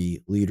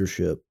hierarchy,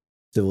 leadership,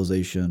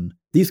 civilization,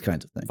 these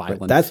kinds of things.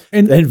 Violence. Right? That's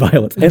and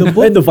violence.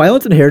 And the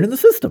violence inherent in the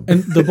system.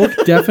 And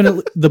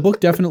the book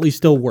definitely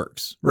still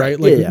works, right?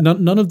 Like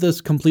none of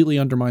this completely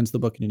undermines the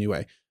book in any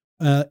way.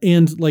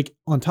 And like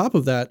on top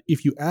of that,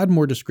 if you add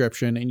more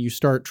description and you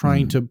start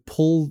trying to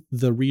pull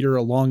the reader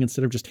along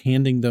instead of just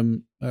handing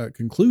them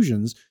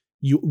conclusions,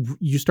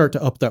 you start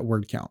to up that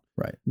word count.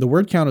 Right. The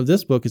word count of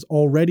this book is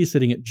already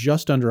sitting at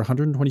just under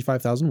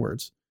 125,000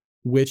 words,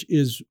 which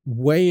is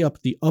way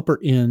up the upper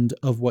end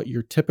of what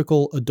your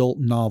typical adult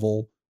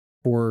novel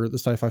for the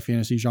sci-fi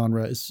fantasy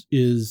genre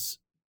is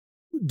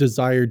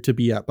desired to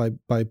be at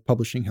by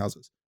publishing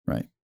houses.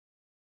 Right.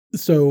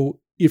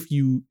 So if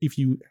you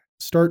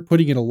start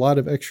putting in a lot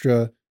of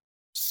extra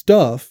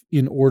stuff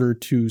in order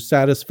to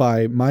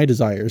satisfy my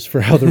desires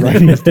for how the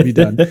writing is to be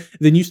done,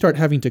 then you start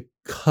having to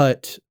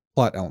cut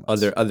plot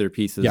elements, other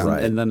pieces,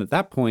 and then at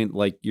that point,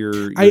 like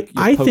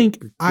I think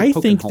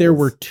there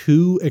were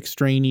 2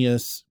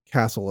 extraneous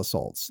castle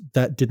assaults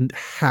that didn't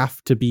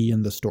have to be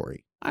in the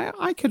story.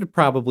 I could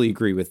probably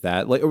agree with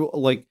that,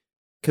 like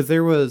because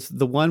there was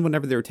the one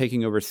whenever they were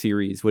taking over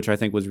Ceres, which I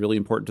think was really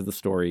important to the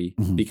story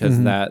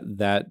because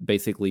that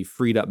basically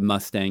freed up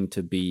Mustang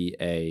to be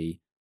a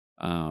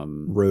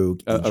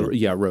rogue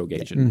agent. Rogue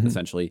agent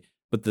essentially.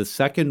 But the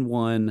second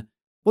one,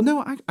 well,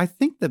 no, I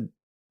think that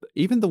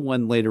even the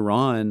one later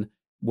on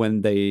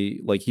when they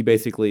he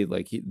basically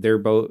they're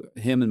both,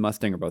 him and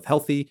Mustang are both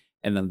healthy,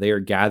 and then they are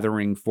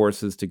gathering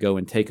forces to go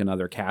and take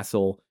another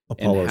castle.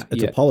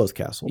 Apollo's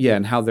castle. Yeah,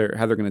 and how they're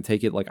going to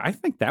take it. Like, I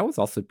think that was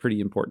also pretty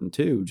important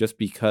too, just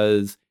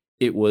because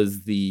it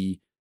was the,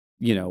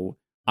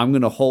 I'm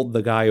going to hold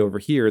the guy over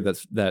here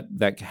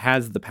that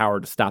has the power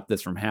to stop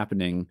this from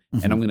happening,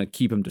 and I'm going to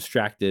keep him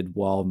distracted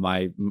while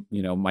my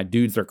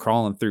dudes are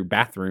crawling through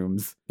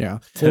bathrooms. Yeah.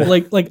 Well,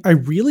 I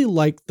really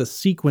like the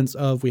sequence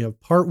of, we have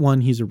part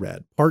 1, he's a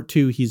red. Part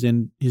 2, he's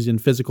in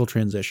physical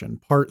transition.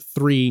 Part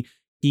 3,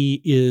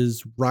 he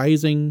is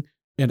rising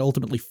and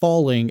ultimately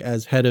falling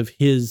as head of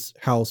his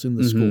house in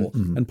the school.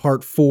 And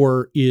part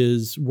 4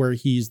 is where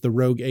he's the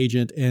rogue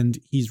agent and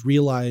he's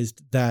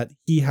realized that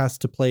he has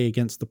to play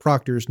against the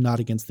proctors,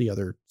 not against the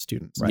other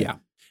students. Right. Yeah.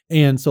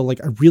 And so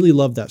I really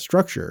love that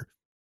structure.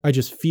 I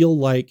just feel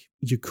like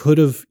you could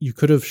have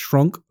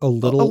shrunk a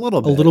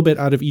little bit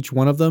out of each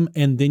one of them,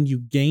 and then you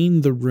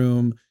gain the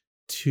room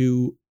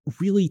to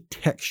really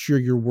texture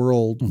your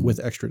world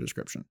with extra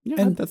description.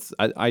 Yeah, and that's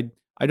I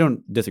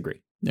don't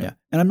disagree. Yeah.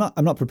 And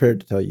I'm not prepared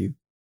to tell you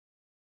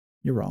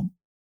you're wrong.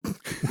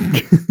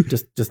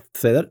 just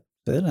say that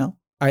now.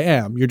 I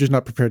am. You're just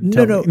not prepared to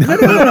tell me.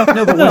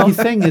 No, but what he's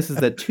saying is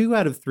that 2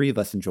 out of 3 of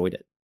us enjoyed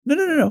it.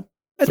 No.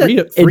 3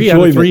 out of 3 of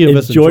us enjoyed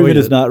it. Enjoyment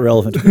is not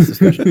relevant to this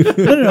discussion.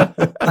 No.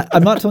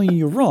 I'm not telling you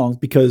you're wrong,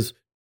 because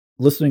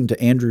listening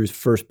to Andrew's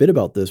first bit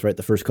about this, right,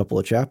 the first couple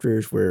of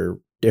chapters where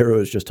Darrow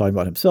is just talking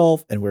about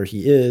himself and where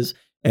he is,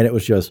 and it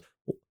was just,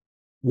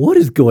 what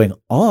is going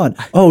on?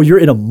 Oh, you're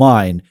in a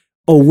mine.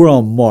 Oh, we're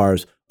on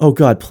Mars. Oh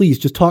God, please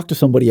just talk to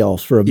somebody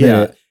else for a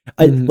minute.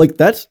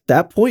 That's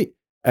that point,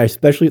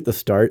 especially at the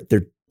start,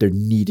 there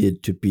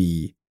needed to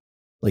be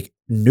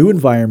new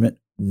environment,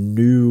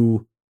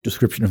 new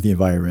description of the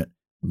environment,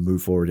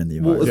 move forward in the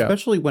environment. Well,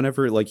 especially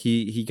whenever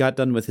he got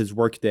done with his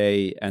work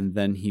day, and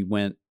then he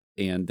went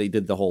and they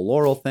did the whole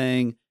Laurel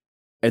thing,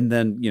 and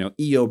then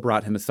EO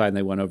brought him aside and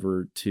they went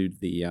over to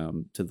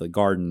the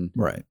garden,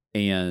 right?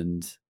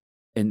 And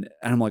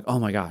I'm like, oh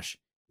my gosh,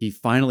 he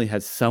finally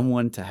has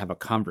someone to have a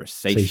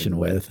conversation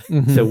with.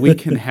 So we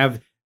can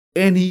have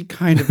any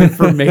kind of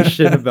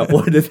information about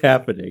what is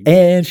happening.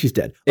 And she's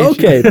dead.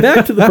 Okay,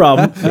 back to the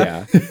problem.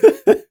 Yeah.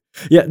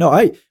 Yeah, no,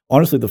 I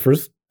honestly, the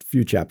first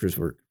few chapters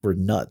were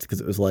nuts,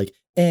 because it was like,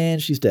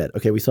 and she's dead.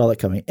 Okay, we saw that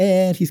coming.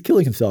 And he's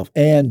killing himself.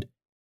 And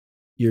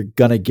you're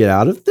going to get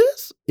out of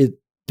this?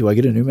 Do I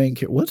get a new main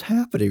character? What's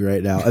happening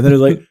right now? And then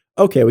it's like,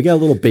 okay, we got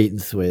a little bait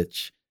and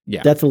switch.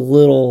 Yeah. That's a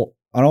little...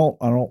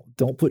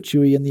 don't put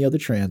Chewie in the other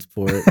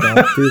transport.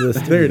 Don't do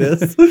this. There it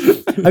is.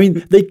 I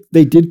mean,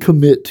 they did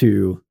commit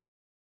to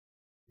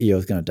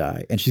EO's going to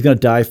die, and she's going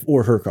to die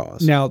for her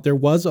cause. Now, there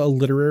was a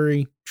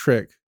literary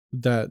trick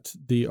that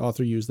the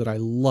author used that I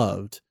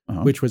loved.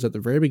 which was at the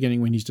very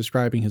beginning when he's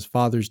describing his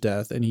father's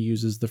death, and he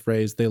uses the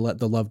phrase, "They let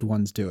the loved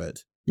ones do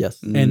it."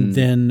 Yes. And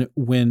then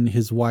when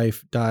his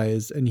wife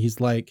dies, and he's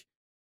like,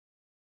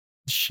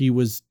 she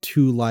was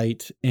too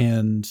light,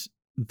 and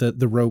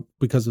the rope,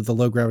 because of the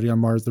low gravity on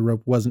Mars, the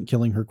rope wasn't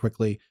killing her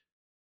quickly.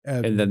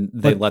 And then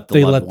they let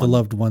the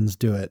loved ones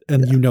do it,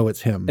 and you know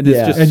it's him. And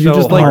it's just and so you're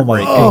just like, oh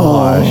my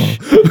gosh.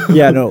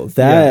 Yeah, no,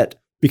 that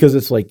because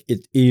it's like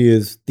it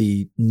is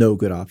the no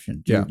good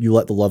option. You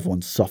let the loved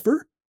ones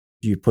suffer?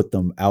 Do you put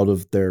them out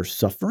of their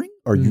suffering?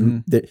 Or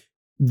you that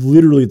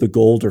literally the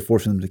goals are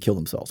forcing them to kill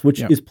themselves,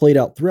 which is played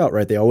out throughout,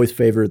 right? They always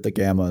favor the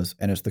gammas,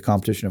 and it's the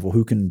competition of, well,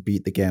 who can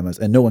beat the gammas?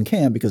 And no one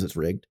can because it's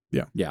rigged.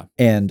 Yeah.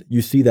 And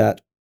you see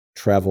that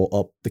travel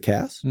up the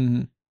cast.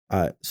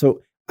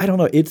 So I don't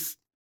know.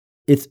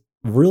 It's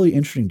really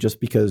interesting just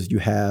because you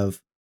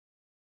have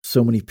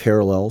so many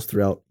parallels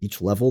throughout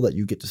each level that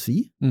you get to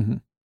see.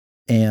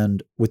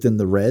 And within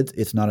the reds,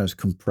 it's not as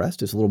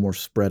compressed. It's a little more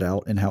spread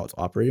out in how it's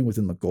operating.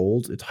 Within the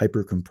golds, it's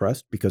hyper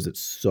compressed because it's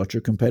such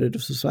a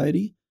competitive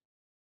society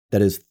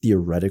that is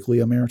theoretically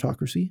a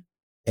meritocracy,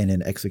 and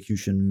in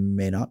execution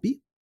may not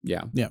be.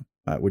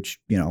 Which,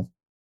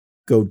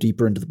 go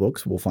deeper into the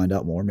books. We'll find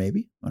out more,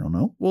 maybe. I don't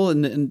know. Well,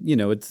 and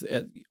it's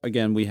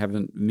again,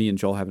 me and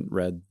Joel haven't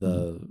read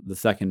the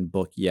second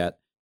book yet,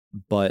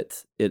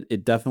 but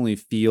it definitely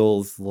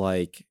feels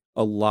like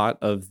a lot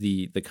of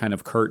the kind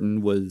of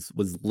curtain was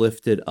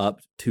lifted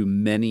up to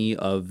many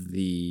of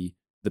the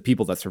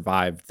people that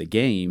survived the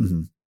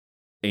game,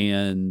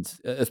 and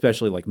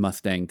especially like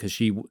Mustang, because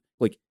she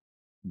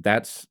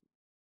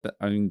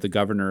the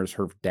governor is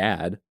her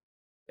dad.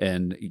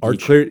 And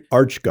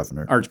arch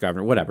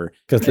governor, whatever,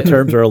 because the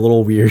terms are a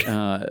little weird.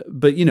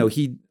 But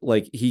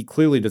he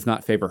clearly does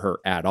not favor her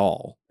at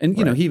all, and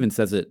he even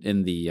says it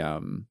in the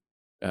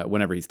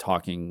whenever he's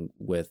talking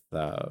with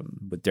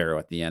Darrow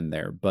at the end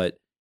there. But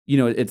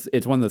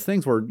it's one of those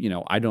things where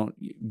I don't,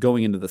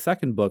 going into the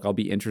second book, I'll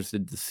be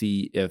interested to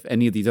see if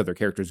any of these other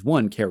characters,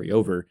 one, carry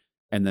over,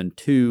 and then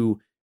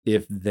two,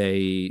 if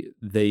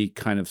they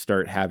kind of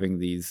start having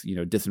these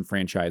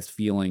disenfranchised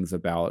feelings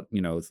about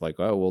it's like,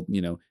 oh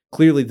well,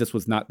 clearly this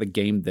was not the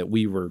game that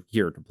we were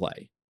here to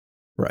play.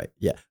 Right.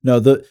 Yeah. No,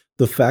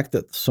 the fact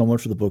that so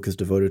much of the book is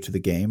devoted to the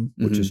game,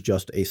 which is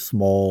just a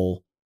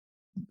small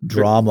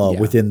drama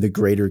within the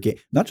greater game,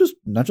 not just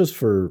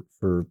for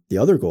the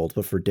other golds,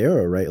 but for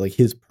Darrow, right? Like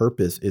his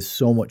purpose is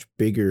so much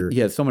bigger.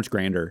 Yeah, so much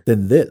grander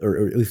than this,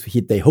 or at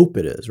least they hope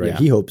it is, right?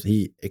 Yeah.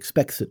 He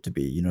expects it to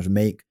be, to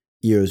make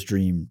Eo's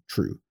dream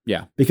true.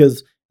 Yeah.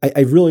 Because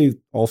I really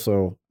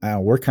also,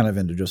 we're kind of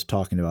into just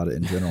talking about it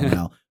in general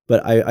now,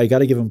 but I got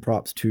to give him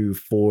props too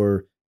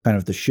for kind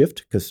of the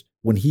shift, because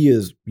when he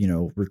is,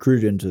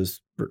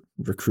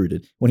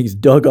 recruited, when he's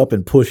dug up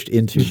and pushed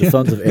into the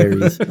Sons of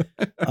Ares,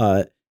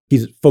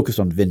 he's focused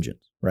on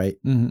vengeance, right?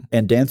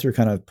 And Dancer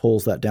kind of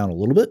pulls that down a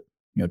little bit,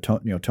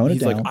 tone it down.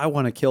 He's like, I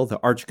want to kill the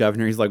arch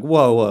governor. He's like,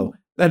 whoa,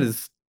 that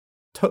is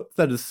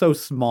so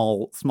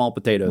small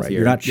potatoes here.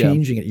 You're not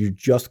changing it. You're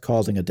just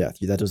causing a death.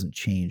 That doesn't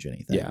change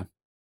anything. Yeah.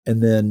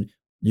 And then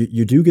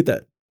you do get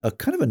that a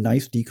kind of a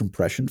nice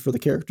decompression for the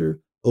character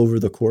over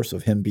the course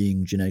of him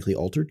being genetically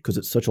altered, because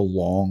it's such a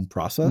long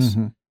process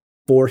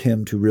for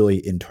him to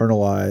really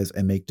internalize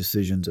and make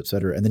decisions, et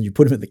cetera. And then you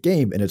put him in the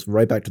game and it's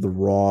right back to the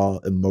raw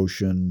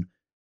emotion,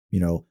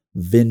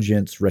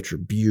 vengeance,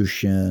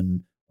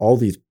 retribution, all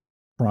these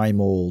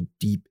primal,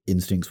 deep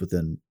instincts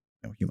within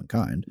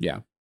humankind. Yeah.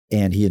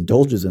 And he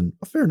indulges in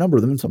a fair number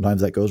of them, and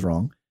sometimes that goes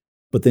wrong.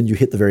 But then you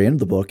hit the very end of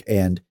the book,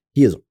 and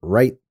he is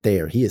right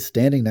there. He is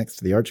standing next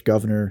to the arch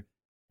governor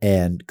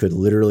and could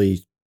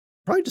literally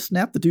probably just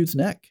snap the dude's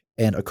neck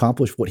and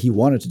accomplish what he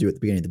wanted to do at the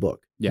beginning of the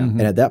book. Yeah.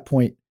 And at that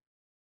point,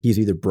 he's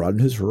either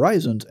broadened his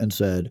horizons and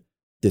said,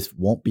 this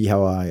won't be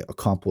how I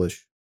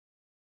accomplish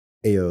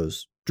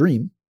Eo's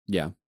dream.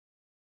 Yeah.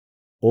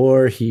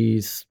 Or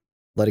he's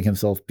letting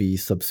himself be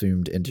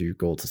subsumed into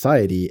gold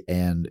society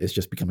and is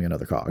just becoming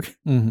another cog.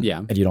 Yeah.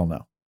 And you don't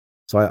know.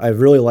 So I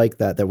really like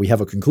that we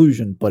have a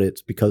conclusion, but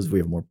it's because we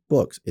have more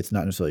books. It's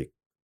not necessarily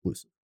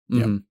exclusive.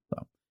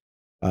 So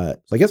I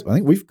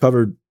think we've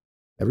covered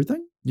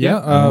everything.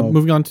 Yeah.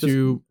 Moving on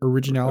to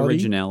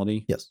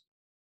originality. Yes.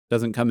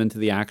 Doesn't come into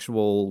the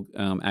actual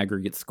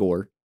aggregate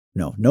score.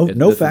 No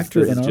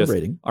factor in our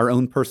rating. Our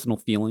own personal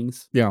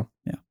feelings. Yeah.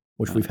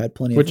 Which we've had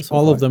plenty of. Which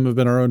all of them have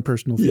been our own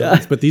personal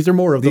feelings, but these are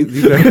more of them.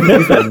 These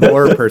are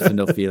more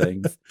personal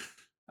feelings.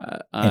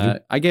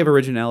 I gave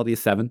originality a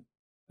 7.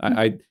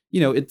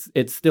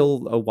 It's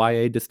still a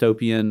YA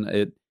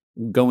dystopian.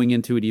 Going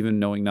into it, even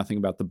knowing nothing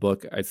about the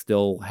book, I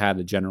still had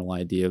a general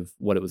idea of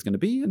what it was going to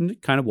be, and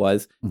it kind of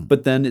was.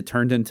 But then it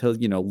turned into,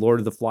 Lord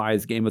of the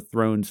Flies, Game of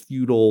Thrones,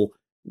 feudal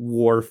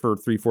war for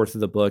 3/4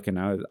 of the book, and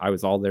I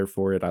was all there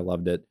for it. I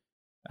loved it.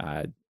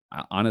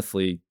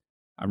 Honestly,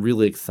 I'm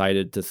really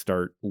excited to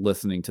start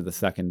listening to the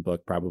second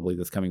book probably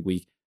this coming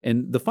week.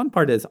 And the fun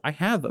part is I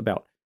have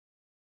about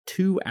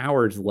 2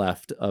 hours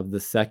left of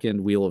the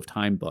second Wheel of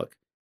Time book.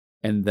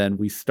 And then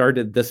we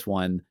started this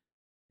one,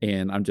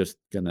 and I'm just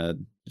going to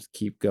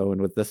keep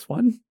going with this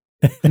one.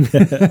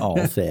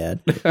 All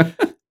sad.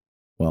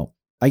 Well,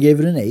 I gave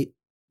it an 8.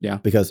 Yeah.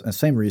 Because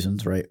same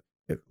reasons, right?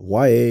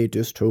 YA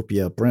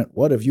Dystopia, Brent,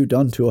 what have you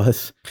done to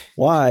us?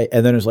 Why?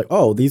 And then it's like,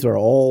 oh, these are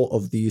all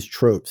of these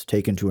tropes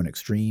taken to an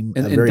extreme,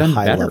 a very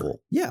high better.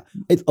 Level. Yeah.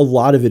 A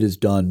lot of it is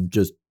done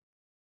just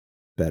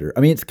better.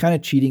 I mean, it's kind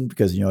of cheating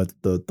because,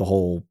 the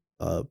whole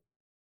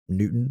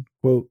Newton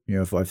quote,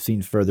 if I've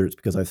seen further, it's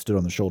because I've stood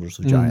on the shoulders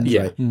of giants,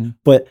 right?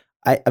 But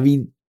I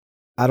mean,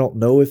 I don't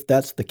know if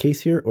that's the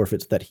case here or if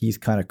it's that he's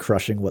kind of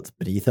crushing what's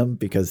beneath him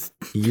because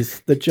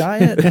he's the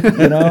giant,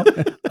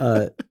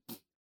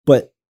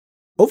 but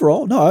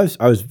overall, no,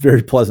 I was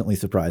very pleasantly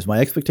surprised. My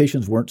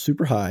expectations weren't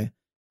super high.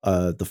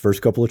 The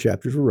first couple of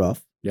chapters were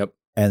rough. Yep.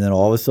 And then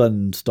all of a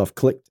sudden stuff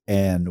clicked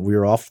and we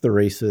were off to the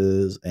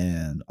races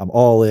and I'm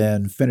all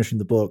in, finishing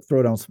the book,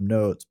 throw down some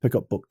notes, pick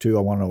up book 2.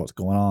 I want to know what's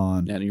going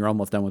on. And you're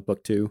almost done with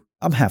book 2.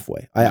 I'm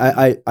halfway.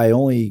 I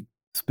only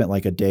spent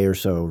like a day or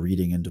so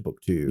reading into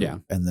book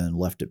 2 and then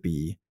left it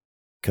be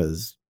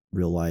because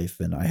real life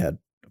and I had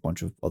a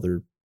bunch of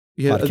other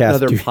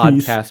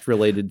podcast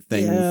related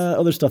things. Yeah,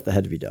 other stuff that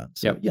had to be done.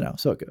 So,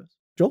 so it goes.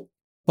 Joel?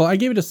 Well, I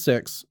gave it a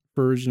 6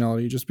 for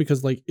originality just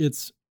because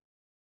it's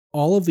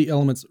all of the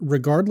elements,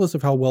 regardless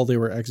of how well they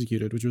were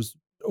executed, which was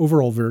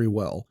overall very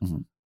well,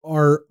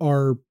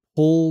 are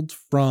pulled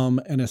from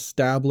an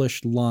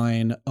established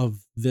line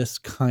of this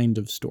kind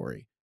of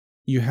story.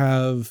 You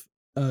have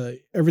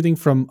everything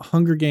from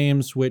Hunger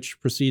Games, which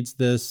precedes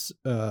this,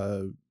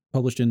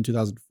 published in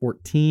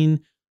 2014.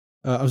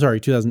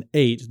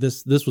 2008.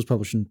 This was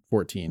published in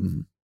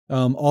 14.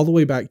 All the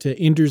way back to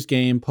Ender's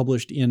Game,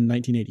 published in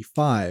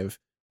 1985,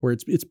 where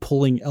it's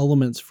pulling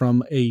elements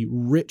from a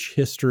rich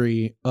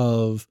history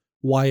of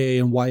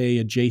YA and YA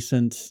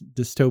adjacent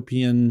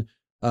dystopian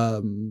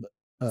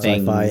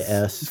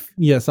sci-fi-esque.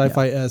 Yeah,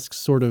 sci-fi-esque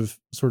sort of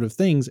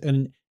things.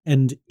 And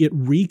it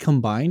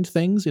recombined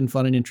things in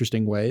fun and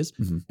interesting ways.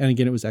 And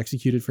again, it was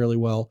executed fairly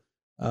well.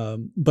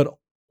 But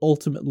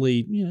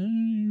ultimately,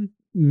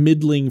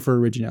 middling for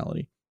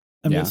originality.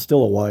 I mean, it's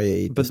still a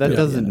YA. But that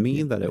doesn't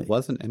mean that it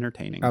wasn't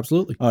entertaining.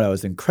 Absolutely. Oh, no, it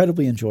was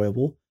incredibly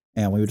enjoyable.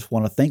 And we just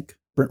want to thank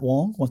Brent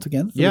Wong once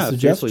again for the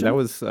suggestion. Seriously, that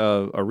was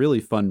a really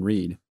fun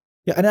read.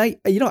 Yeah, and I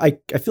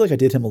feel like I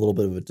did him a little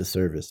bit of a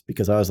disservice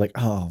because I was like,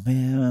 oh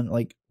man,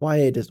 like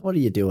YA, what are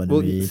you doing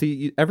to me?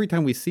 See, every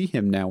time we see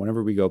him now,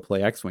 whenever we go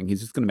play X-Wing,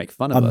 he's just going to make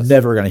fun of us. I'm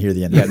never going to hear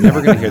the end. Yeah,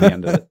 never going to hear the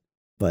end of it.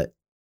 But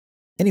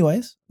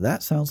anyways,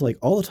 that sounds like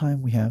all the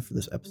time we have for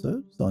this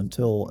episode. So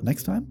until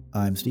next time,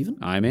 I'm Steven.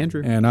 I'm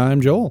Andrew. And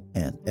I'm Joel.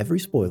 And every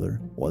spoiler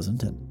was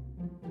intended.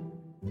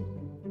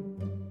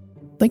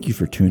 Thank you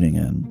for tuning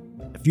in.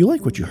 If you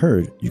like what you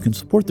heard, you can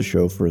support the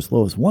show for as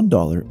low as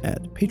 $1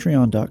 at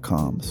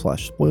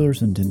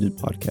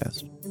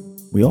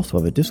patreon.com/spoilersintendedpodcast. We also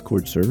have a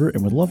Discord server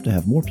and would love to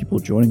have more people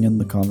joining in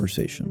the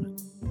conversation.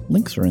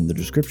 Links are in the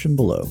description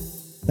below.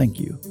 Thank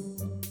you.